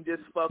there and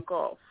just fuck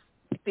off,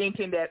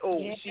 thinking that,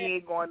 she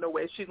ain't going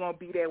nowhere. She going to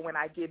be there when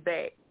I get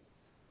back.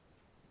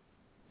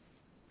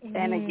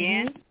 And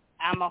again,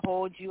 I'm going to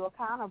hold you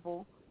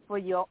accountable for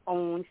your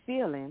own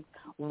feelings.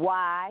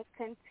 Why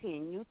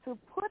continue to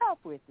put up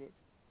with it?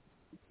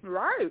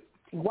 Right.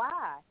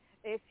 Why?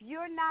 If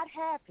you're not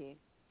happy,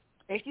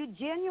 if you're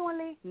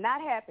genuinely not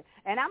happy,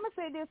 and I'm going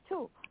to say this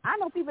too. I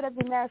know people that have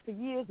been married for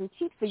years and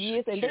cheat for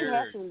years, and they're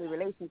happy in the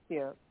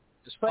relationship.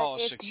 It's but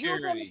called if security. You're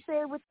going to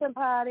stay with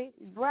somebody,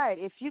 right,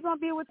 if you're going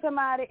to be with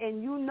somebody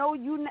and you know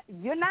you're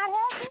not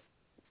happy,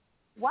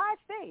 why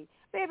stay?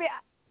 Baby,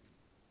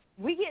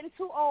 we're getting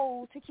too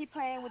old to keep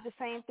playing with the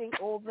same thing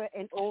over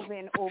and over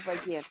and over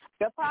again.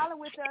 The problem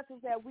with us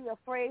is that we're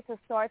afraid to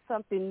start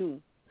something new.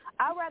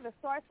 I'd rather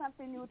start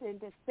something new than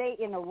to stay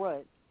in a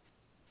rut.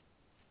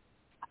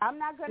 I'm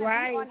not going to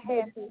be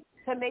unhappy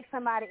to make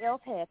somebody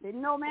else happy.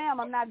 No, ma'am,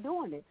 I'm not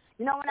doing it.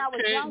 You know, when I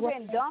was younger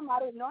and dumb, I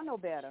didn't know no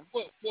better.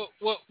 What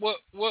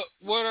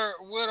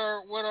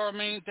are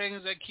main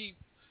things that keep?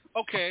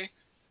 Okay,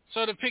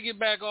 so to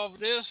piggyback off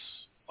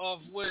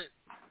what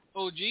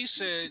OG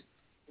said,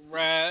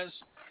 Raz.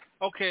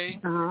 Okay,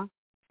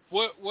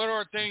 what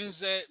are things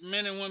that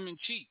men and women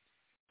cheat?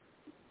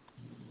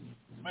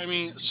 I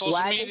mean, social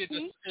Why media they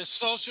cheat? is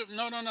social.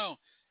 No.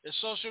 Is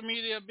social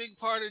media a big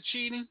part of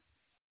cheating?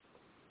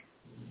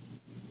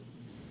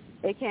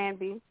 It can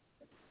be.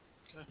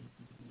 Okay.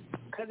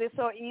 Because it's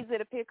so easy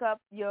to pick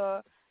up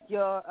your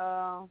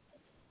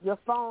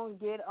phone,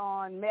 get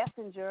on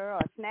Messenger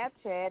or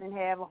Snapchat, and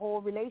have a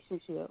whole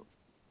relationship.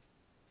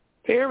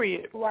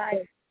 Period.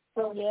 Right.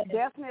 So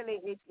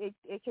definitely,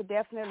 it could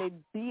definitely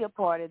be a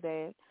part of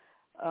that.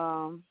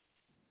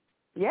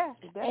 Yeah,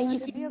 it and you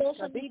definitely see, be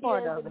social a big media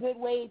part is of a it. good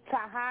way to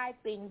hide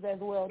things as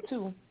well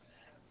too.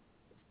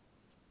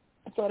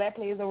 So that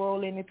plays a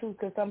role in it too,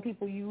 because some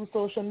people use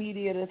social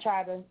media to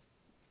try to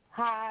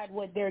hide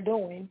what they're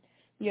doing,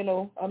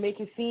 or make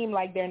it seem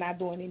like they're not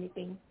doing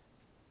anything.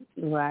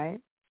 Right.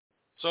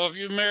 So if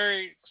you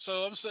married,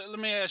 let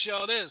me ask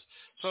y'all this: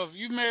 so if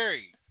you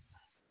married,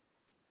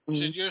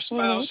 should your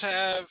spouse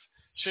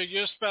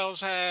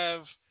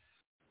have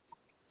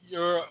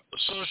your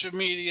social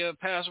media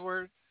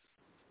password?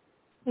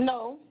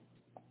 No.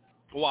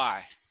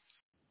 Why?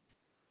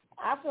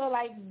 I feel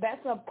like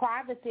that's a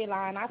privacy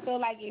line. I feel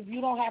like if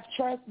you don't have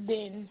trust,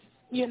 then,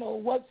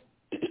 what's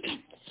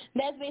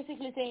that's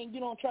basically saying you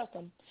don't trust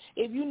them.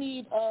 If you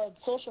need a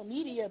social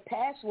media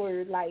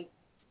password, like,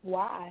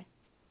 why?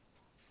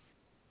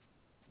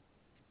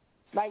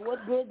 Like,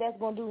 what good that's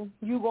going to do?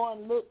 You go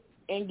and look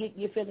and get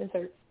your feelings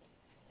hurt.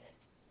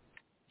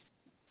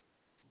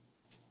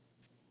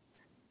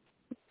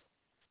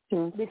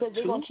 Because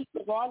they're going to cheat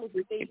regardless.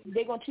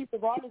 They're going to cheat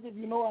regardless if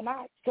you know or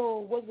not. So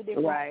what's the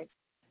difference? Right.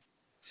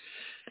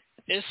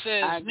 It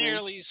says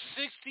nearly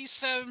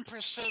 67%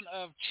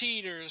 of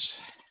cheaters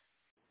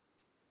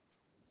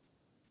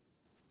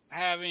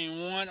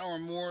having one or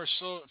more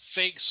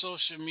fake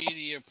social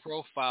media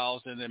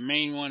profiles, and the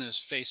main one is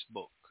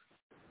Facebook.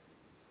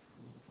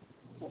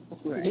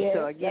 Right. Yeah,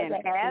 so again,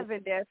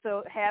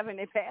 having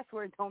a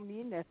password don't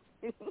mean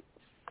nothing.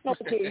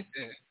 Okay.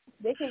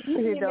 They can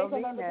easily It don't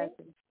make mean another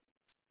nothing.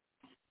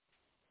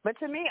 But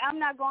to me, I'm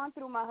not going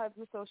through my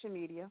husband's social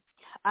media.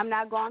 I'm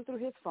not going through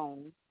his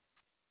phone.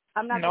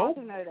 I'm not going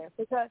through none of that.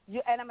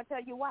 And I'm going to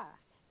tell you why.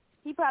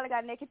 He probably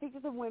got naked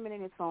pictures of women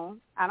in his phone.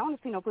 I don't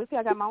see no pussy.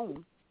 I got my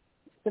own.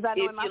 Because I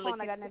know in my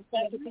phone I got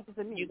naked pictures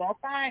of me. You're going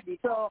to find it.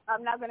 So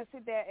I'm not going to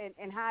sit there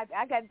and hide.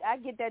 I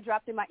get that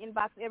dropped in my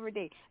inbox every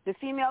day. The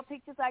female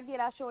pictures I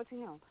get, I show it to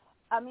him.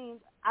 I mean,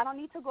 I don't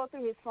need to go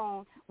through his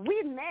phone.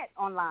 We met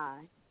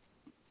online.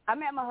 I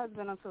met my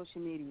husband on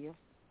social media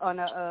on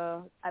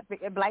a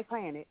Black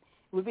Planet.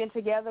 We've been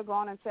together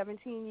going on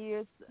 17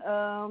 years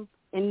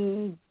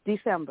in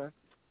December.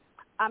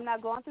 I'm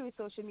not going through his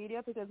social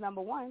media because,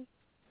 number one,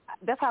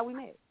 that's how we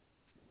met.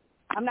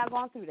 I'm not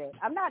going through that.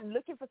 I'm not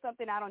looking for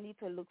something I don't need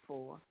to look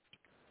for.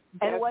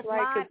 And what's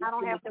mine, I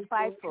don't have to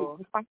fight for.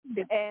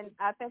 And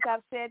I think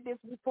I've said this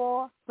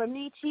before. For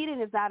me, cheating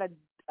is not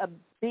a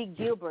big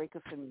deal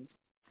breaker for me.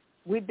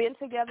 We've been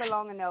together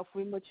long enough.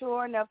 We're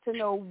mature enough to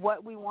know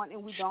what we want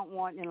and we don't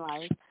want in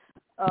life.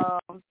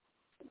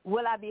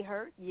 Will I be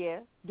hurt?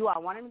 Yes. Do I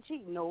want him to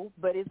cheat? No.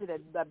 But is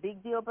it a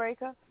big deal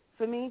breaker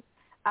for me?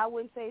 I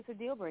wouldn't say it's a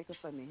deal breaker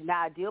for me.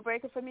 Now, a deal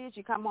breaker for me is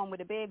you come home with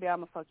a baby, I'm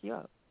going to fuck you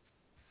up.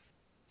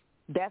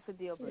 That's a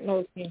deal breaker.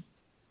 Okay.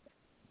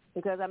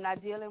 Because I'm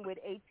not dealing with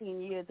 18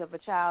 years of a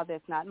child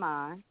that's not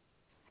mine.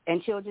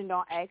 And children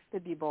don't ask to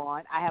be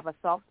born. I have a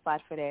soft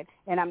spot for that.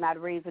 And I'm not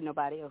raising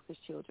nobody else's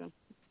children.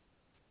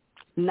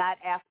 Not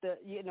after,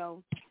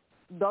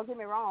 don't get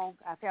me wrong,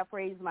 I've helped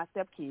raise my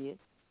stepkids.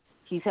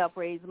 He's helped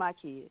raise my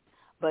kids.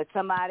 But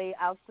somebody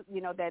else,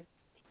 that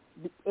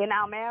in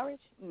our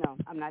marriage, no,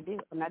 I'm not doing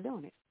it. I'm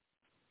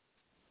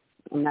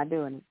not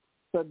doing it.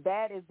 So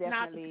that is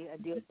definitely a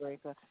deal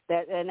breaker.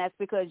 And that's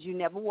because you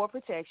never wore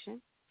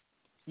protection.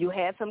 You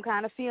had some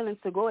kind of feelings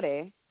to go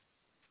there.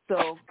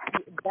 So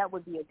that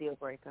would be a deal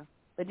breaker.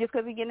 But just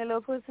because he's getting a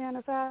little pussy on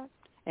the side,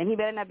 and he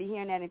better not be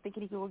hearing that and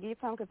thinking he can go get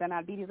some because then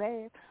I'll beat his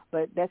ass.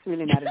 But that's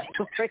really not a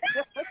deal breaker.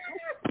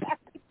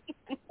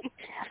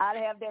 I'd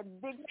have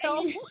that big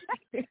toe,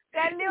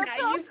 that little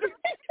toe.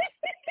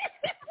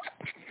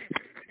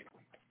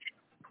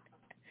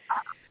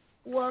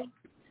 Well,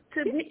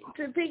 to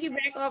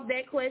piggyback off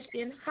that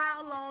question,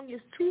 how long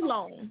is too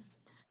long?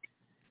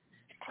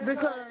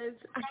 Because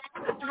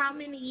how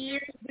many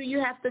years do you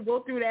have to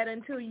go through that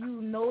until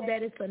you know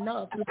that it's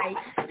enough? Like,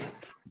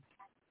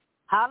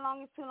 how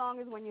long is too long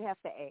is when you have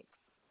to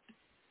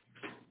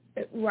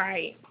ask.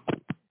 Right.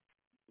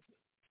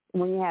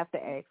 When you have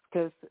to ask,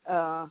 because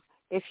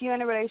if you're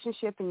in a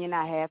relationship and you're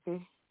not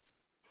happy,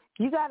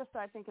 you got to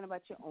start thinking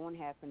about your own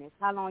happiness.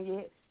 How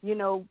long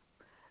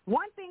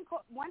one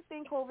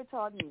thing COVID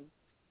taught me,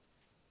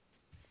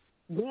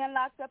 being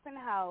locked up in the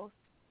house,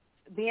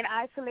 being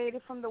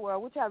isolated from the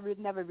world, which I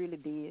never really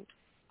did,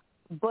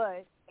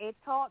 but it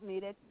taught me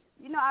that,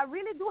 I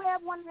really do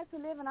have one life to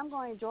live, and I'm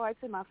going to enjoy it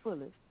to my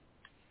fullest.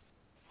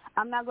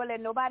 I'm not going to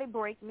let nobody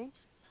break me.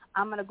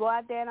 I'm going to go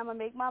out there and I'm going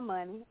to make my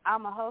money.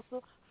 I'm going to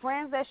hustle.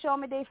 Friends that show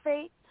me they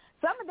fake,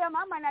 some of them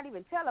I might not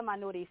even tell them I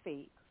know they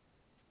fake.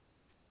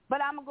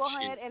 But I'm going to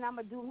go ahead and I'm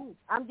going to do me.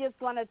 I'm just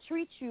going to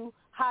treat you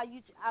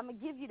I'm going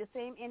to give you the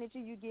same energy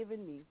you're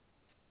giving me.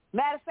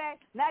 Matter of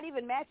fact, not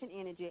even matching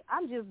energy.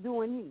 I'm just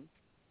doing me.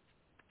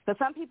 So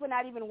some people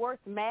not even worth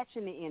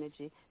matching the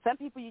energy. Some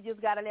people you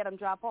just got to let them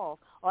drop off.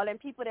 Or them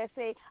people that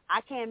say,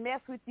 I can't mess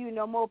with you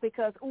no more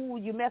because, ooh,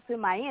 you mess with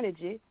my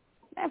energy.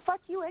 Man, fuck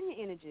you and your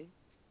energy.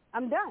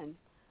 I'm done.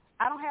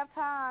 I don't have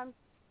time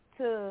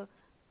to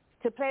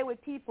play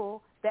with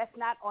people that's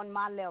not on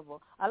my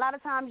level. A lot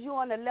of times you're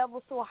on a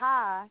level so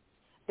high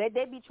that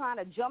they be trying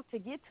to jump to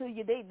get to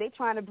you. They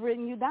trying to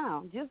bring you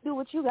down. Just do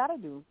what you got to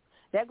do.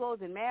 That goes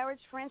in marriage,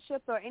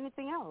 friendships, or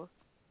anything else.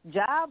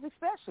 Jobs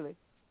especially.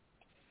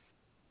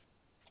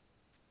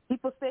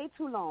 People stay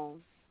too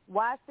long.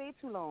 Why stay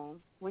too long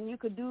when you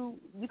could do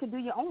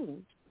your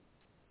own?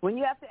 When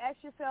you have to ask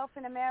yourself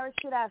in a marriage,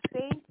 should I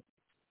stay?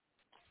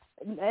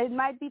 It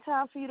might be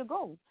time for you to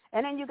go.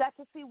 And then you got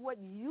to see what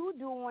you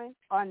doing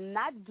or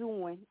not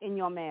doing in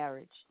your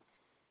marriage.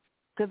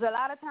 Because a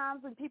lot of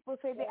times when people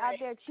say they're out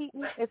there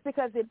cheating, it's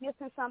because they're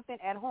missing something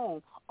at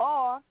home.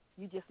 Or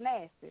you just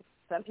nasty.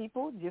 Some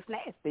people just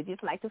nasty. They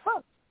just like to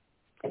fuck.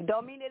 It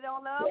don't mean they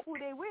don't love who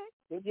they with.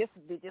 They just.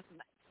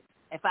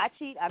 If I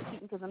cheat, I'm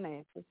cheating because I'm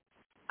nasty.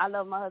 I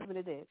love my husband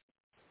to death.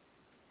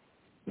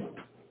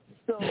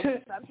 So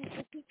some people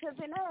cheat because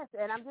they're nasty,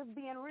 and I'm just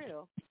being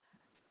real.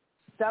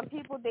 Some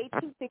people, they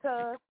cheat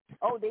because,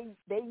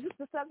 they used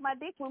to suck my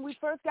dick when we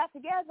first got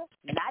together.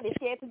 Now they're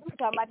scared to do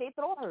something about their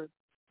throat hurt.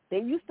 They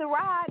used to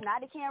ride. Now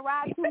they can't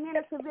ride 2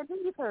 minutes because their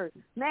knees hurt.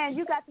 Man,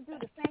 you got to do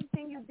the same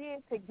thing you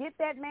did to get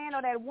that man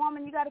or that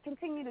woman. You got to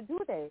continue to do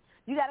that.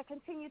 You got to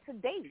continue to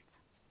date.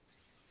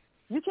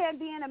 You can't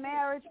be in a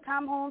marriage,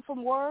 come home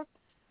from work,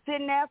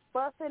 sitting there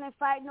fussing and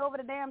fighting over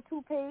the damn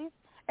toothpaste,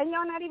 and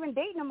y'all not even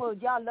dating no more.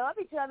 Y'all love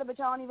each other, but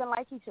y'all don't even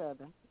like each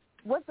other.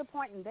 What's the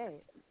point in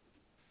that?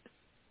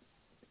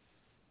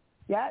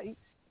 Yeah,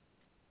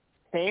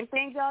 same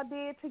things y'all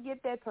did to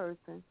get that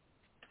person.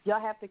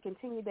 Y'all have to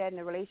continue that in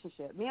the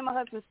relationship. Me and my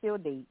husband still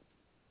date.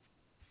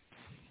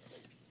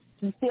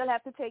 He still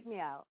have to take me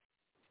out.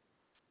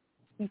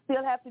 He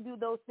still have to do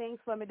those things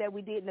for me that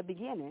we did in the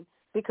beginning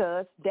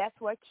because that's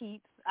what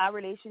keeps our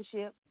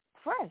relationship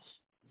fresh.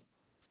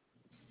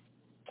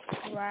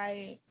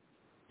 Right.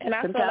 And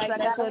I Sometimes feel like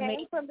that's what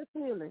makes from the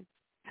ceiling.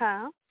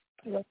 Huh?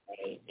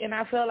 Right. And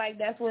I feel like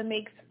that's what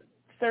makes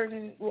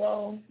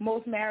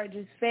most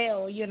marriages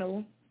fail,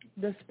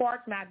 the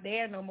spark not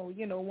there no more.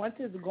 Once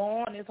it's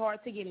gone, it's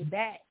hard to get it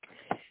back.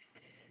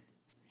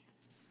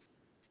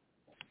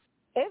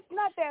 It's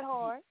not that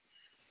hard.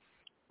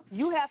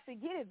 You have to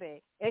get it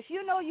back. If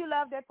you know you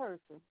love that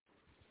person,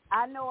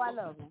 I know I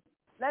love him.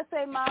 Let's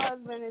say my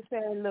husband is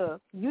saying,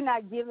 look, you're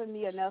not giving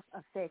me enough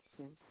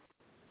affection.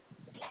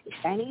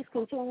 And he's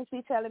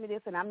continuously telling me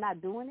this and I'm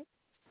not doing it,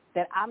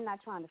 that I'm not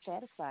trying to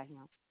satisfy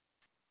him.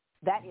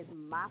 That is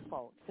my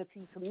fault because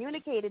he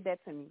communicated that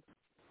to me.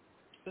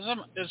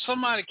 If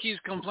somebody keeps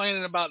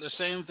complaining about the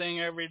same thing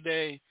every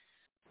day,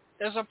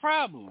 it's a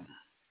problem.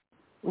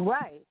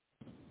 Right.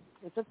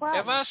 It's a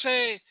problem.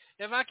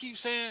 If I keep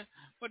saying,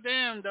 well,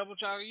 damn, Double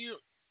Chocolate,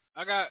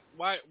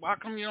 why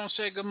come you don't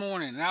say good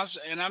morning?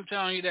 And I'm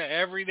telling you that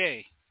every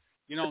day,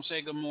 you don't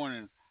say good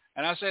morning.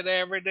 And I say that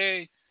every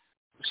day.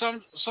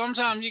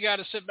 Sometimes you got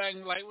to sit back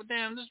and be like, well,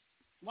 damn,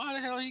 why the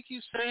hell he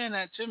keeps saying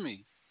that to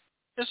me?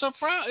 It's a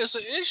problem. It's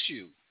an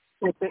issue.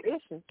 It's an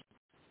issue.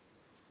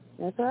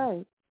 That's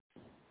right.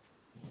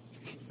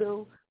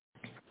 So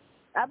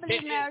I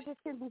believe marriages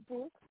can be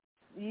fixed.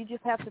 You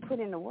just have to put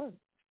in the work.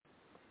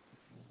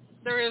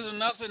 There isn't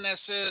nothing that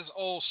says,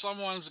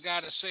 someone's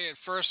got to say it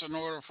first in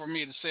order for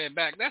me to say it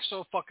back. That's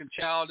so fucking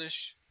childish.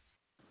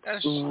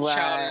 That's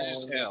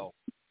childish as hell.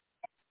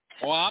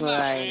 Well, I'm not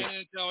saying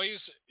it until he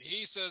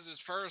says it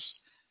first.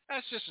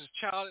 That's just as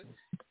childish.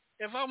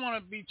 If I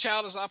want to be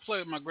childish, I play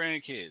with my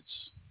grandkids.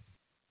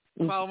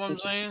 Follow what I'm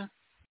saying?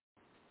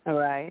 All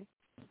right.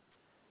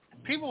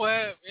 People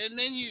had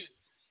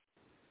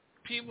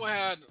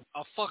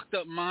a fucked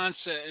up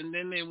mindset, and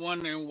then they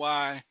wondering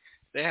why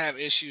they have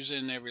issues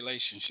in their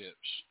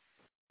relationships.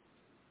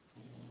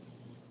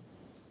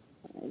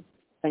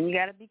 And you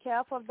got to be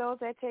careful of those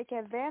that take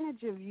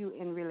advantage of you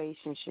in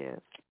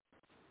relationships.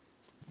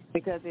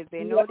 Because if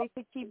they know they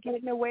could keep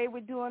getting away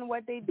with doing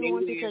what they're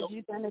doing because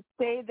you're going to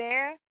stay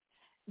there,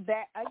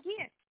 that,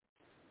 again,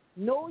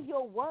 know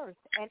your worth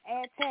and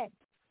add tax.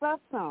 Plus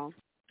some.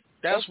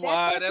 That's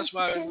why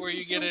where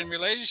you get in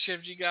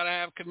relationships, you got to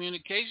have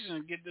communication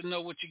and get to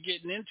know what you're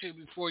getting into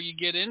before you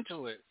get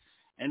into it.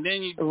 And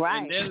then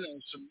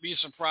be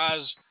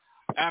surprised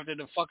after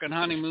the fucking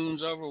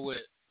honeymoon's over with.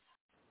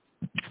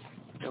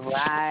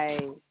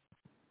 Right.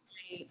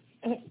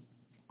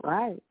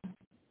 Right.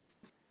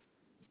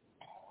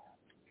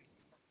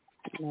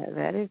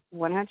 That is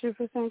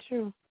 100%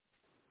 true.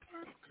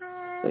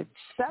 But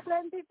stop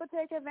letting people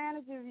take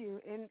advantage of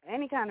you in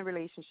any kind of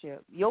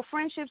relationship. Your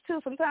friendships, too.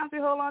 Sometimes we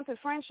hold on to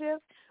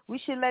friendships. We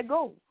should let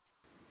go.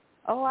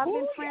 I've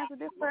been friends with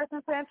this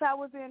person since I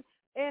was in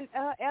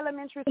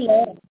elementary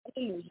school.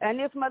 And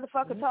this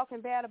motherfucker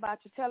talking bad about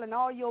you, telling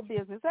all your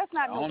business. That's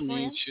not no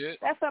friend.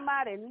 That's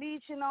somebody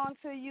leeching on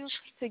to you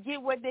to get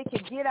what they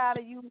can get out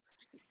of you,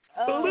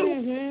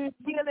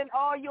 stealing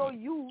all your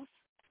youth.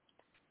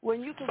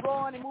 when you could go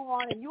on and move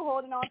on and you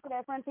holding on to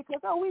that friendship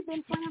because, oh, we've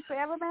been friends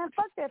forever, man.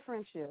 Fuck that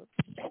friendship.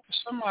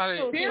 Somebody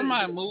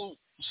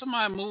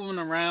moving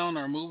around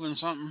or moving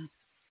something.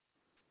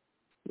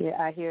 Yeah,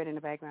 I hear it in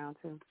the background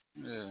too.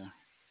 Yeah.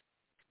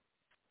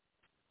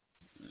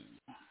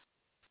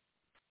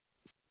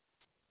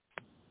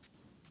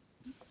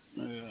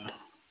 Yeah.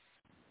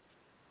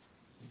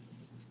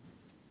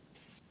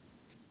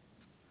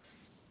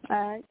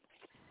 All right.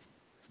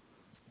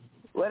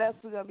 What else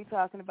we gonna be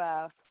talking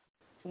about?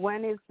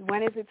 When is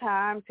it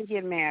time to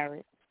get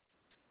married?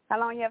 How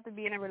long you have to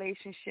be in a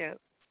relationship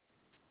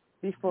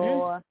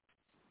before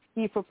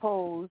he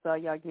proposed or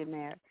y'all get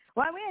married?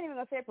 Well, we ain't even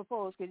gonna say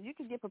propose because you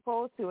can get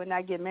proposed to and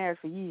not get married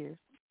for years.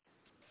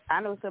 I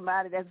know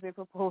somebody that's been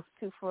proposed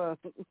to for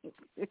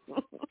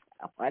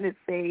I want to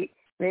say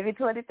maybe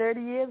 20,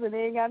 30 years and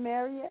they ain't got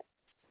married yet.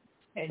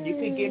 And you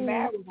can get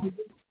married when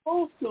you're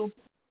supposed to.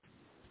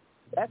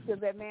 That's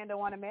because that man don't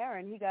want to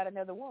marry and he got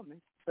another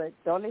woman. But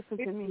don't listen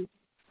to me.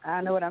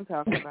 I know what I'm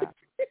talking about.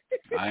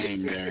 I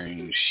ain't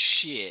marrying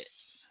shit.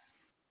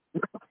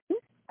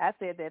 I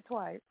said that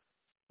twice.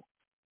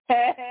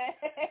 I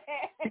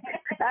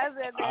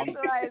said that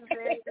twice,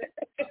 baby.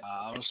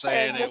 I'm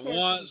saying it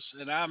once,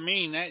 and I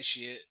mean that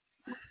shit.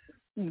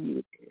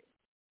 Yeah.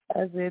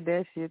 I said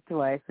that shit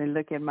twice, and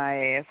look at my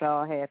ass,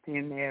 all happy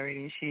and married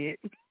and shit.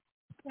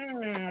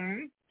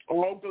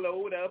 All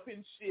glowed up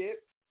and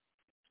shit.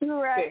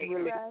 Right,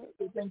 really right.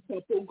 And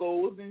couple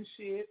goals and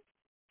shit.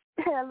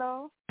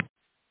 Hello.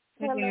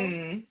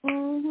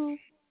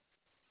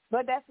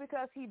 But that's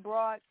because he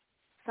brought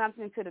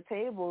something to the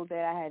table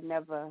that I had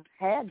never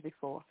had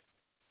before.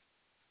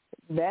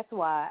 That's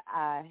why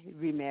I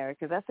remarried,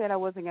 because I said I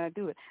wasn't going to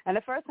do it. And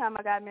the first time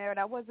I got married,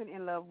 I wasn't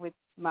in love with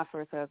my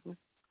first husband.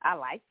 I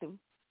liked him,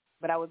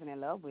 but I wasn't in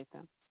love with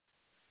him.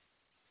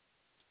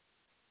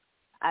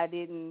 I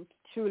didn't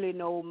truly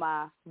know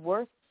my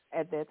worth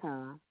at that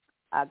time.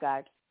 I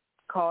got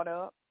caught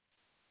up,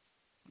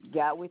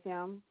 got with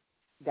him,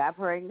 got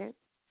pregnant,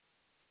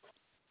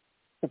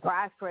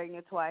 surprise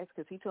pregnant twice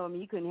because he told me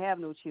he couldn't have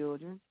no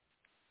children.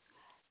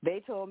 They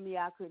told me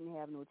I couldn't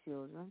have no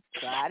children.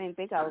 So I didn't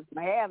think I was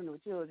going to have no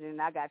children,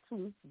 and I got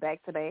 2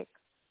 back to back.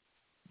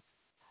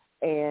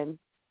 And,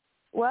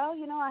 well,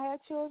 you know, I had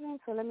children,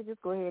 so let me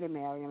just go ahead and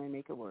marry him and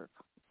make it work.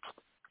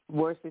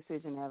 Worst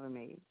decision I ever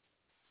made.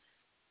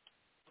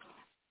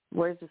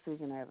 Worst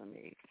decision I ever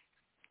made.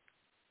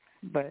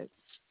 But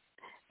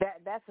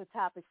that's a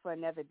topic for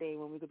another day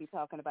when we're going to be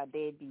talking about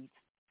deadbeats.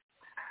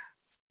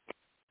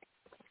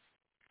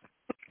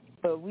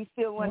 But we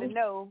still want to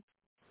know,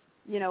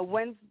 you know,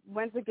 when's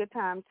a good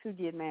time to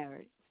get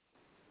married?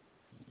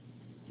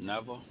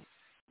 Never.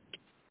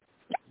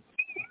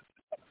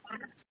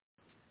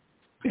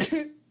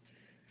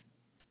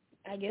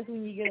 I guess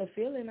when you get a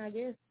feeling,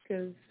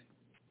 because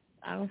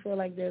I don't feel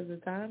like there's a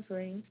time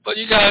frame. But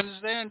you gotta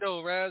understand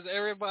though, Raz,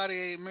 everybody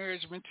ain't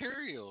marriage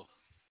material.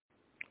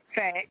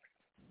 Facts.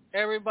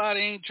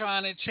 Everybody ain't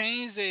trying to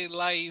change their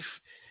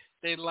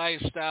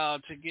lifestyle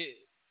to get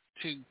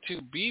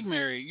to be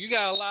married. You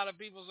got a lot of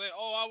people say,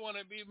 "Oh, I want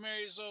to be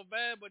married so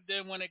bad," but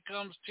then when it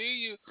comes to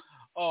you,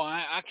 "Oh,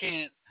 I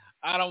can't.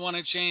 I don't want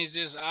to change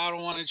this. I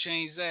don't want to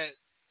change that."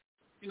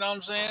 You know what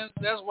I'm saying?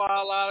 That's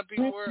why a lot of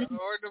people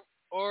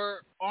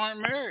aren't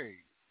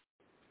married.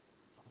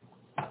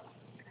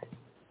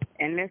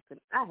 And listen,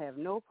 I have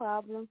no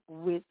problem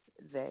with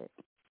that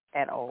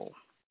at all.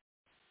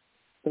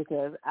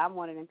 Because I'm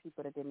one of them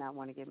people that did not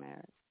want to get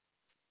married.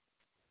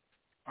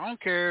 I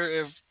don't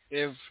care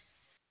if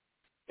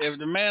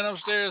the man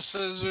upstairs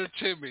says it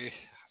to me,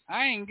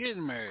 I ain't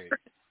getting married.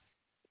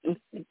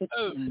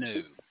 Oh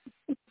no.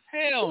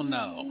 Hell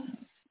no.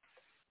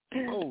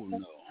 Oh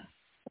no.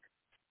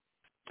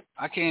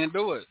 I can't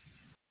do it.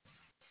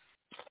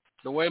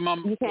 The way my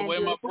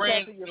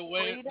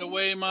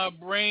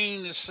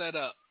brain is set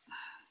up.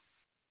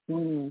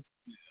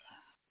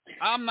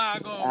 I'm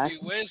not gonna be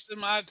wasting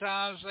my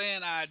time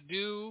saying I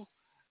do,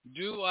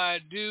 yes,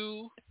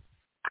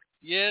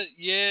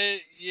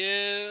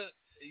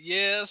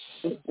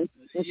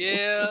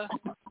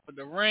 with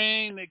the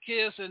ring, the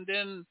kiss, and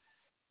then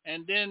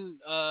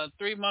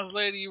 3 months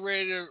later you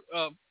ready to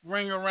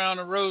ring around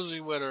the rosy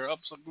with her,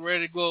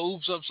 ready to go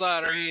oops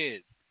upside her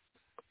head.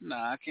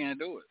 Nah, I can't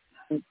do it.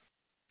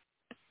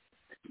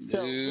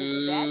 So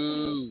with that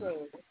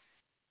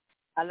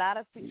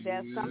being said,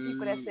 there's some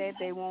people that said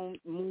they won't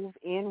move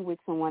in with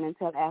someone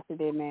until after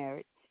they're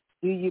married.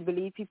 Do you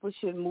believe people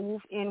should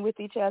move in with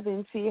each other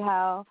and see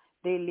how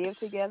they live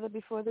together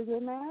before they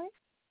get married?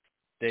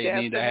 They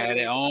need to have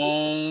their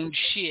own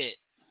shit.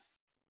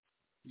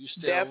 You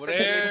stay over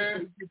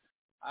there,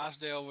 I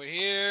stay over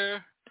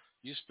here.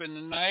 You spend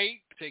the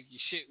night, take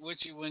your shit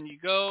with you when you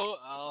go.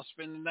 I'll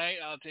spend the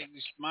night, I'll take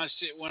my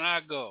shit when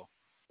I go.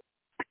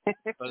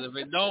 But if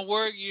it don't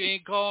work, you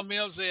ain't call me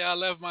up and say, I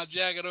left my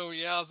jacket over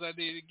your house, I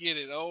need to get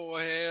it. Oh,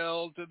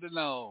 hell to the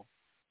no.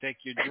 Take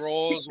your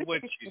drawers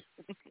with you.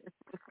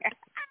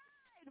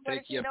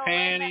 Take your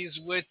panties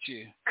with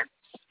you.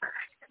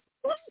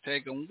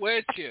 Take them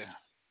with you.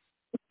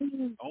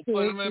 Don't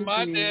put them in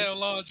my damn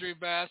laundry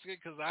basket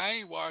because I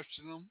ain't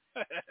washing them.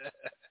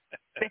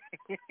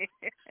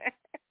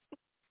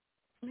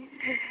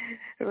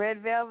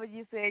 Red Velvet,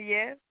 you said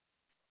yes?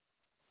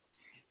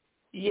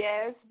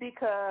 Yes,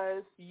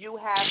 because you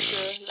have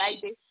to,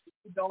 like they say,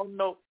 you don't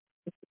know,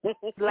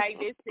 like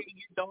they say,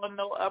 you don't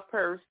know a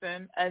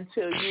person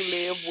until you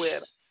live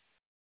with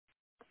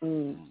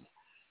them.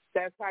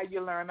 That's how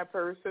you learn a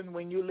person,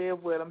 when you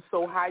live with them.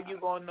 So how you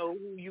gonna know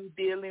who you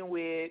dealing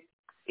with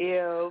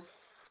if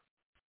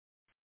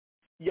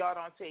y'all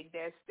don't take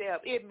that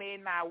step? It may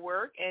not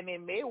work, and it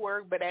may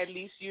work, but at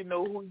least you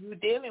know who you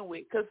dealing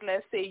with. Because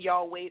let's say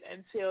y'all wait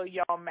until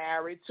y'all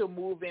married to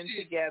move in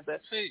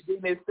together.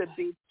 Then it's the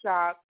big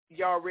shock.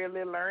 Y'all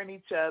really learn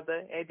each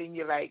other, and then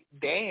you're like,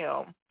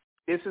 damn,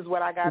 this is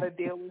what I got to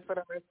deal with for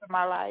the rest of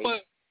my life.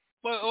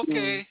 But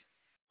okay.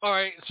 All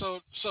right,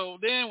 so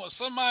then when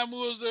somebody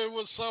moves there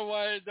with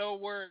somebody that don't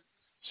work,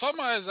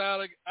 somebody's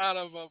out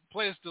of a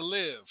place to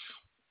live.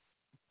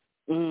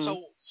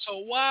 So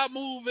why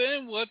move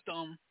in with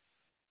them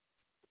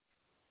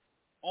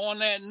on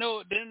that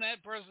note? Then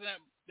that person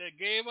that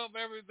gave up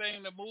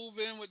everything to move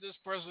in with this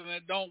person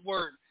that don't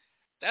work,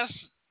 that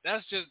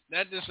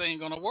just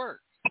ain't gonna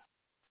work.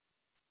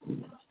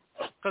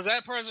 Because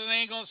that person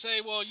ain't gonna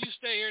say, well, you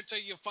stay here till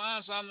you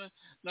find something.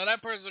 No,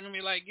 that person's gonna be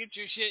like, get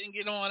your shit and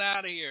get on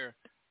out of here.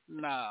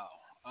 No.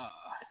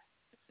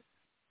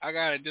 I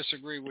gotta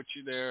disagree with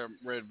you there,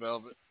 Red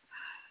Velvet.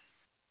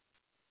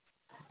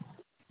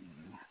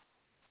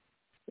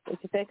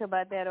 What you think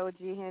about that, OG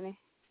Henny?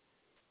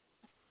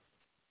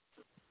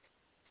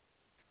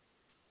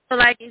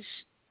 I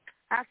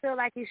feel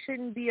like it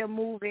shouldn't be a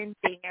move-in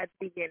thing at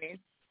the beginning.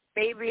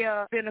 Maybe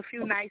spend a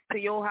few nights to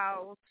your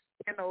house,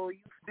 you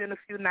spend a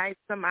few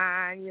nights to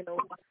mine,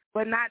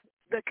 but not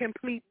the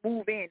complete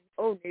move-in.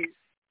 Oh,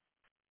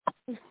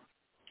 no.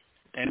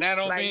 And that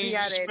don't mean you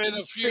spend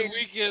a few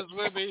weekends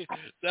with me.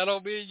 That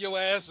don't mean your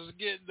ass is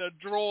getting a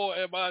drawer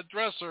in my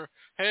dresser.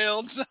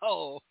 Hell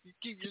no. You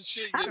keep your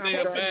shit in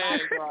your damn bag.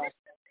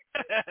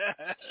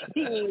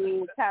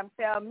 Come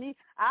tell me.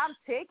 I'm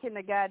taking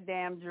the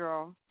goddamn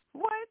drawer.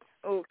 What?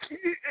 Okay.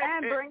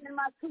 And bringing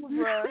my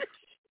toothbrush.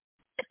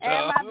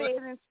 And my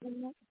bathing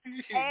suit.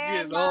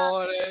 And all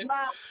that.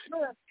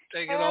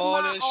 Taking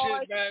all that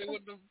shit back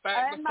with the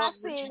back to fuck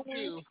with you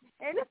too.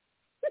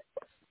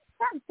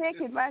 I'm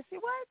taking my shit.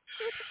 What?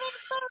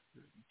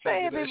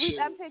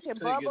 I'm taking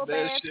bubble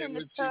baths in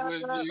the tub.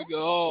 You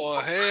go, oh,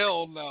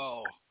 hell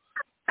no.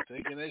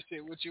 Taking that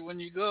shit with you when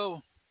you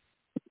go.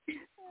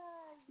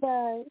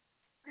 Right.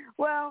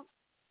 Well,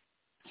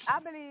 I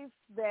believe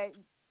that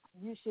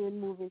you should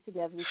move in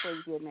together before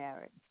you get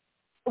married.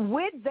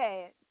 With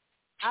that,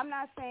 I'm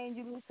not saying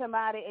you meet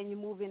somebody and you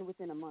move in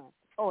within a month.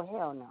 Oh,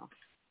 hell no.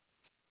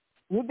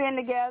 You've been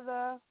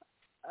together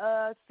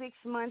 6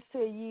 months to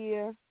a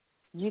year.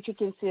 You could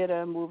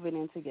consider moving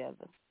in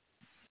together.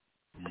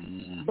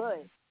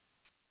 But,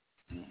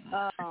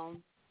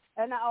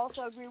 and I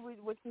also agree with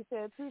what you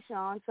said too,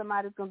 Sean.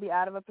 Somebody's going to be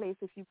out of a place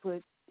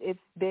if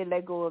they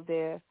let go of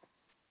their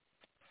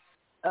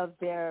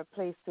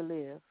place to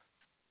live.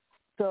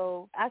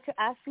 So I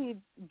see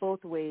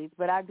both ways,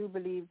 but I do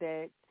believe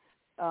that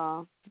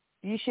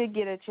you should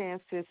get a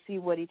chance to see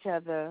what each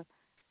other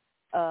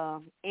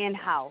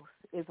in-house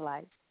is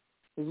like.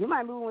 You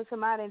might move with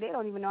somebody and they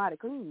don't even know how to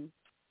clean.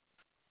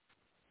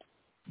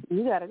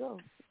 You gotta go,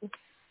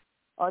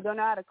 or don't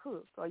know how to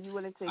cook, or you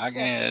willing to. I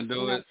can't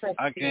do it.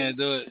 I can't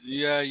do it.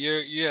 Yeah,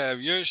 you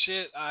have your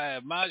shit. I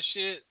have my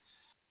shit.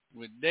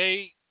 We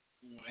date,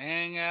 we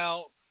hang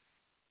out.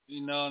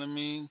 You know what I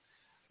mean?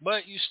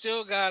 But you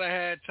still gotta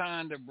have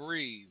time to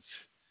breathe.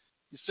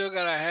 You still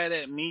gotta have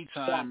that me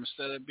time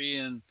instead of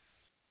being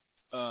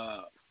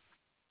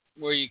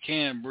where you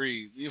can't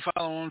breathe. You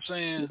follow what I'm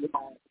saying?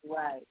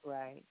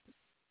 Right.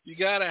 You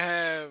gotta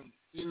have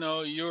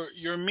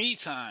your me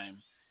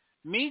time.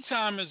 Me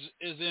time is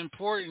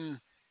important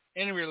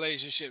in a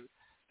relationship.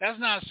 That's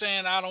not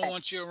saying I don't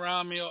want you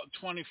around me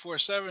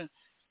 24/7.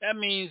 That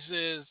means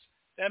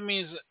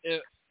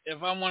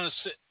if I want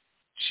to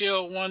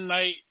chill one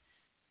night,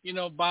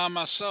 by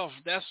myself,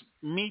 that's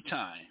me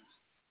time.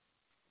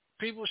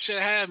 People should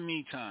have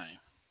me time.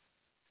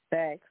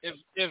 Thanks. If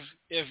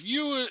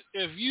you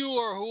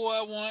are who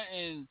I want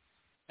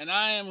and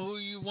I am who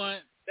you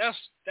want,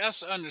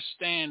 that's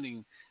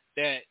understanding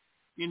that.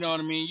 You know what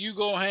I mean? You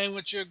go hang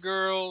with your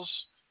girls.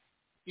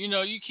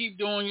 You keep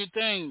doing your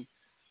thing.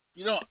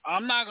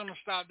 I'm not going to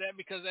stop that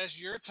because that's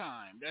your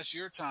time. That's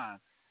your time.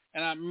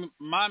 And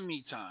my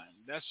me time.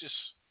 That's just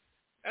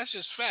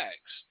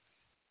facts.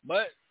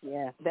 But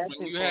yeah, that's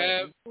when you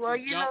important.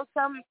 have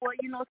some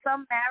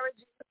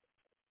marriages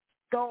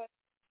don't.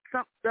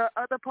 The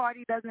other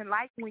party doesn't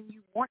like when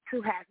you want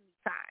to have me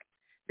time.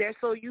 They're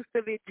so used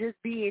to it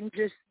just being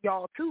just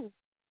y'all two.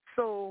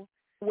 So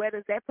where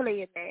does that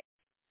play in that?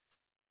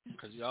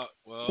 Because you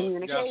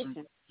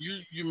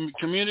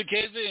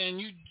communicate it, and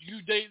you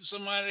date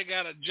somebody that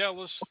got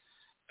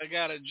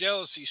a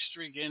jealousy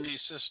streak in their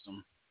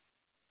system.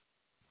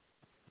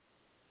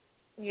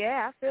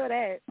 Yeah, I feel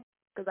that.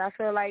 Because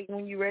I feel like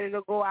when you're ready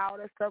to go out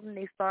or something,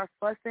 they start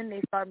fussing,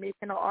 they start making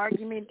an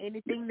argument,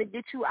 anything to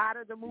get you out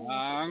of the mood.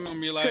 I'm gonna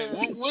be like,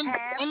 when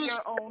have is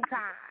your own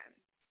time.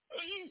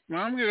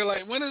 I'm gonna be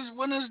like, when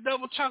is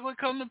Double Chocolate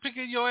coming to pick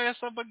your ass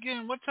up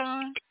again? What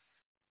time?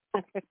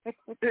 Okay.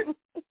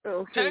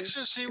 Text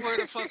her, see where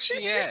the fuck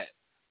she at.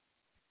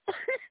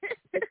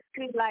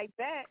 See, like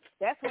that,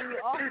 that's when you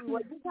offer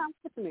what you come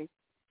with me.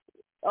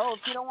 Oh, if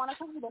you don't want to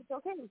come, that's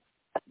okay.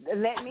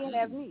 Let me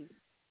have me.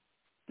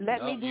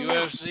 Let me do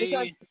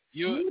UFC,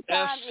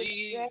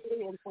 UFC.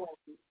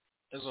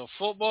 There's a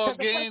football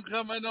game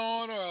coming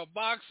on or a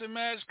boxing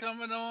match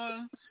coming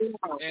on,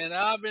 and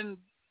I've been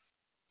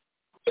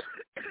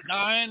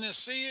dying to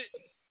see it.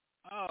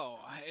 Oh,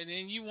 and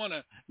then you want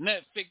to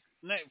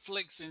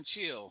Netflix and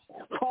chill.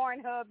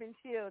 Pornhub and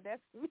chill.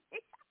 That's me.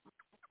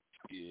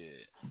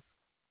 Yeah.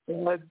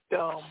 That's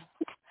dumb.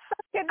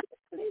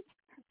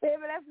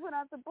 Baby, let's put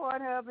on some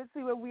Pornhub and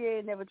see what we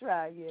ain't never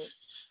tried yet.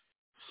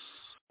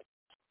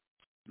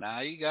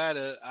 Now you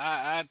gotta.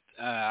 I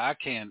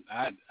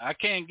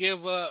can't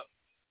give up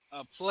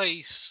a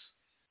place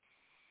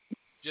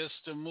just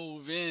to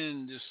move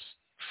in just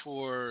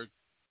for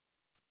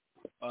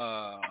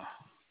I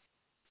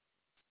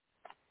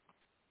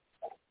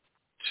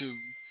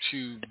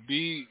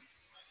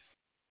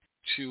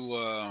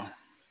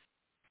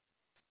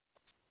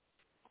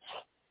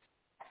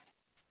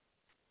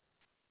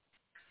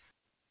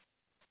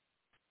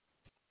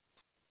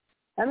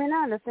mean,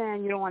 I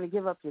understand you don't want to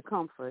give up your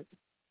comfort.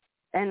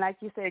 And like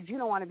you said, you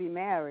don't want to be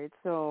married,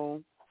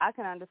 so I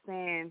can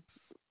understand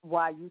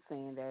why you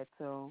saying that.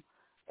 So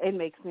it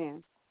makes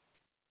sense.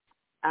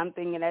 I'm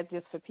thinking that's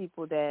just for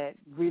people that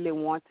really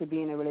want to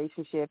be in a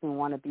relationship and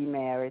want to be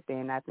married.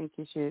 Then I think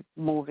you should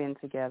move in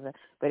together.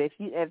 But if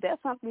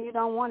that's something you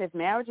don't want, if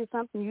marriage is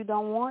something you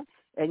don't want,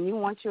 and you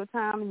want your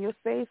time and your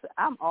space,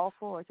 I'm all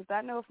for it. Because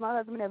I know if my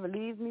husband ever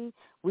leaves me,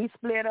 we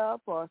split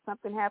up, or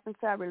something happens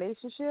to our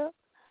relationship,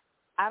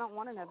 I don't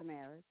want another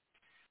marriage.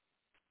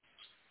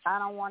 I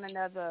don't want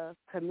another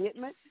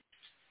commitment.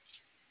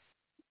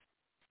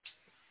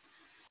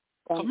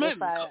 And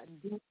if I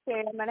do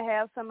say I'm going to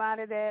have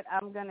somebody that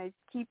I'm going to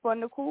keep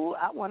on the cool,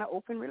 I want an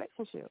open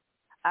relationship.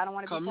 I don't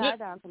want to be tied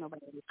down to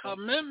nobody.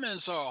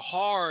 Commitments are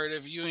hard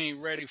if you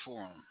ain't ready for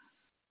them.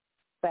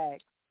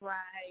 Facts.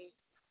 Right.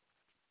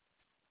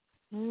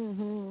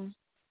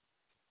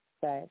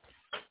 Facts.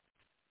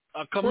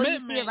 A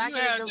commitment, you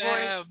have to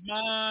have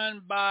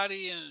mind,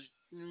 body, and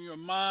your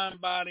mind,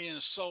 body,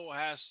 and soul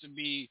has to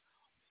be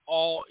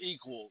all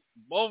equal.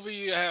 Both of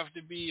you have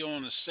to be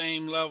on the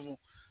same level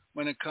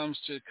when it comes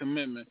to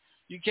commitment.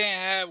 You can't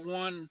have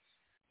one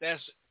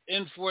that's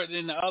in for it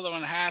and the other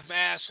one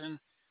half-assing,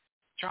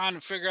 trying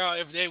to figure out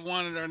if they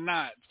want it or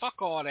not.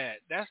 Fuck all that.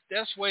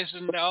 That's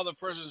wasting the other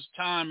person's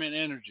time and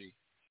energy.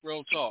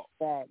 Real talk.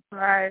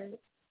 Right.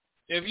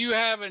 If you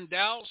having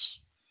doubts,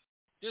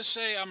 just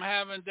say I'm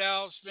having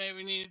doubts.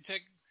 Maybe need to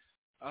take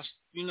a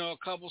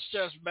couple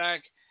steps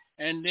back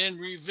and then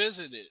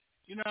revisit it.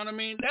 You know what I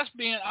mean? That's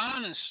being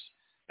honest.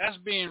 That's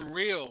being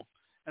real.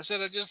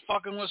 Instead of just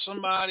fucking with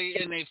somebody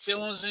and their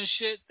feelings and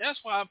shit. That's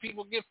why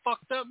people get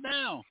fucked up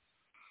now,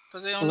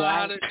 because they don't know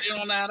how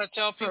to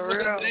tell people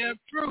the damn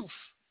truth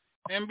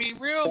and be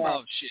real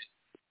about shit.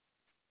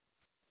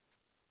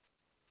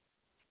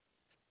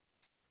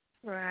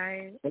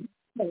 Right.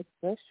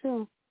 That's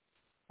true.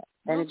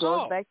 And it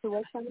goes back to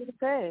what somebody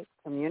said: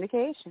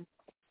 communication.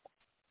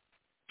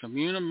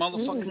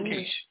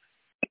 Motherfucking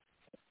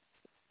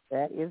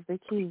That is the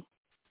key.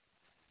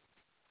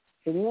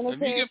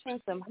 Communication,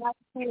 some hot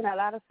tea, and a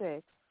lot of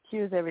sex.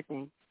 Cues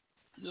everything.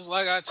 Just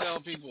like I tell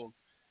people,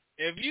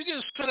 if you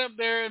can sit up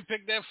there and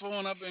pick that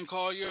phone up and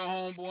call your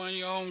homeboy and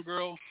your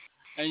homegirl,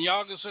 and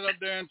y'all can sit up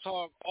there and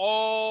talk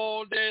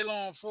all day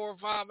long, 4 or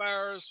 5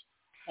 hours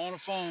on the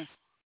phone,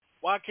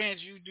 why can't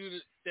you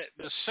do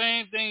the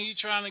same thing? You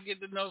trying to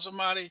get to know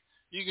somebody,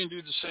 you can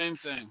do the same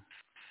thing.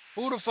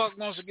 Who the fuck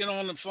wants to get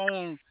on the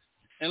phone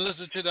and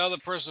listen to the other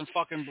person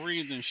fucking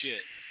breathe and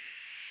shit?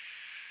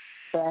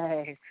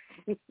 Right.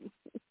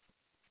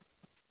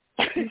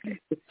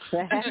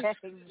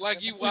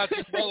 Like you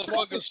watching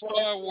motherfucking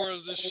Star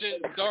Wars and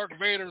shit, Darth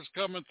Vader's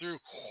coming through.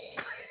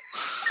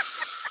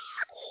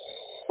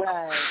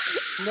 Right.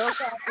 No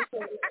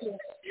complication.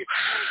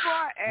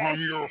 I'm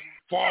your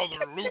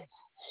father, Luke.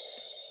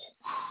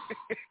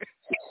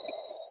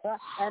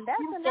 And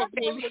that's another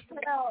thing to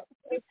tell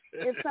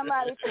if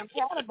somebody's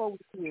compatible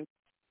with you.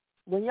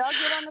 When y'all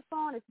get on the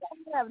phone, if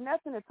you have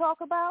nothing to talk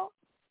about,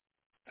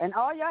 and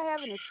all y'all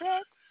having is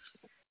sex,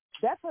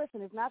 that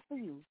person is not for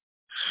you.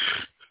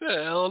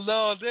 Hell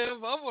no,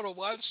 damn! I want to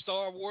watch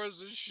Star Wars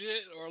and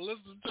shit or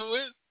listen to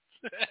it.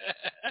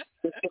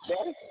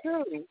 That is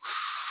true.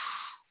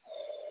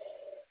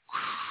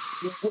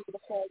 You get to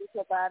tell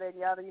each about it,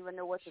 and y'all don't even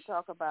know what to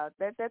talk about.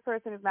 That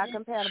person is not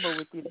compatible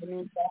with you. That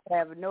means y'all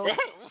have no. Well,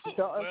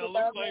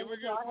 looks like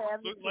we're gonna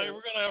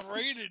have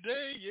rain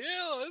today.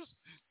 Yeah, it's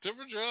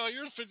temperature out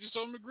here is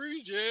 50-something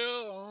degrees.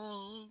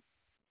 Yeah,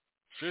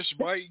 fish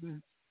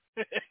biting.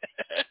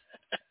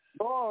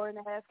 Boring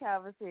ass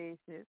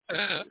conversations.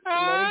 Let it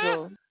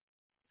go.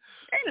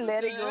 They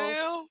let it go.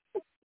 Hell?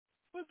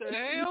 What the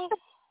hell?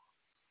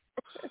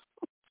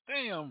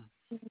 Damn.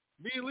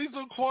 Be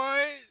Lethal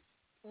quiet.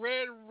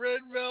 Red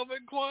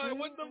Velvet quiet.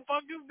 What the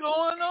fuck is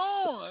going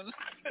on?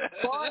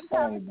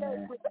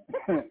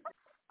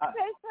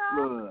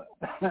 Look,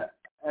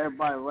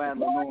 everybody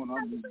rattling on.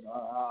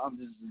 I'm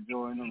just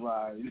enjoying the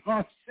ride. You know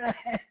what I'm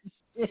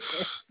saying?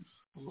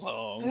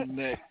 Long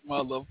neck,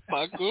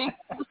 motherfucker.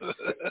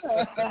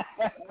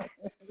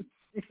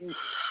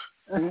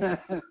 I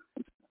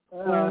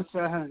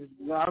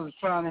was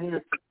trying to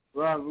hear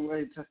Rob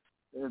way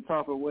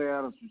talk her way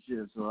out of some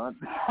shit, so I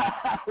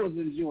was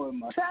enjoying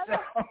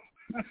myself.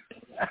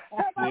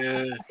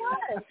 Yeah,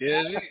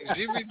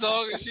 she be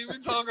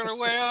talking her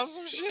way out of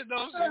some shit,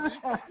 don't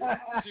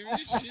she?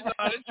 She know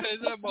how to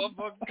change that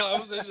motherfucking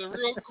conversation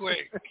real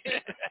quick.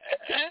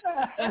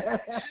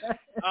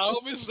 I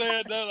don't be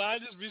saying nothing. I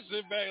just be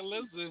sitting back and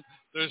listening.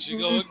 There she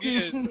go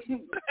again.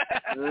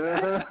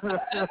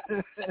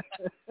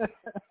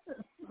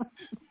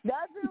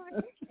 That's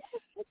it.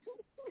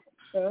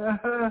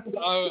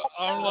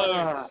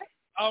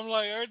 I'm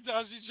like every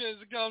time she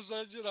changes the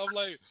conversation, I'm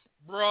like,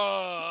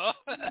 bruh.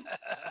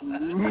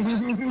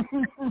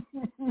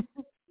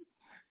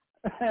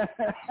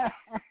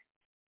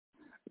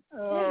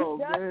 Oh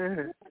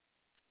man.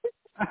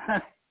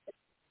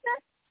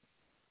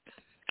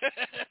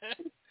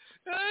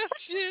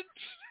 Shit.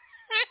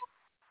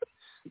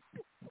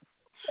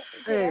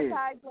 Hey. That's how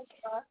I go.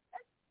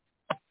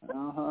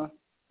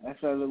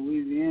 That's that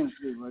Louisiana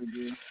shit right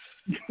there.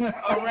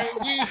 All right,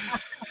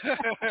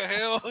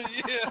 hell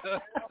yeah.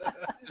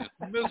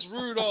 Miss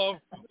Rudolph.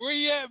 Where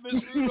you at,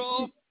 Miss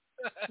Rudolph?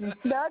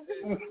 Don't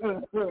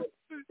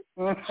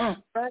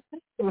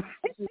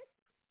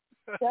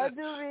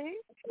do me.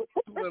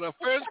 When I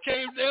first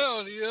came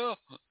down here,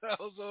 I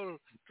was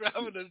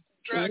driving a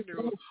tractor.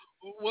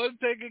 Wasn't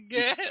taking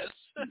gas.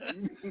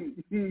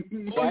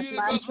 Oh, you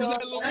must be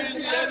that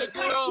Louisiana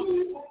girl.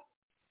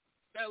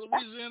 That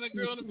Louisiana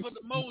girl that put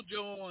the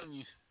mojo on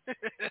you.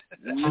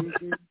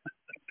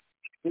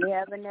 We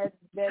having that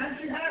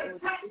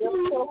so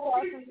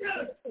far from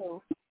the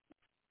too.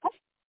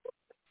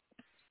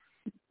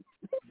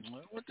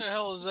 What the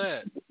hell is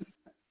that?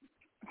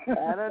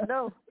 I don't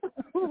know.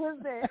 Who is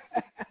that?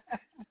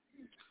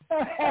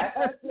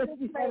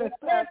 She had a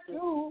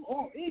tattoo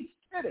on each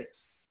titty.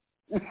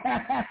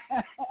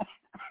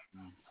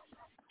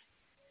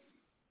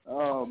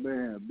 Oh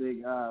man, a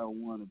big eye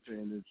on one and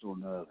pair lips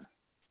on the other.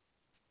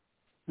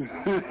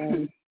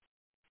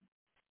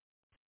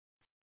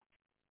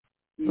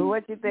 But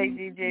what you think,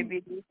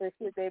 DJB? So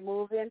should they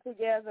move in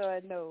together or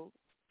no?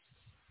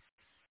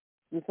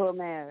 Before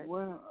marriage?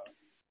 Well,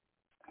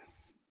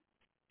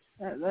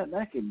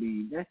 that could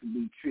be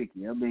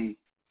tricky. I mean,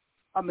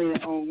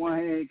 on one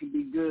hand, it could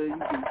be good. You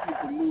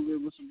can move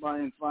in with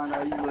somebody and find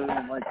out you really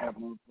don't like that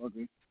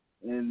motherfucker,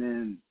 and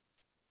then,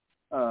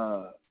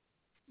 I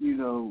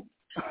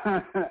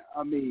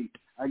mean,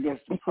 I guess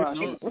the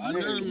process. I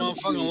knew the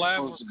motherfucking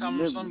laugh was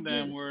coming some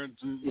damn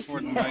words before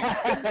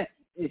tonight.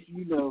 If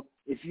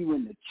you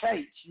in the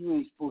church, you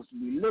ain't supposed to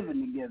be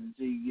living together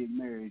until you get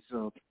married.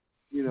 So,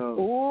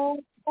 Ooh.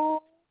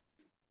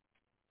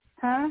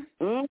 Huh?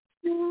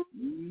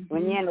 Mm-hmm.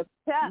 When you're in the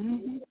church.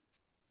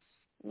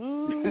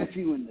 Mm-hmm. If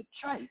you in the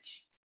church.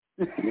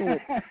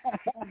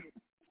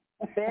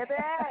 Baby.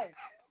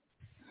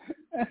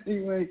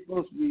 You ain't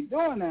supposed to be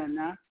doing that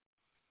now.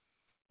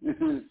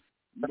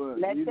 But,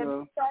 let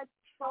them church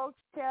folks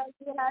tell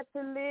you how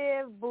to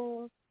live,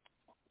 boo.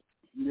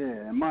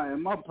 Yeah, in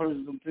my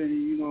personal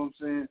opinion, you know what I'm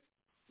saying?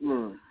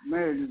 Look,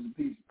 marriage is a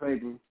piece of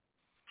paper.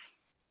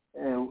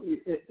 And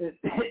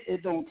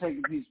it don't take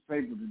a piece of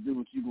paper to do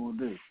what you're going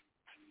to do.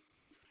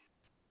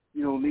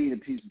 You don't need a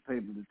piece of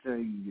paper to tell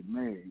you get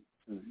married.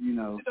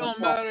 It don't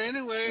matter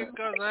anyway,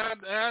 because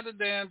at the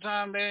damn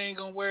time, they ain't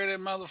going to wear that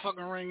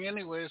motherfucking ring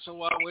anyway, so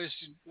why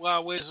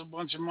waste a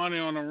bunch of money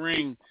on a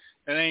ring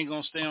that ain't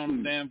going to stay on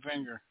the damn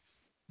finger?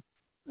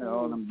 Yeah,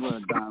 all them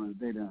blood diamonds,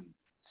 they done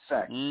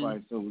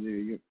sacrificed over there.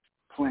 You're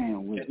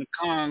playing with in the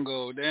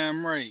Congo,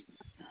 damn right.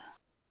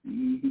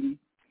 Mm-hmm.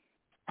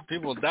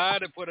 People die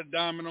to put a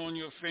diamond on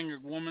your finger,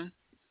 woman.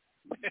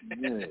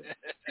 Yeah.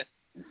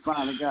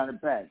 Finally got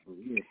it back.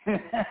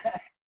 Yeah.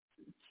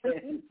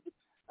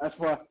 That's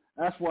why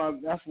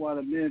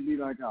the men be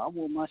like, I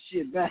want my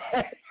shit back.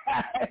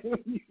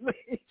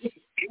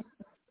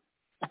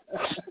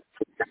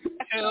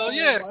 Hell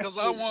yeah, because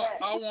I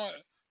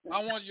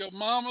want your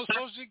mama's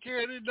social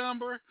security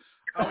number.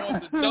 I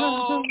want the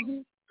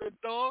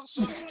dog's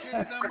social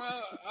security number.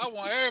 I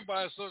want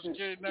everybody's social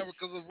security number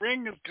because the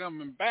ring is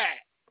coming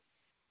back.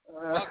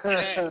 Fuck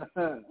that.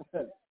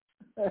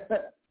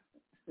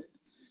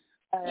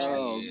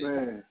 Oh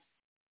man.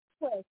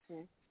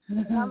 Question.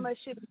 How much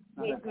should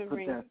be the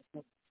ring?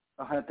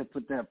 I have to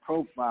put that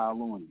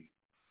profile on you.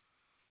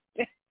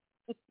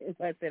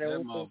 I said that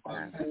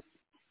motherfucker.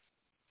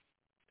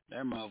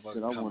 That motherfucker I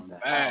coming the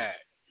back. House,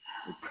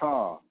 the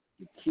car,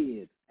 the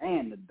kid,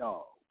 and the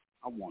dog.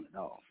 I want it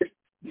all.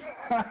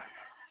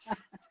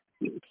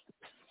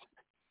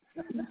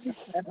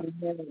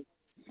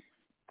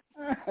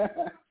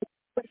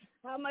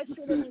 How much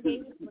should an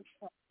engagement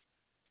cost?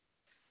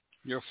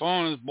 Your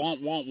phone is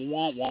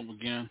womp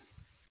again.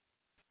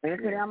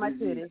 Okay, how much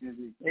it is?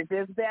 Is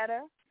this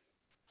better?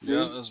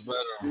 Yeah, it's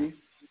better.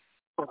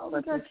 Oh,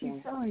 I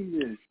keep telling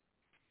you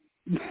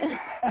this.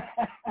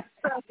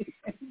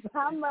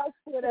 How much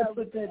should a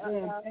put that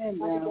damn pen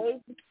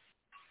down?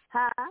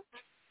 Huh?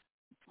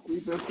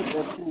 You better put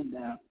that pen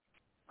down.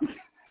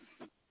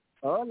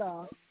 Hold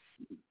on.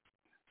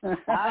 All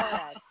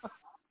right.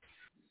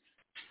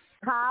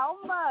 How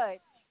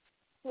much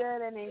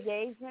should an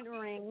engagement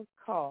ring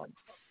cost?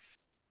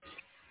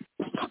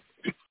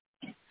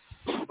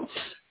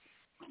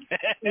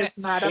 It's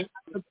not about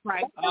the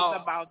price. It's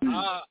about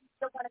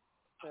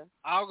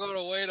I'll go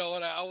to wait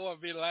on that. I want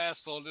to be last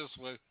on this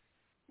one.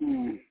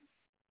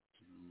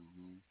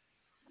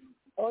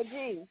 Oh,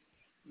 gee.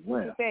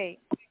 Well. You think?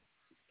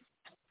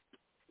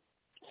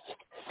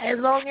 As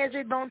long as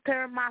it don't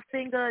turn my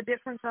finger a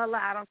different color,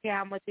 I don't care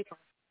how much it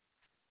costs.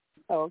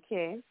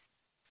 Okay.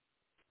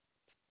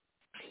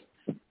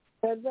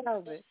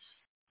 Velvet.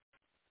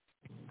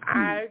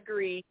 I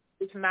agree.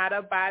 It's not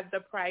about the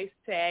price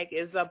tag.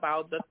 It's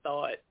about the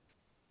thought.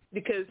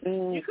 Because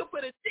you could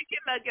put a chicken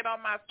nugget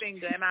on my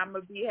finger and I'm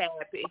going to be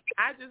happy.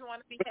 I just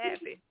want to be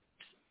happy.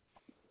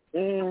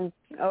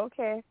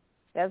 Okay.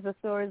 That's the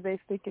stories they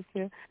stick it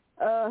to.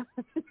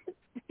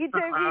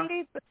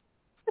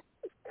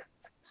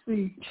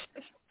 See,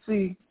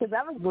 because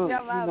I was look,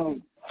 I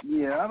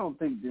don't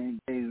think the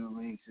engagement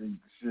ring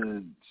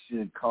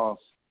should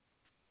cost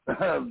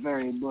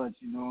very much.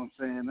 You know what I'm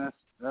saying?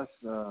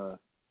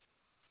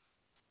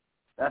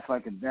 That's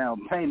like a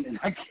down payment,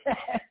 I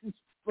guess.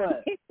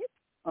 But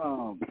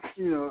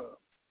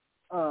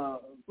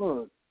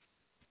look,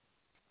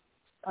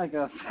 like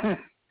I said,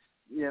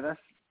 that's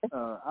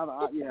I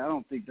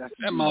don't think that's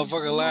that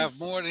motherfucker laughed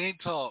more than he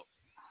talked.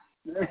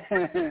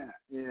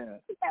 Yeah,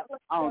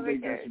 I don't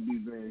think that should be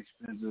very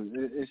expensive.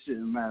 It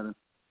shouldn't matter,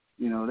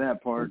 that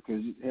part,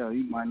 because hell,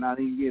 you might not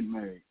even get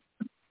married.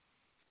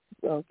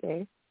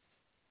 Okay.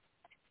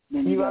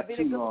 Then you got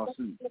 2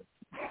 lawsuits.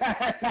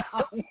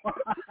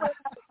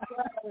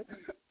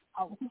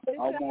 You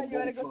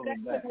want to go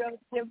next or you want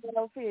to give an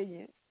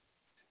opinion?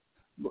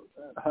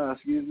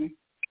 Excuse me?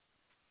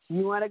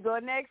 You want to go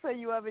next or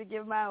you want me to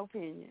give my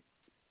opinion?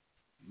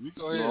 You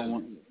go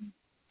ahead.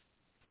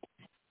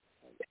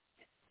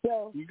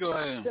 So, you go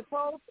ahead.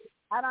 Suppose,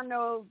 I don't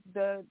know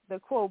the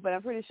quote, but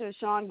I'm pretty sure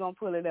Sean going to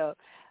pull it up.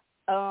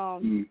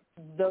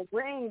 The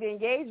ring, the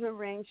engagement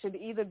ring, should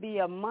either be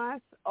a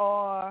month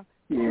or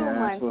 2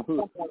 months.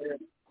 Who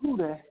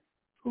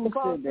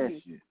said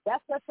that shit?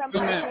 That's what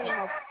somebody came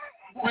up.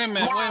 Wait a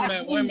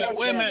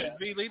minute.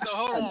 B. Lethal,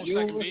 hold on a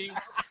second, B.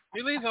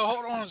 B. Lethal,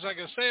 hold on a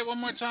second. Say it one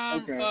more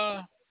time. Okay.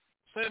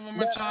 Say it one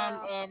more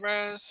time,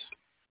 Raz.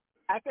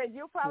 I said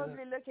you'll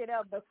probably look it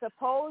up, but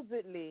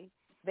supposedly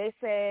they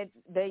said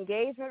the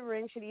engagement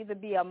ring should either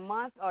be a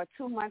month or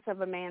 2 months of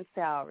a man's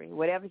salary,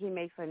 whatever he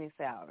makes on his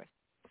salary.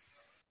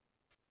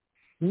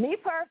 Me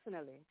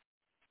personally,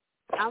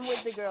 I'm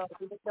with the girls,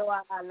 even though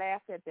I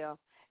laughed at them.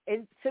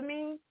 To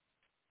me,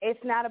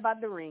 it's not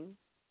about the ring.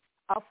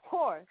 Of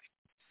course,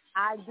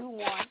 I do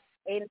want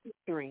a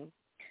ring,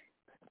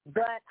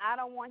 but I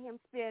don't want him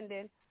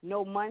spending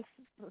no month's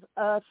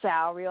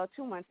salary or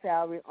 2 months'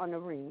 salary on the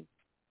ring.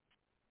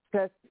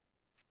 Because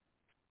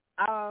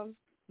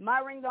my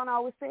ring don't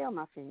always stay on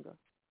my finger.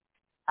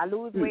 I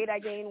lose weight, I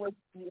gain weight.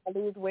 I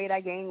lose weight,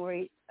 I gain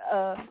weight.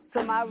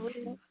 So my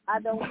ring, I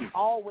don't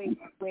always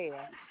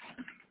wear.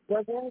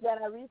 The ring that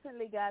I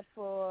recently got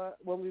for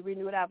when we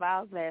renewed our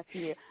vows last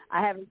year, I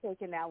haven't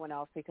taken that one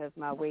off because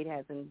my weight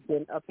hasn't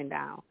been up and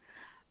down.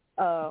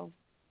 And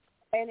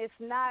it's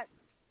not.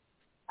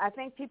 I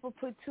think people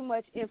put too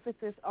much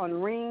emphasis on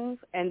rings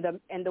and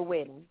the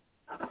wedding.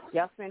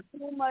 Y'all spend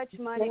too much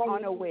money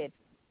on a wedding.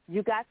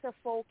 You got to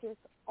focus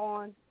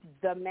on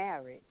the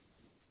marriage.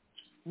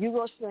 You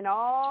go spend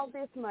all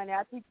this money.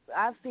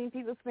 I've seen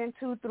people spend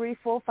 $2,000, $3,000,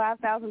 $4,000,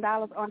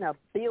 $5,000 on a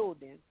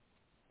building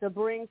to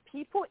bring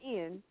people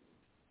in.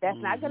 That's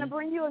not going to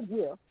bring you a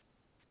gift.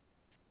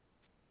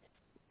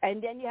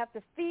 And then you have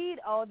to feed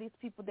all these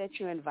people that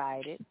you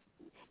invited.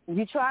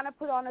 You're trying to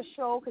put on a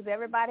show because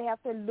everybody has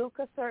to look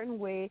a certain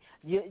way.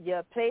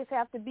 Your place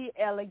has to be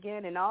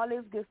elegant and all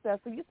this good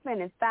stuff. So you're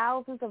spending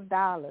thousands of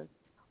dollars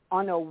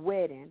on a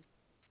wedding.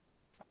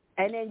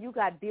 And then you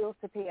got bills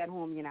to pay at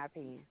home you're not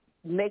paying.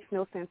 Makes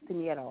no sense to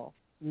me at all.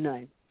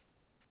 None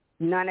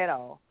at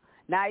all.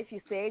 Now, if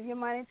you save your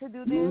money to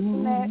do this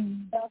and that,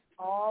 that's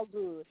all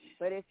good.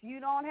 But if you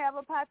don't have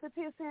a pot to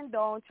piss in,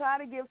 don't try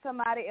to give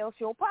somebody else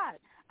your pot.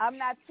 I'm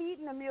not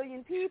feeding 1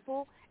 million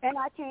people, and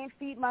I can't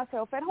feed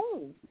myself at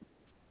home.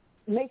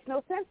 Makes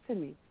no sense to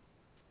me.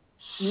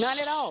 None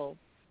at all.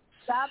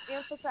 Stop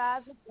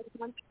emphasizing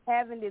on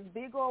having this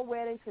big old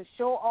wedding to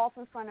show off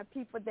in front of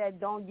people that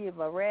don't give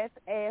a rat's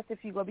ass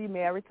if you're going to be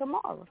married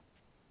tomorrow.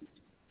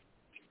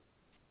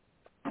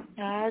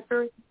 I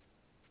agree.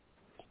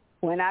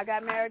 When I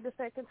got married the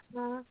second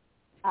time,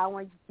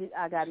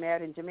 I got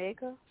married in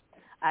Jamaica.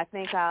 I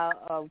think our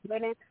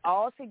wedding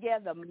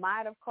altogether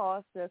might have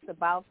cost us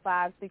about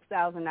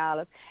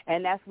 $5,000-$6,000,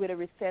 and that's with a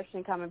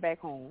reception coming back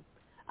home.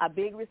 A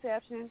big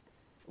reception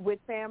with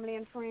family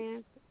and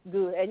friends,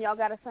 good. And y'all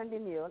got a Sunday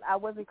meal. I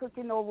wasn't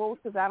cooking no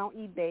roast because I don't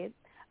eat that.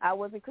 I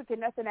wasn't cooking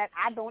nothing that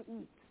I don't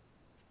eat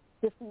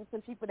to feed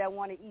some people that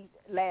want to eat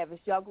lavish.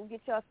 Y'all go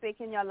get your steak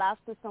and your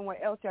lobster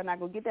somewhere else. Y'all not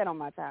going to get that on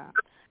my time.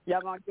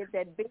 Y'all going to get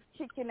that big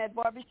chicken, that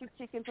barbecue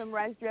chicken, some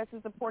rice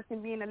dressings, some pork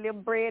and bean, a little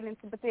bread, and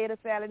some potato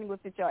salad, and go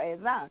sit your ass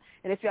down.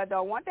 And if y'all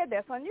don't want that,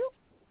 that's on you.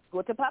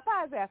 Go to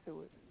Popeyes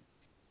afterwards.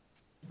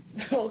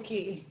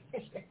 Okay.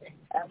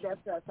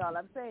 That's all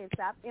I'm saying.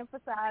 Stop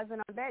emphasizing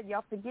on that.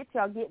 Y'all forget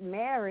y'all get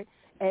married,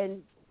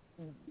 and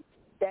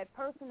that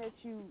person that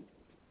you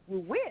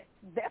with,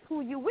 that's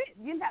who you with.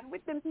 You're not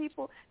with them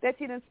people that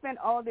you done spend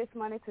all this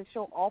money to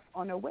show off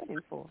on a wedding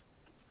for.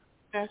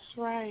 That's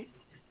right.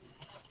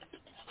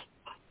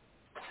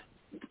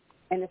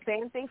 And the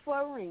same thing for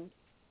a ring.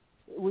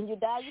 When you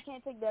die, you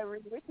can't take that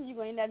ring with you. You're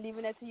going to end up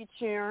leaving that to your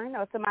children,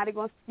 or somebody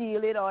going to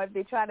steal it, or if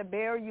they try to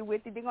bury you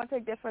with it, they're going to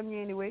take that from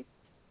you anyway.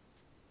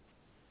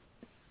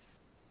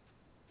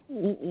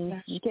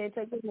 You can't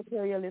take the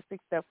materialistic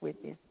stuff with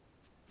you.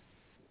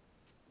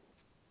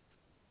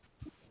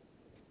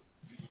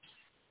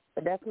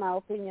 But that's my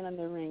opinion on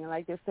the ring.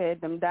 Like they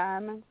said, them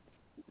diamonds,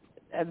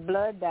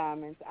 blood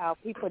diamonds, our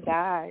people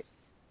died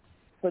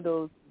for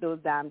those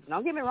diamonds.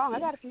 Don't get me wrong, I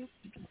got a few.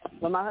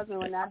 But my husband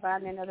would not buy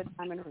me another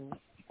diamond ring.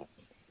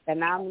 And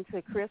now I'm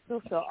into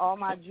crystals, so all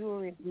my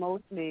jewelry is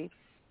mostly,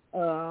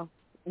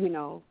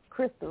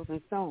 crystals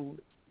and stones.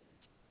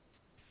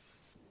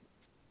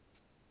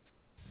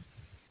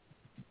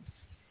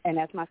 And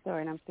that's my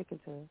story, and I'm sticking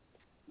to it.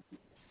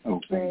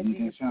 Okay, you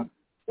can shop.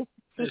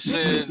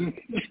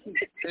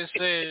 It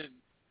said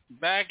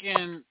back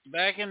in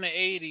the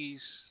 80s.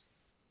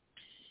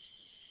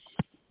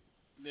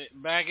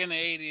 Back in the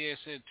 80s, it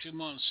said 2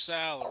 months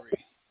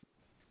salary.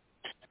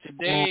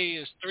 Today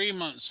is 3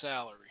 months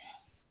salary.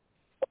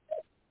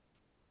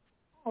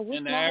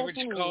 And the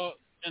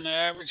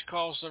average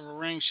cost of a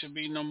ring should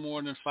be no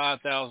more than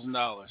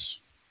 $5,000.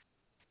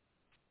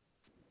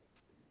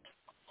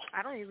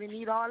 I don't even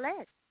need all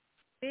that.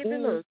 Baby,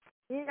 look,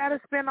 you ain't got to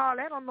spend all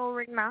that on no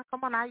ring now.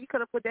 Come on now, you could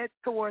have put that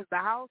towards the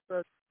house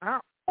or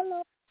our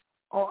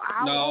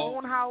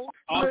own house,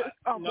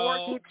 a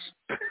mortgage.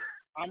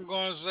 I'm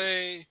going to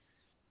say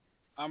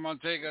I'm going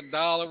to take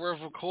 $1 worth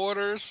of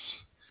quarters,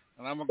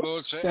 and I'm going to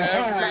go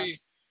to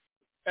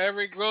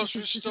every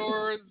grocery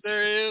store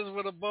there is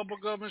with a bubble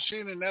gum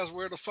machine, and that's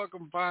where the fuck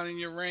I'm finding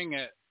your ring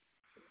at.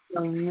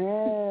 Oh,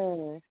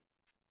 man.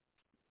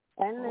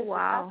 And listen,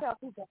 wow. I tell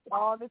people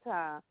all the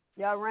time,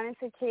 y'all run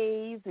into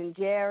K's and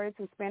Jared's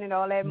and spending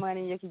all that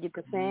money, you can get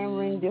the same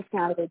ring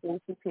discounted at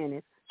JC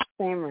Penney's.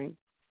 Same ring.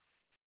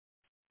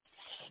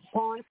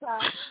 Pawn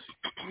shop.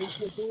 You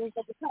get things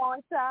at the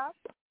pawn shop.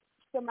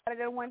 Somebody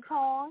that went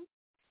pawn.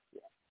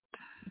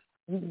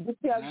 You get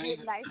your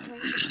good nice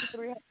ring for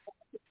 $300.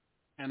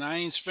 And I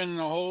ain't spending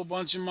a whole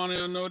bunch of money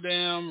on no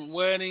damn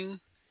wedding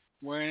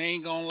where it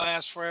ain't gonna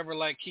last forever,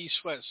 like Keith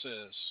Sweat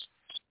says.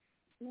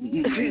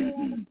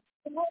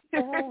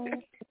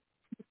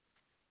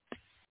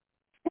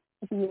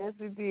 Yes,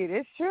 we did.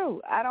 It's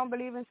true. I don't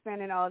believe in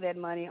spending all that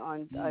money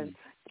on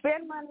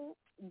spend money.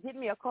 Get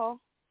me a car.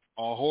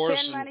 A horse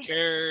and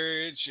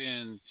carriage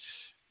and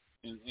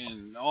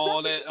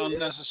all that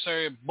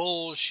unnecessary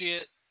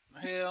bullshit.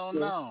 Hell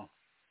no.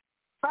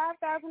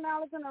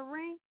 $5,000 in a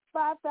ring.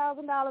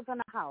 $5,000 in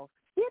a house.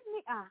 Give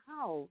me a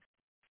house.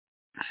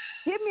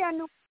 Give me a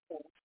new.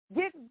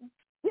 Give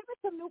me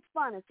some new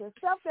furniture,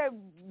 stuff that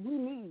we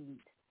need.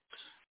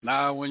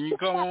 Nah, when you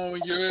come over,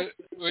 you're in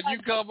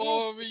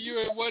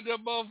one of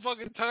them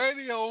motherfucking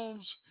tiny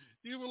homes.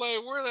 You be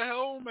like, where the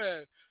hell am I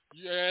at?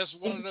 You ask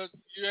one of the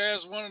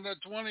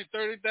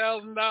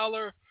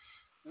 $20,000-$30,000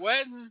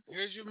 wedding.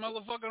 Here's your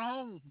motherfucking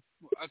home,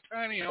 a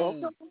tiny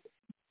home.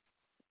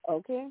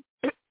 Okay.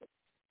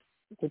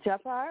 Get your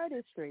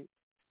priorities straight.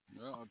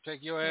 Well,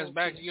 take your ass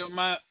back to your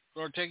mom,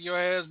 or take your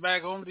ass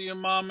back home to your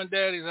mom and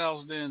daddy's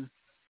house. Then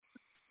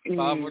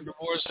file for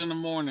divorce in the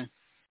morning.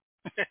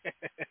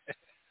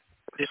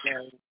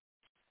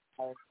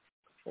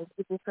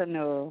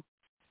 No.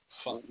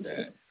 Fuck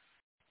that.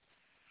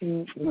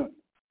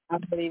 I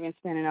believe in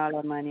spending all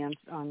that money on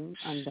dumb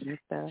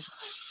stuff.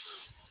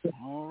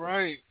 All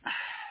right.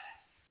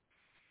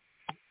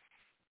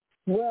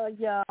 Well,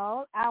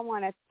 y'all, I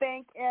want to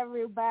thank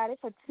everybody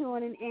for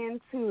tuning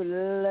in to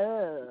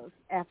Love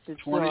After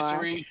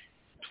Dark.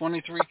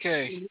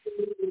 23K.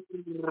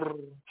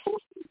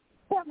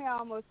 Tell me I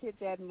almost hit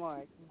that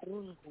mark.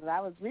 I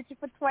was reaching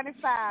for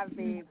 25,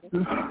 baby.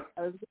 I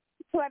was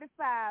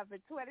 25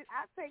 and 20.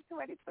 I take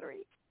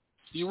 23.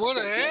 You would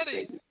have had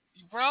it.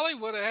 You probably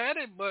would have had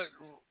it, but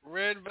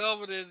Red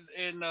Velvet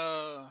and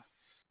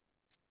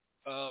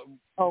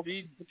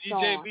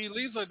DJ B.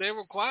 Lisa, they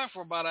were quiet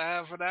for about a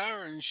half an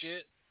hour and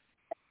shit.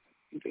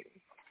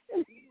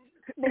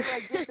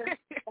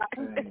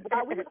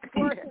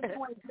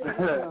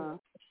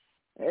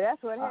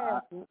 That's what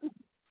happened.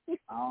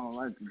 I don't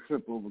like to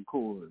trip over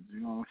chords, you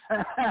know what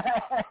I'm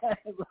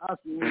saying? I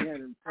see we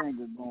had a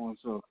tangle going,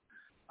 so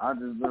I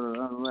just better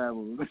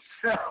unravel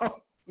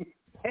myself.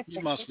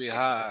 You must be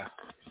high.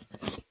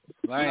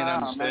 I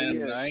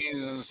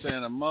ain't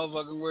understand a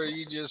motherfucking word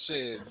you just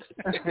said.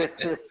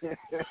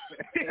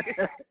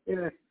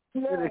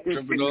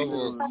 Tripping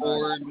over a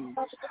chord.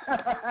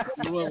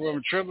 You went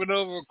from tripping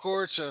over a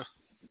chord to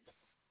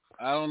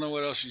I don't know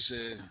what else you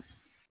said.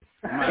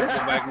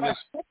 I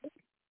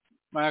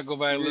might go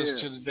back and listen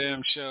to the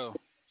damn show.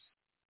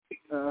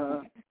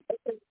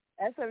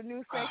 That's a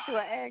new sexual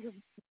act.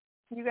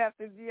 You have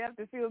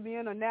to fill me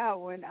in on that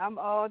one. I'm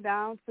all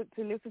down to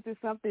listen to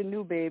something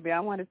new, baby. I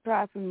want to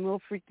try some more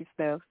freaky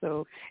stuff.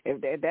 So if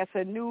that's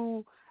a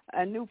new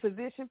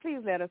position,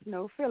 please let us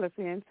know. Fill us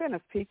in. Send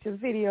us pictures,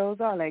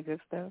 videos, all that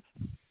good stuff.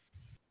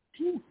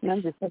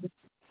 I'm just saying.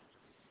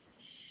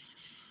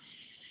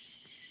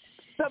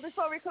 So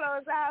before we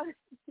close out,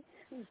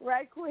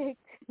 right quick,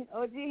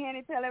 OG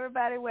Henny, tell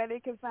everybody where they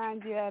can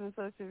find you at on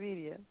social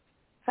media.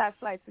 Top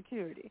Flight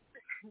Security.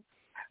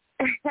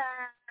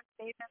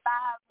 Stay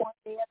alive one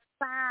day at a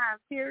time,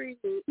 period.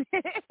 You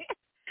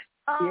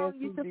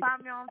can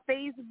find me on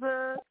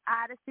Facebook,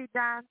 Odyssey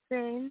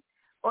Johnson,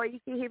 or you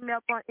can hit me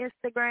up on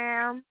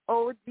Instagram,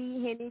 OG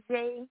Henny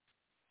J.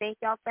 Thank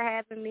y'all for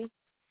having me.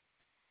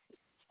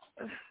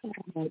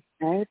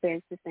 Thank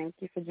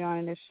you for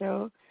joining the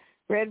show.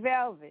 Red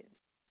Velvet.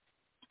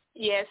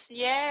 Yes.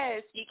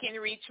 You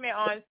can reach me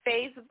on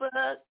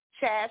Facebook,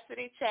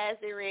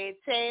 Chazzy Red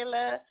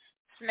Taylor,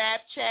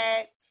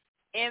 Snapchat,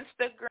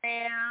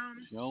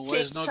 Instagram. You don't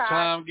waste no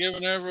time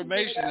giving her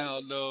information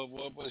out, though.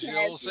 But she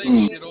don't say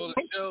shit on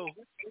the show.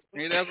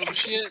 Ain't that some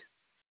shit?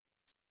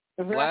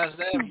 Blast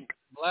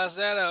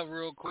that out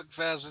real quick,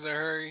 faster than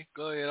hurry.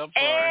 Go ahead, I'm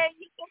sorry. And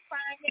you can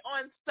find me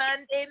on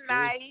Sunday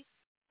night.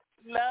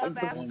 Love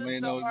After Don't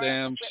make no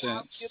damn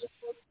sense.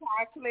 Beautiful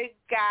chocolate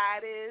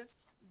goddess,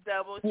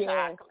 double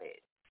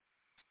chocolate.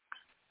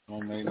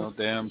 Don't make no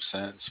damn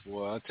sense,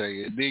 boy. I tell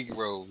you,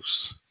 Negroes.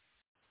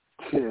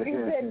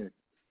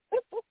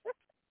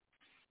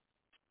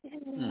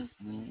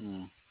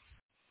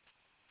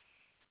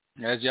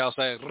 As y'all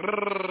say,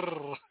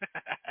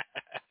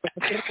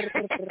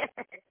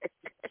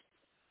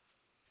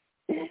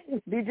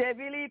 DJ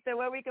Bilita,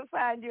 where we can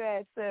find you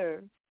at,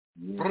 sir?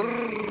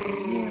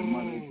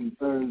 Monday through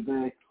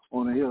Thursday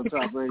on the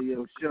Hilltop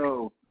Radio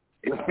Show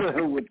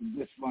with the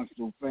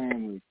Dysfunctional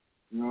Family.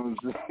 You know what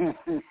I'm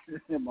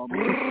saying? My boy,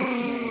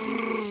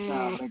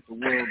 make the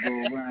world go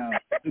around.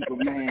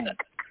 Superman.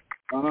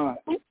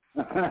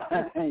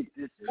 Ain't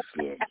this a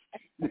shit?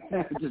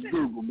 Just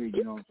Google me,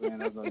 you know what I'm saying?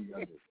 That's all you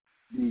gotta do.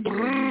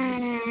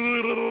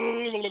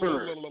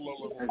 Purr.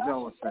 As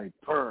y'all would say,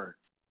 purr.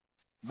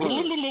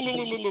 Y'all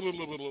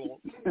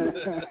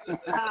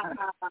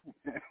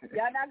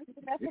not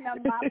messing up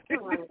my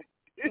purr.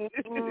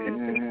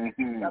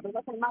 Y'all be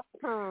looking at my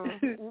purr.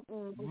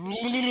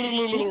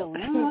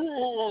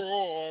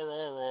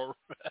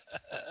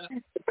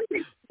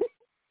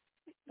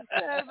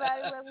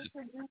 Everybody, where we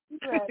produce you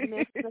at,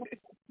 mister?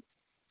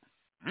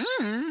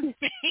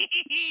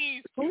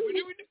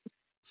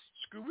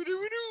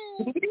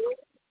 Scooby-Doo.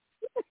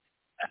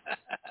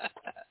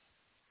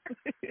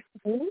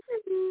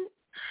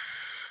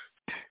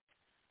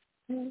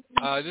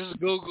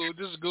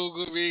 Just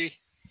Google me,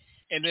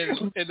 and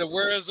then in the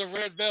words of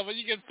Red Velvet,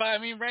 you can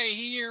find me right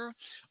here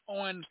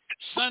on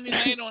Sunday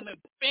night on the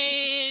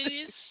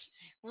baddest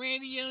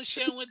radio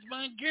show with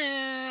my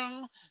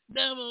girl,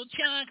 Double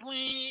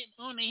Chocolate,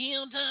 on the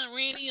Hilltop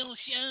Radio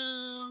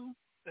Show.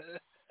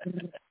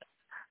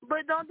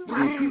 But don't do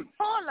my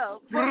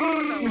follow.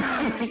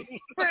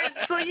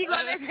 So you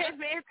gonna let that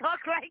man talk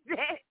like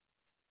that?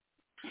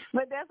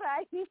 But that's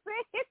how he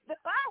says it.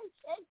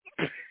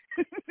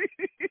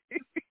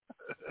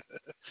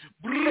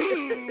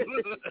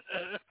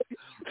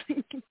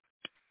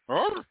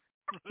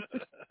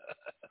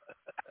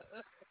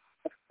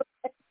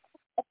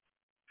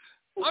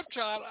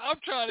 I'm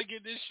trying to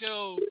get this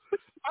show.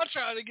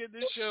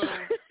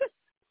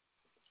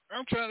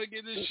 I'm trying to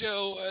get this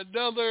show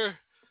another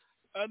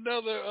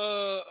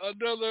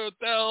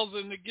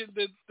 1,000 to get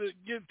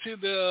to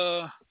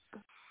the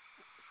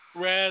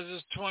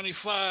Raz's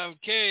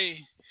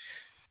 25K,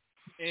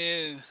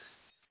 and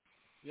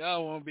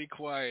y'all want to be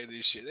quiet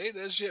and shit. Ain't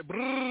that shit?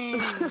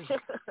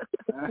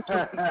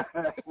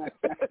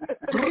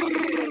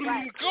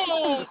 Come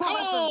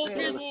on,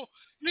 people.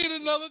 Need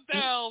another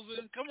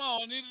 1,000. Come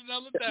on, need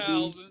another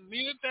 1,000.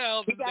 Need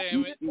 1,000,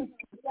 damn it. You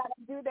gotta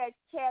do that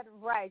chat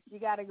right. You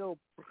gotta go.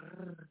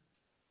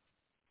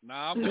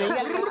 Nah, I'm I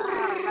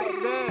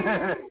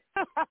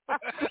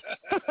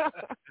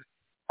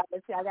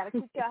gotta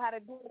teach y'all how to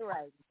do it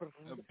right. The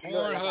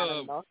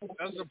Pornhub.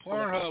 That's the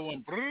Pornhub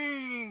one.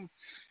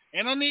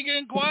 And I need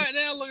getting quiet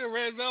now. Look at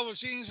Red Velvet.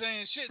 She ain't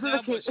saying shit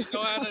now, but she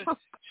know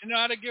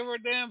how to give her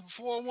damn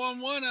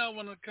 411 out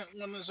when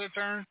it's her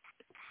turn.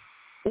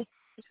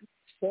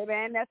 There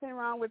ain't nothing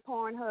wrong with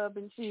Pornhub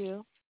and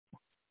chill.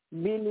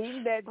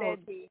 Meaning that's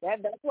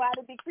why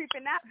they be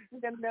creeping out.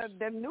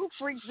 Them new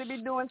freaks they be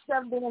doing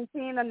stuff they done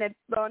seen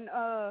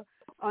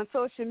on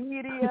social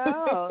media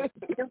or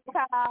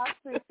TikTok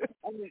and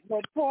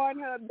the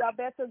Pornhub. Y'all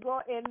better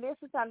go and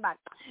listen to about.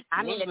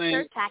 I'm in the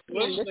church. I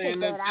can't listen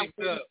to that.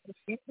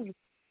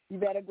 You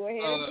better go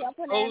ahead and jump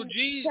on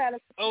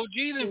OG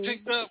done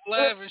picked up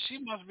laughing. She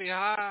must be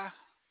high.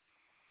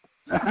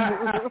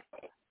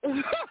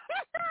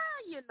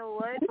 You know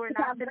what? We're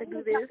not gonna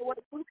do this.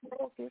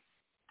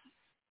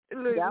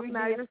 Look, we're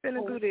not even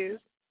finna do this.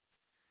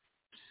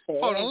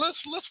 Hold on,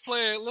 let's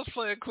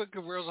play a quick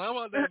commercial. How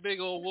about that big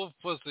old wolf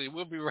pussy?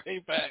 We'll be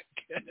right back.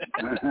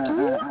 What's going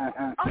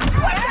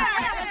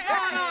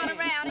on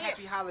around here?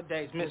 Happy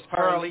holidays, Miss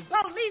Pearly.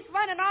 Police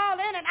running all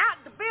in and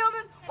out the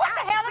building. What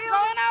the hell is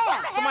going on?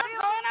 What the hell is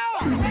going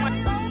on?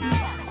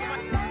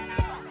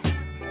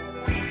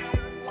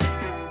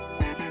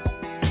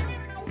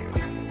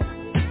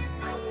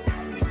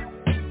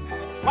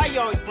 Why you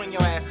always bring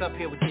your ass up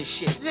here with this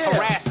shit? Yeah.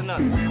 Harassing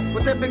us.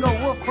 With that big old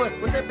wolf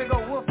foot. With that big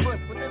old wolf foot.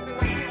 With that big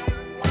old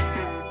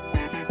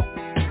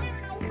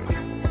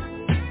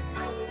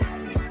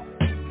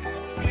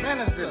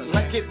Minister,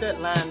 let's get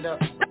that lined up.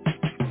 Today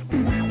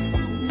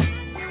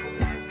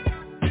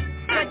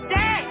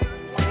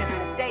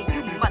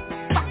you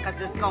motherfuckers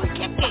is gonna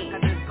kick in.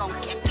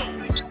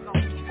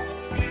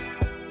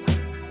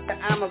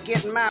 I'ma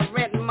get my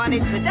rent money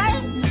today.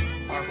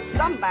 Or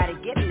somebody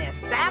getting their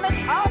salad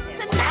tossed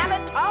tonight.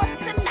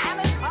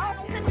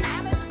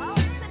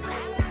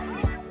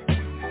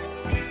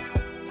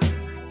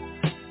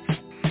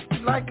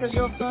 Like cause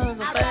your son is a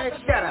bag.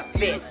 Shut up,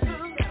 bitch.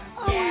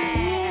 Oh,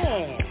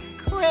 yeah.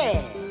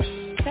 Chris,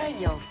 tell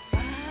your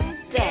fine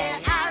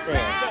daddy.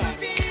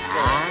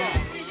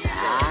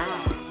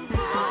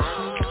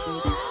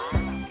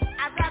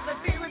 I'd rather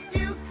be with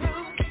you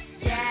too.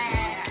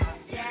 Yeah.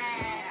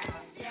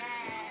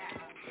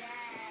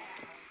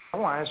 I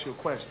want to ask you a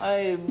question.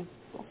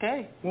 Okay.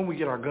 When we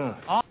get our guns?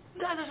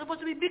 You guys are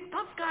supposed to be big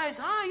tough guys,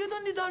 huh? You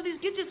don't need all these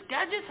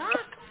gadgets, huh?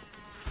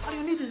 All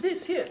you need is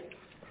this here.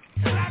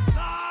 Black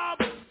top.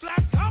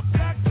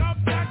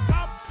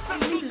 All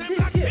you need is this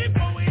here.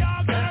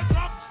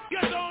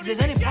 If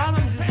there's any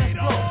problems, you just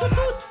blow.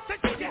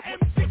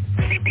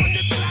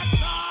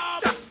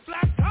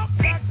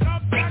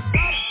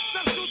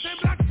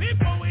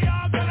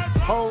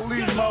 Holy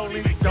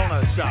moly,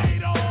 donut shop.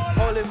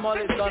 Holy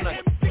moly, donut.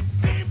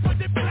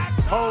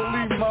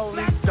 Holy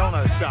moly,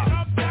 donut shop.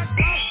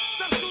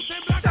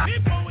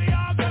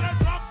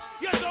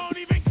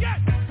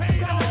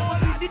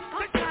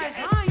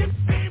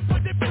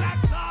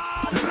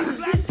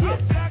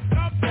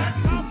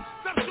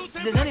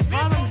 If there's any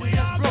problems, you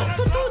just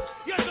blow.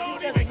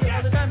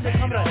 All the time they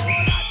come out.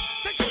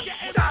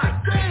 God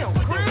damn,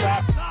 Chris.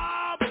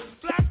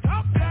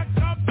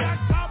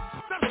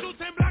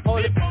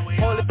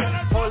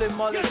 Holy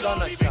moly,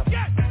 donut shop.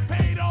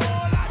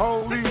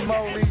 Holy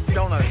moly,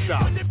 donut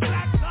shop.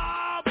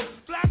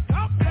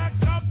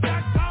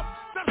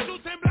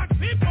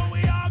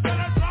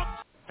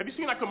 Have you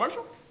seen that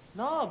commercial?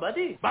 No,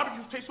 buddy.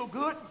 Barbecues taste so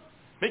good,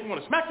 make you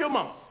want to smack your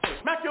mom.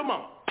 Smack your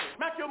mom.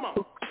 Smack your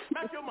mom.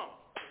 Smack your mom.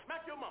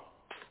 Smack your mom.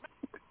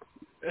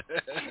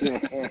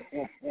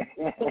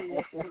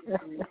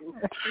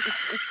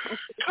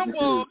 Come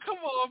on,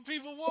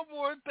 people. One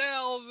more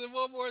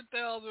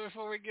thousand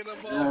before we get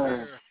up over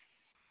here.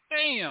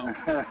 Damn.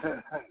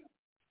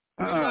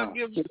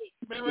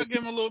 Maybe I'll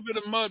give him a little bit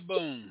of mud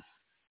bone.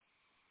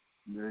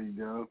 There you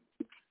go.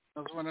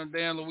 That's when them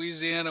damn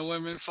Louisiana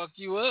women fuck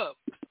you up.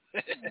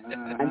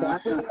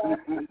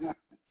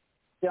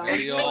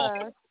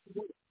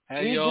 How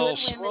y'all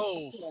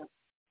scroll?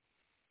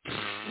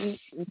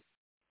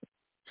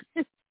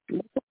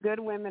 Good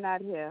women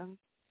out here.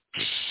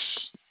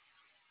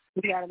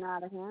 We got an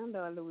out of hand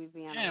or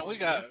Louisiana. Yeah, we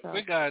got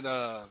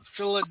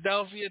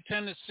Philadelphia,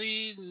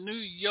 Tennessee, New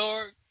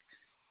York.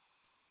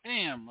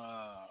 Damn,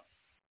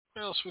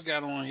 what else we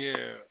got on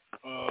here?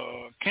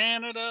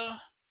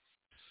 Canada.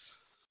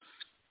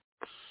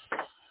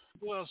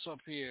 Who else up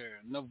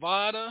here?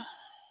 Nevada.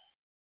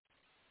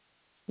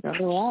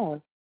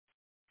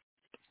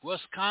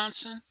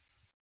 Wisconsin.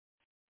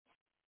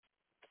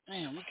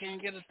 Damn, we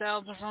can't get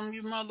 1,000 from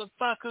you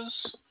motherfuckers.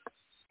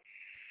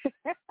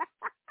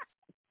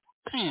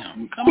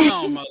 Damn, come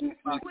on,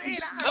 motherfuckers.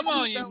 Come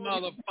on, you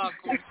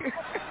motherfuckers.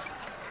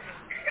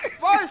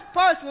 First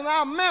person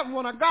I met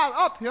when I got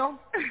up here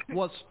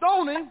was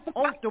Stoney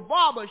on the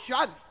barber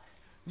shop.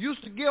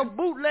 Used to give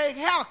bootleg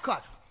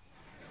haircuts.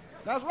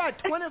 That's right,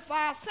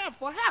 25 cents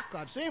for a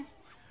haircut, see?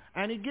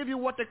 And he give you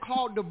what they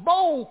call the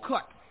bowl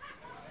cut.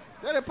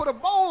 Then they put a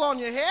bowl on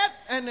your head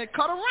and they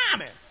cut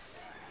around it.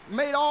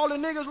 Made all the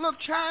niggas look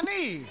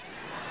Chinese.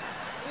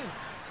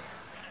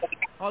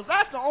 Cause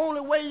that's the only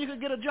way you could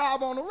get a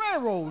job on the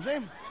railroad, see?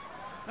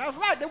 That's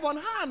right, they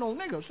wasn't hiring no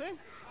niggas, see?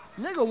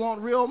 Nigga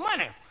want real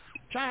money.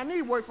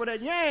 Chinese work for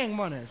that yang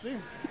money, see?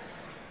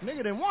 Nigga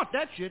didn't want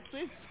that shit,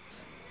 see?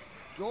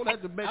 So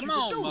that's the best you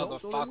could do,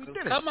 motherfuckers.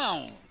 So Come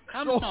on.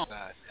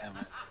 God damn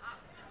it.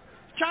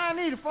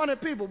 Chinese are funny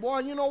people, boy.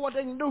 You know what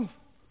they can do?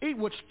 eat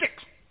with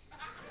sticks.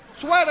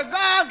 Swear to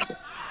God,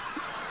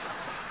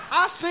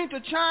 I seen the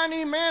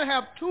Chinese man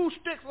have 2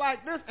 sticks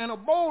like this and a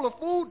bowl of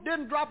food,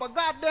 didn't drop a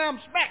goddamn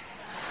speck.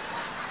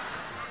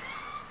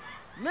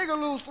 Nigga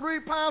lose 3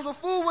 pounds of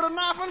food with a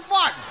knife and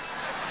fork.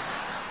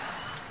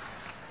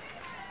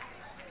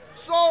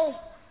 So,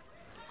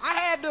 I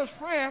had this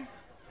friend,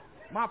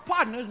 my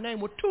partner, his name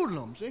was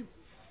Toodlum, see?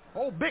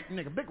 Old big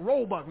nigga, big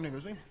roebuck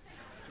nigga, see?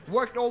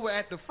 Worked over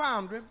at the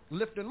foundry,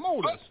 lifting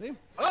motors, see?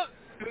 Oh,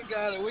 we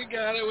got it.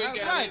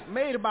 That's right.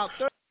 Made about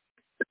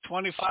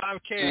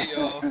 25K,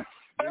 y'all. We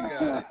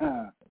got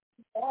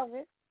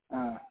it.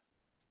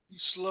 You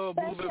slow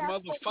moving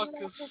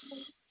motherfuckers.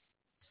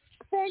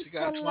 She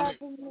got a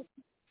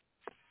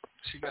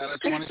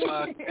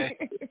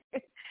 25K.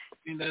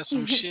 Ain't that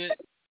some shit?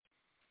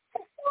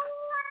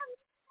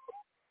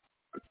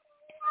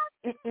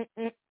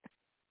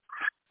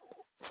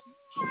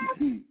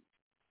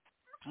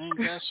 Ain't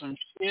that some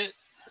shit?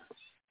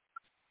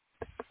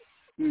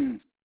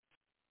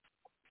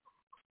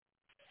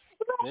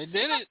 They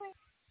did it.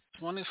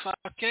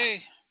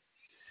 25K.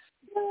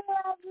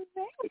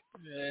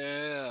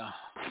 Yeah.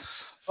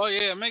 Oh,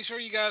 yeah. Make sure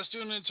you guys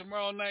tune in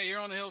tomorrow night here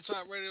on the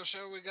Hilltop Radio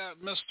Show. We got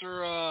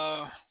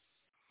Mr.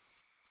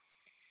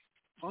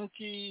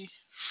 Funky,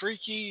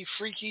 Freaky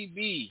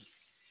B.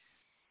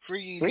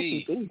 Freaky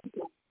B.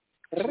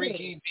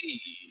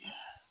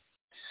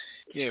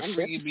 Yeah,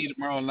 Freaky B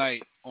tomorrow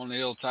night on the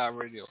Hilltop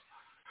Radio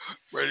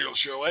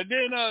Show. And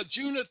then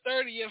June the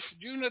 30th,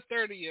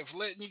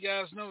 letting you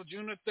guys know,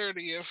 June the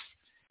 30th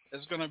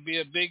is going to be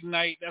a big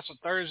night. That's a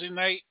Thursday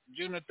night,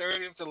 June the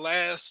 30th, the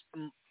last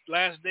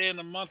day in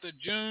the month of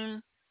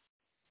June.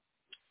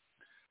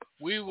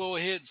 We will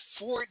hit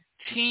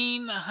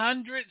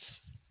 1400th,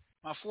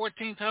 my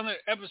 1400th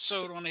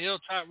episode on the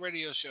Hilltop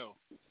Radio Show.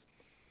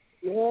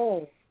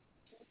 Yeah.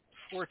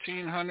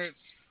 1400th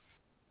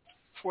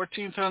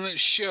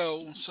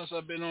show since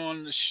I've been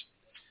on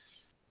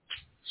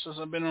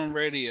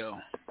radio.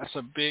 That's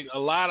a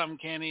lot of them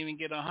can't even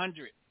get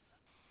 100.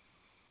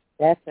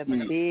 That's a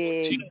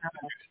big.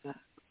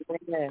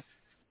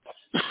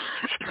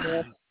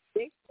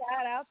 Big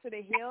shout out to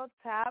the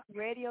Hilltop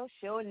Radio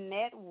Show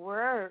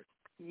Network.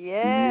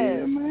 Yes.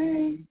 Yeah,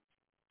 man.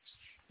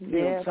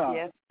 Yes.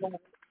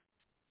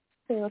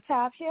 Hilltop. I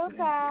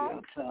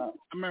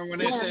remember when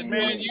they said,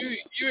 "Man, you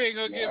ain't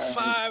gonna get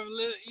 5.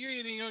 You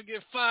ain't even gonna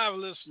get 5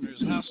 listeners."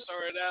 And I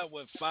started out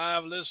with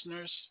 5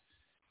 listeners.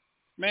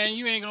 Man,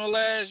 you ain't gonna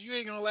last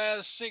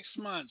 6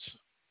 months.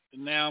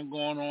 And now I'm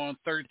going on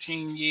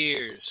 13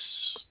 years.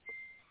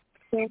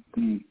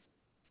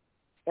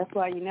 That's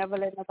why you never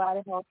let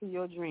nobody help you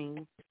your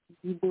dreams.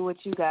 You do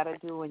what you gotta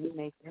do and you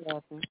make it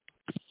happen.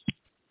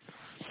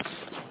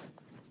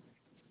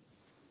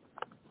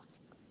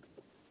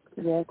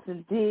 Yes,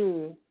 it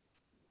did.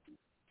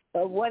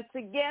 But once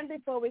again,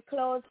 before we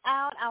close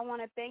out, I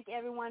want to thank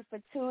everyone for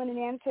tuning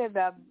in to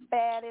the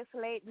baddest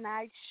late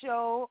night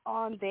show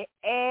on the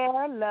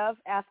air, Love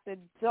After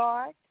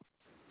Dark,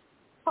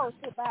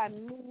 hosted by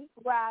me,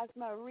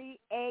 Rosemarie,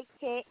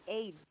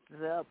 a.k.a.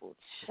 Double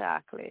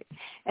Chocolate.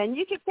 And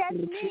you can catch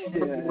me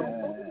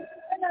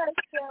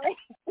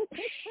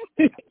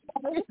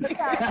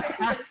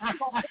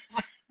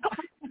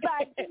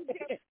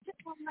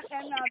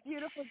and our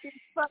beautiful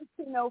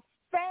dysfunctional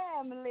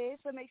family.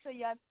 So make sure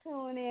y'all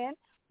tune in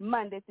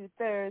Monday through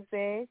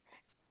Thursday.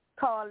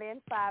 Call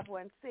in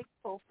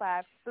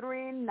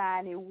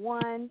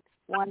 516-453-9110.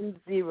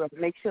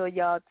 Make sure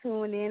y'all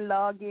tune in,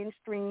 log in,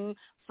 stream,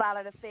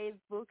 follow the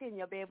Facebook, and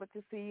you'll be able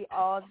to see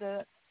all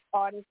the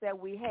artists that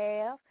we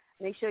have.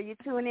 Make sure you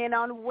tune in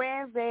on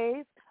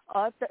Wednesdays.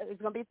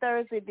 It's going to be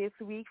Thursday this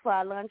week for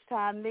our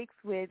lunchtime mix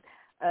with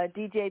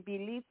DJ B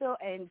Lethal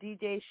and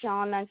DJ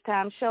Sean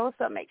lunchtime show.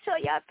 So make sure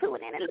y'all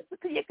tune in and listen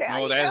to your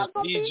girl. Oh, that's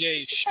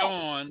DJ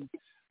Sean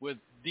with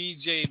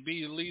DJ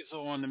B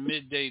Lethal on the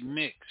midday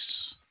mix.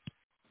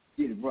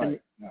 Get it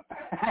right.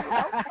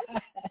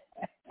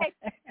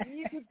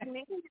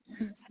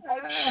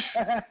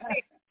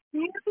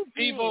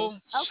 People,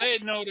 say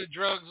no to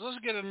drugs. Let's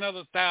get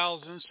another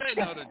 1,000. Say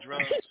no to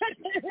drugs.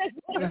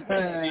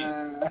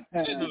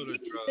 Say no to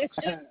drugs.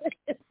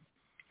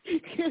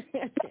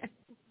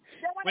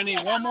 We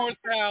need one more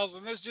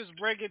 1,000. Let's just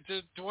break it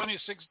to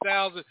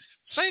 26,000.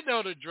 Say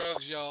no to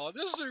drugs, y'all.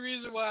 This is the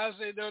reason why I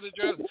say no to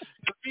drugs.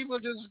 Because people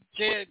just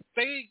can't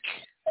think.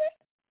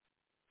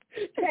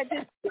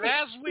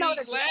 Last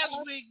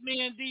week,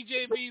 me and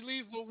DJ B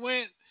Lethal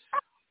went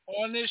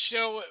on this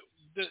show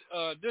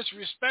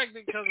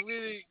disrespected because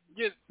we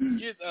didn't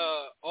get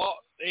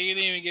they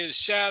didn't even get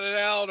shouted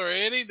out or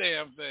any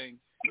damn thing.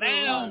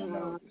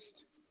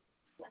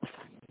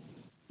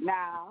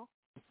 Now,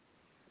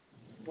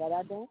 what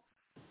I do?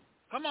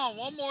 Come on,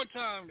 one more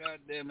time,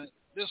 goddammit.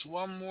 Just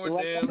one more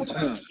damn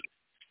time.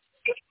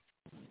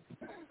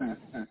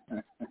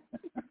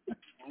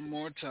 One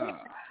more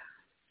time.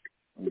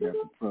 We got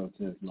the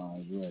protest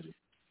lines ready.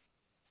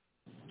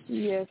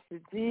 Yes,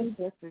 indeed.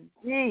 Yes,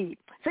 indeed.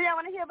 So y'all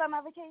want to hear about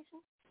my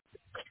vacation?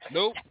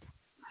 Nope.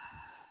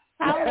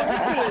 How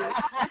was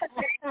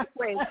it?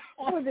 Wait,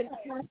 I was in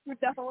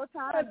the whole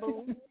time,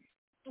 boo.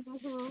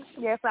 Mm-hmm.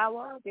 Yes, I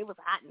was. It was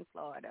hot in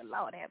Florida.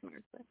 Lord have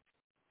mercy.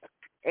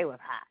 It was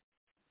hot.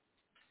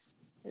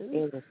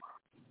 It was.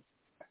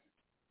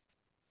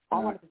 I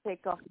wanted to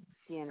take off the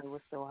skin. It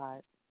was so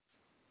hot.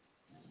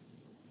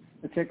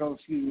 To take off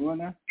skin, you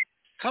want that?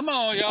 Come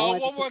on, y'all.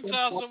 One more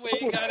time so we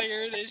ain't got to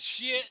hear this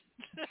shit.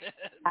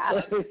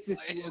 You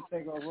want to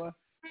take off what?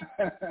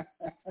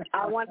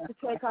 I wanted to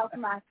take off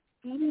my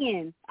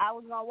skin. I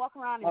was going to walk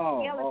around in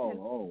skeleton.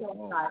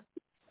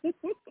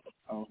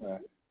 Okay.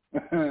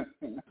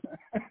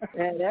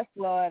 Yeah, that's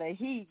Florida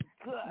heat.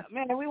 Good.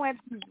 Man, we went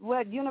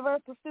to,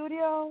 Universal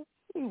Studios?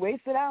 We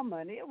wasted our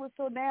money. It was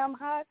so damn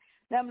hot.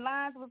 Them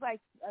lines was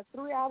like a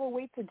 3-hour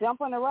wait to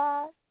jump on the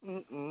ride.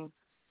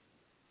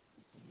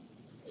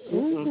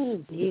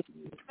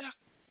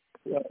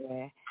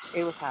 Yeah,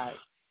 it was hot.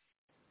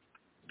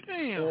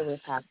 Damn. It was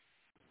hot.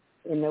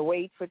 And the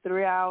wait for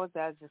 3 hours,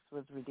 that just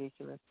was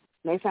ridiculous.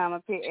 Next time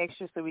I'll pay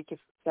extra so we can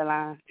the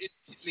line.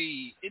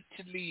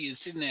 Italy is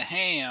in the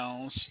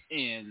house,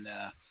 and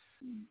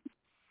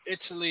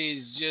Italy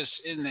is just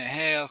in the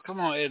house. Come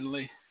on,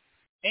 Italy.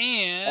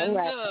 And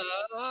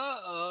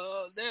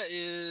that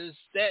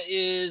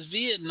is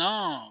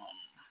Vietnam.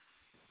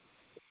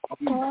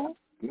 Okay.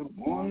 Good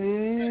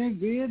morning,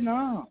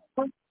 Vietnam.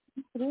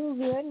 Through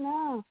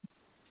Vietnam.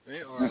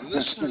 They are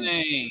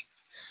listening.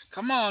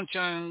 Come on,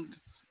 Chung.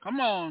 Come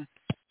on.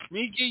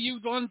 Me give you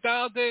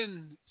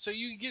 1,000 so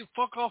you get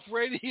fuck off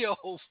radio.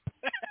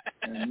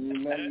 And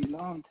you let me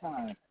long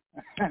time.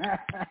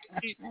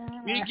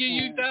 Me give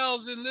you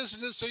 1,000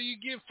 listeners so you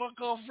get fuck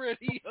off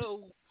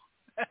radio.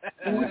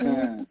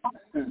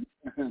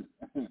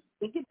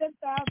 We get that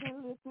 1,000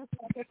 listeners.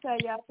 I can tell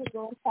y'all to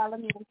go and follow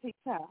me on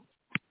TikTok.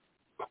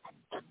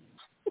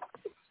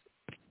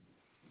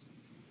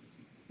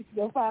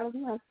 Go follow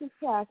me on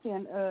TikTok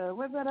and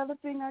what's that other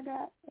thing I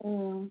got?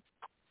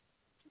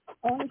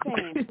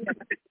 OnlyFans.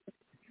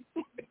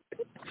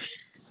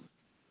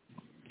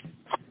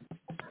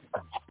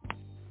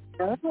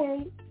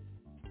 Okay.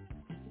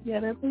 Yeah,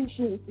 I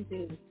appreciate you,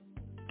 dude.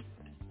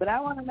 But I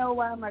want to know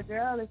why my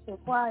girl is so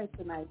quiet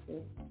tonight,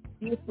 dude.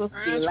 You're supposed to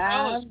be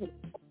live.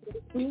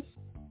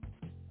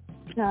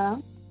 Huh?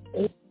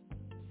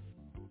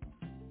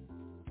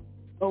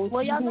 Oh,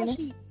 well, y'all know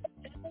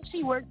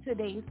she worked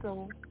today,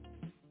 so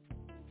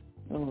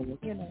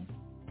you know,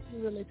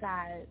 she's really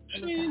tired.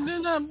 She ain't do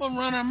nothing but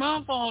run her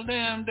mouth all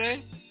damn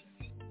day.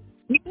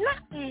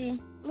 Nothing.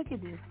 Look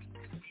at this.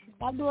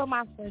 I'm doing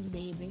my fun,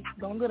 baby.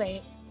 Don't do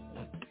that.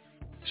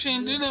 She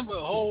ain't do nothing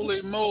but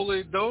holy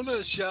moly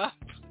donut shop.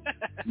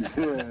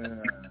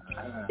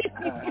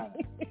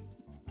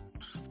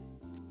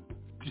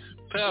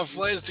 Power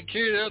flight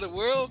security of the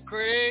world,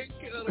 Craig.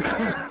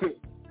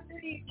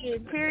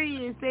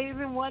 Period.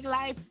 Saving one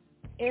life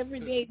every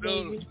day,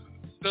 baby.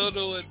 Don't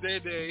know what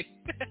day.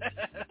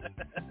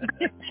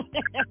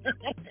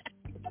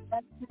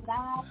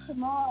 Live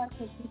tomorrow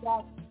because we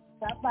got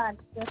somebody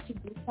just to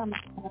do some.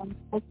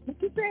 What's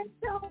the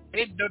show?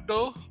 Hey, don't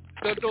know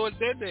what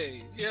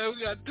day. Yeah, we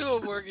got two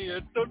of them working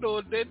here. Don't know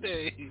what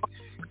day.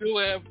 Who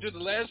happened to the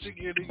last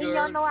security guard?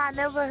 Y'all know I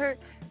never heard.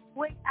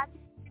 Wait, I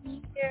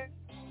didn't hear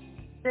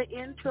the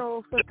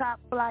intro for Top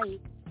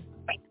Flight.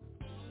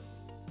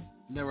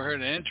 Never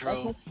heard the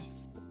intro.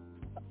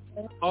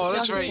 Oh,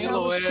 that's right. You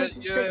little ass.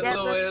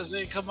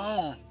 Hey, come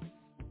on.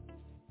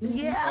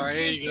 Yeah. All right,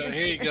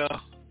 here you go.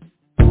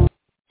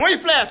 Where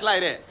your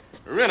flashlight at?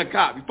 Rent a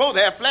cop. You're supposed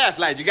to have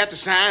flashlights. You got to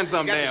shine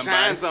some damn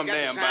body.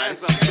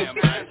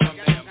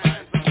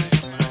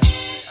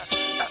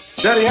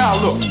 Daddy, how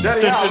look?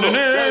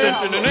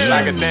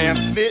 Like a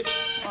damn snitch.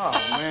 Oh,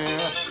 man,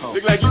 that's cool.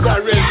 Look like you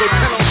got ready to go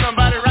tell on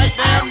somebody right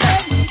now.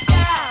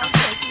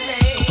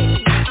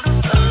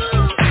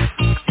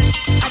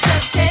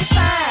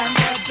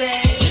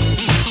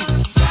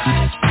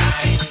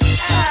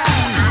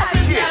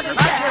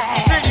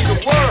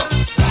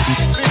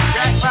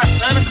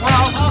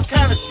 All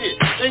kind of shit.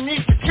 They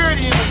need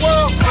security in the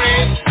world,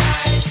 Fred.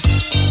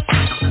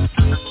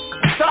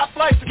 Top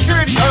flight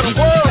security of the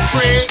world,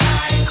 Fred.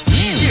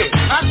 Yeah,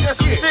 not just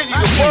the city, the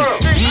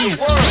world. The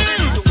world.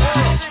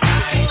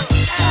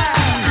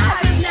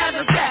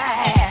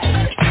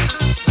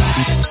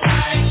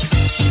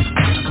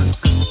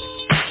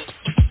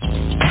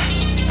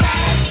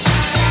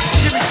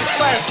 Give me the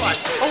flashlight,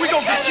 or we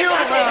gonna get killed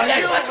around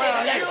here.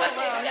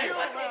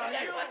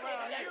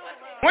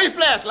 Where your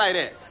flashlight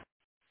at?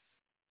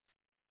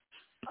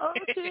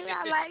 Okay, I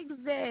like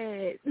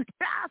that.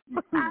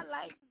 I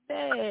like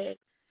that.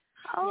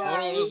 Oh. Hold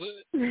on,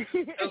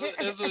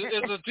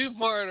 it's a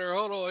two-parter.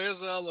 Hold on, here's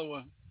the other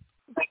one.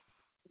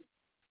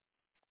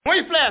 Where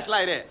your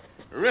flashlight at?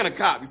 Rent a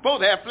cop. You're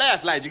supposed to have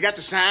flashlights. You got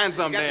to shine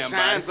some damn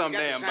body.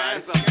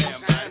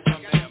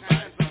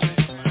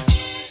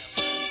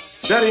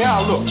 Daddy,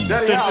 how look?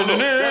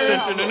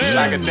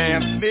 Like a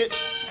damn snitch.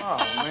 Oh,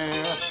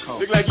 man, that's cool.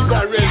 Look like you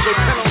got ready to go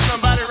tell on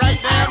somebody right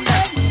now.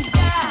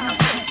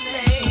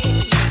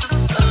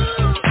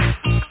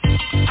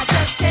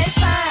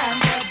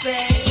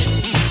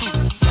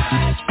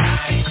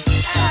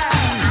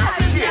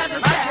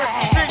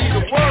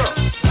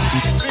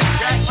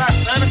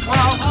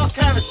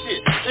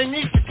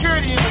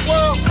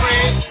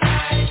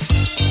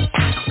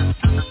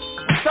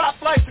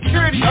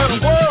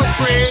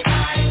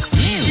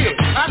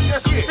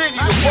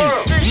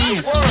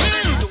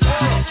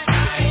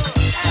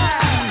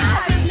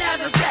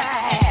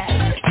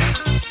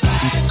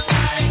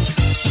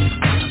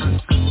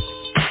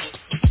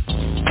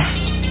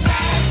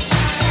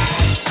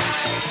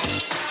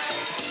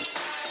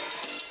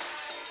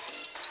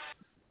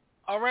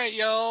 right,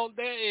 y'all.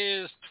 That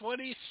is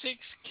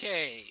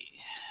 26K.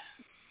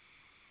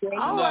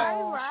 All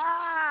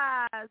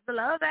right, Rise.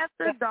 Love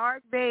After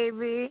Dark,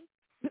 baby.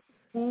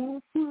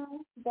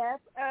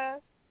 That's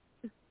us.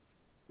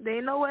 They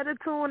know where to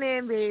tune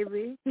in,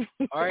 baby.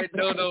 All right,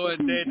 Dodo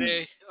and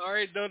Day. All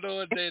right, Dodo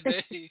and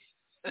Day.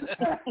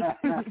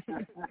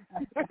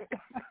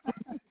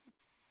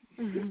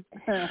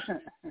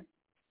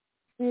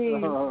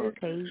 Oh.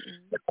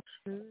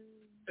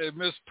 Hey,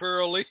 Miss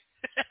Pearly.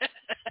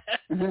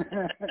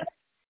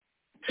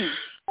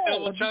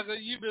 Double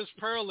chocolate, you Miss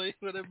Pearly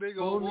with a big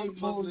old wolf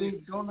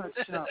pussy. Donut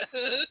shop.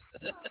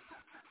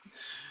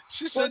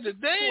 She said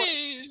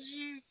today,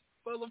 you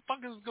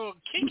motherfuckers gonna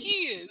kick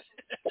in.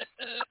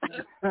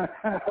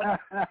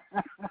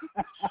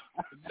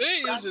 Today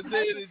is the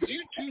day that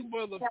you two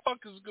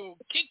motherfuckers gonna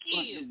kick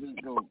in.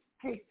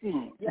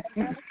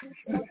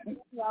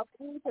 Y'all,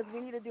 because we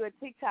need to do a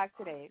TikTok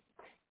today.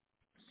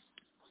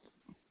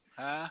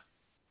 Huh?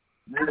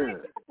 Yeah.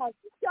 Get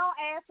your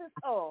asses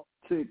up.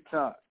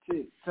 TikTok,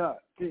 TikTok,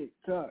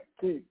 TikTok,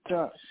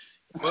 TikTok.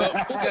 Well,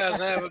 you guys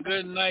have a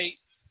good night.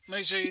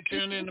 Make sure you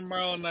tune in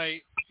tomorrow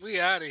night. We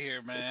out of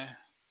here, man.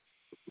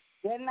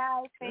 Good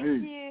night.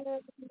 Thank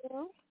you.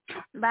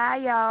 Bye,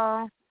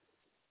 y'all.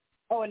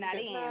 Oh, not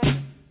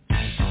in.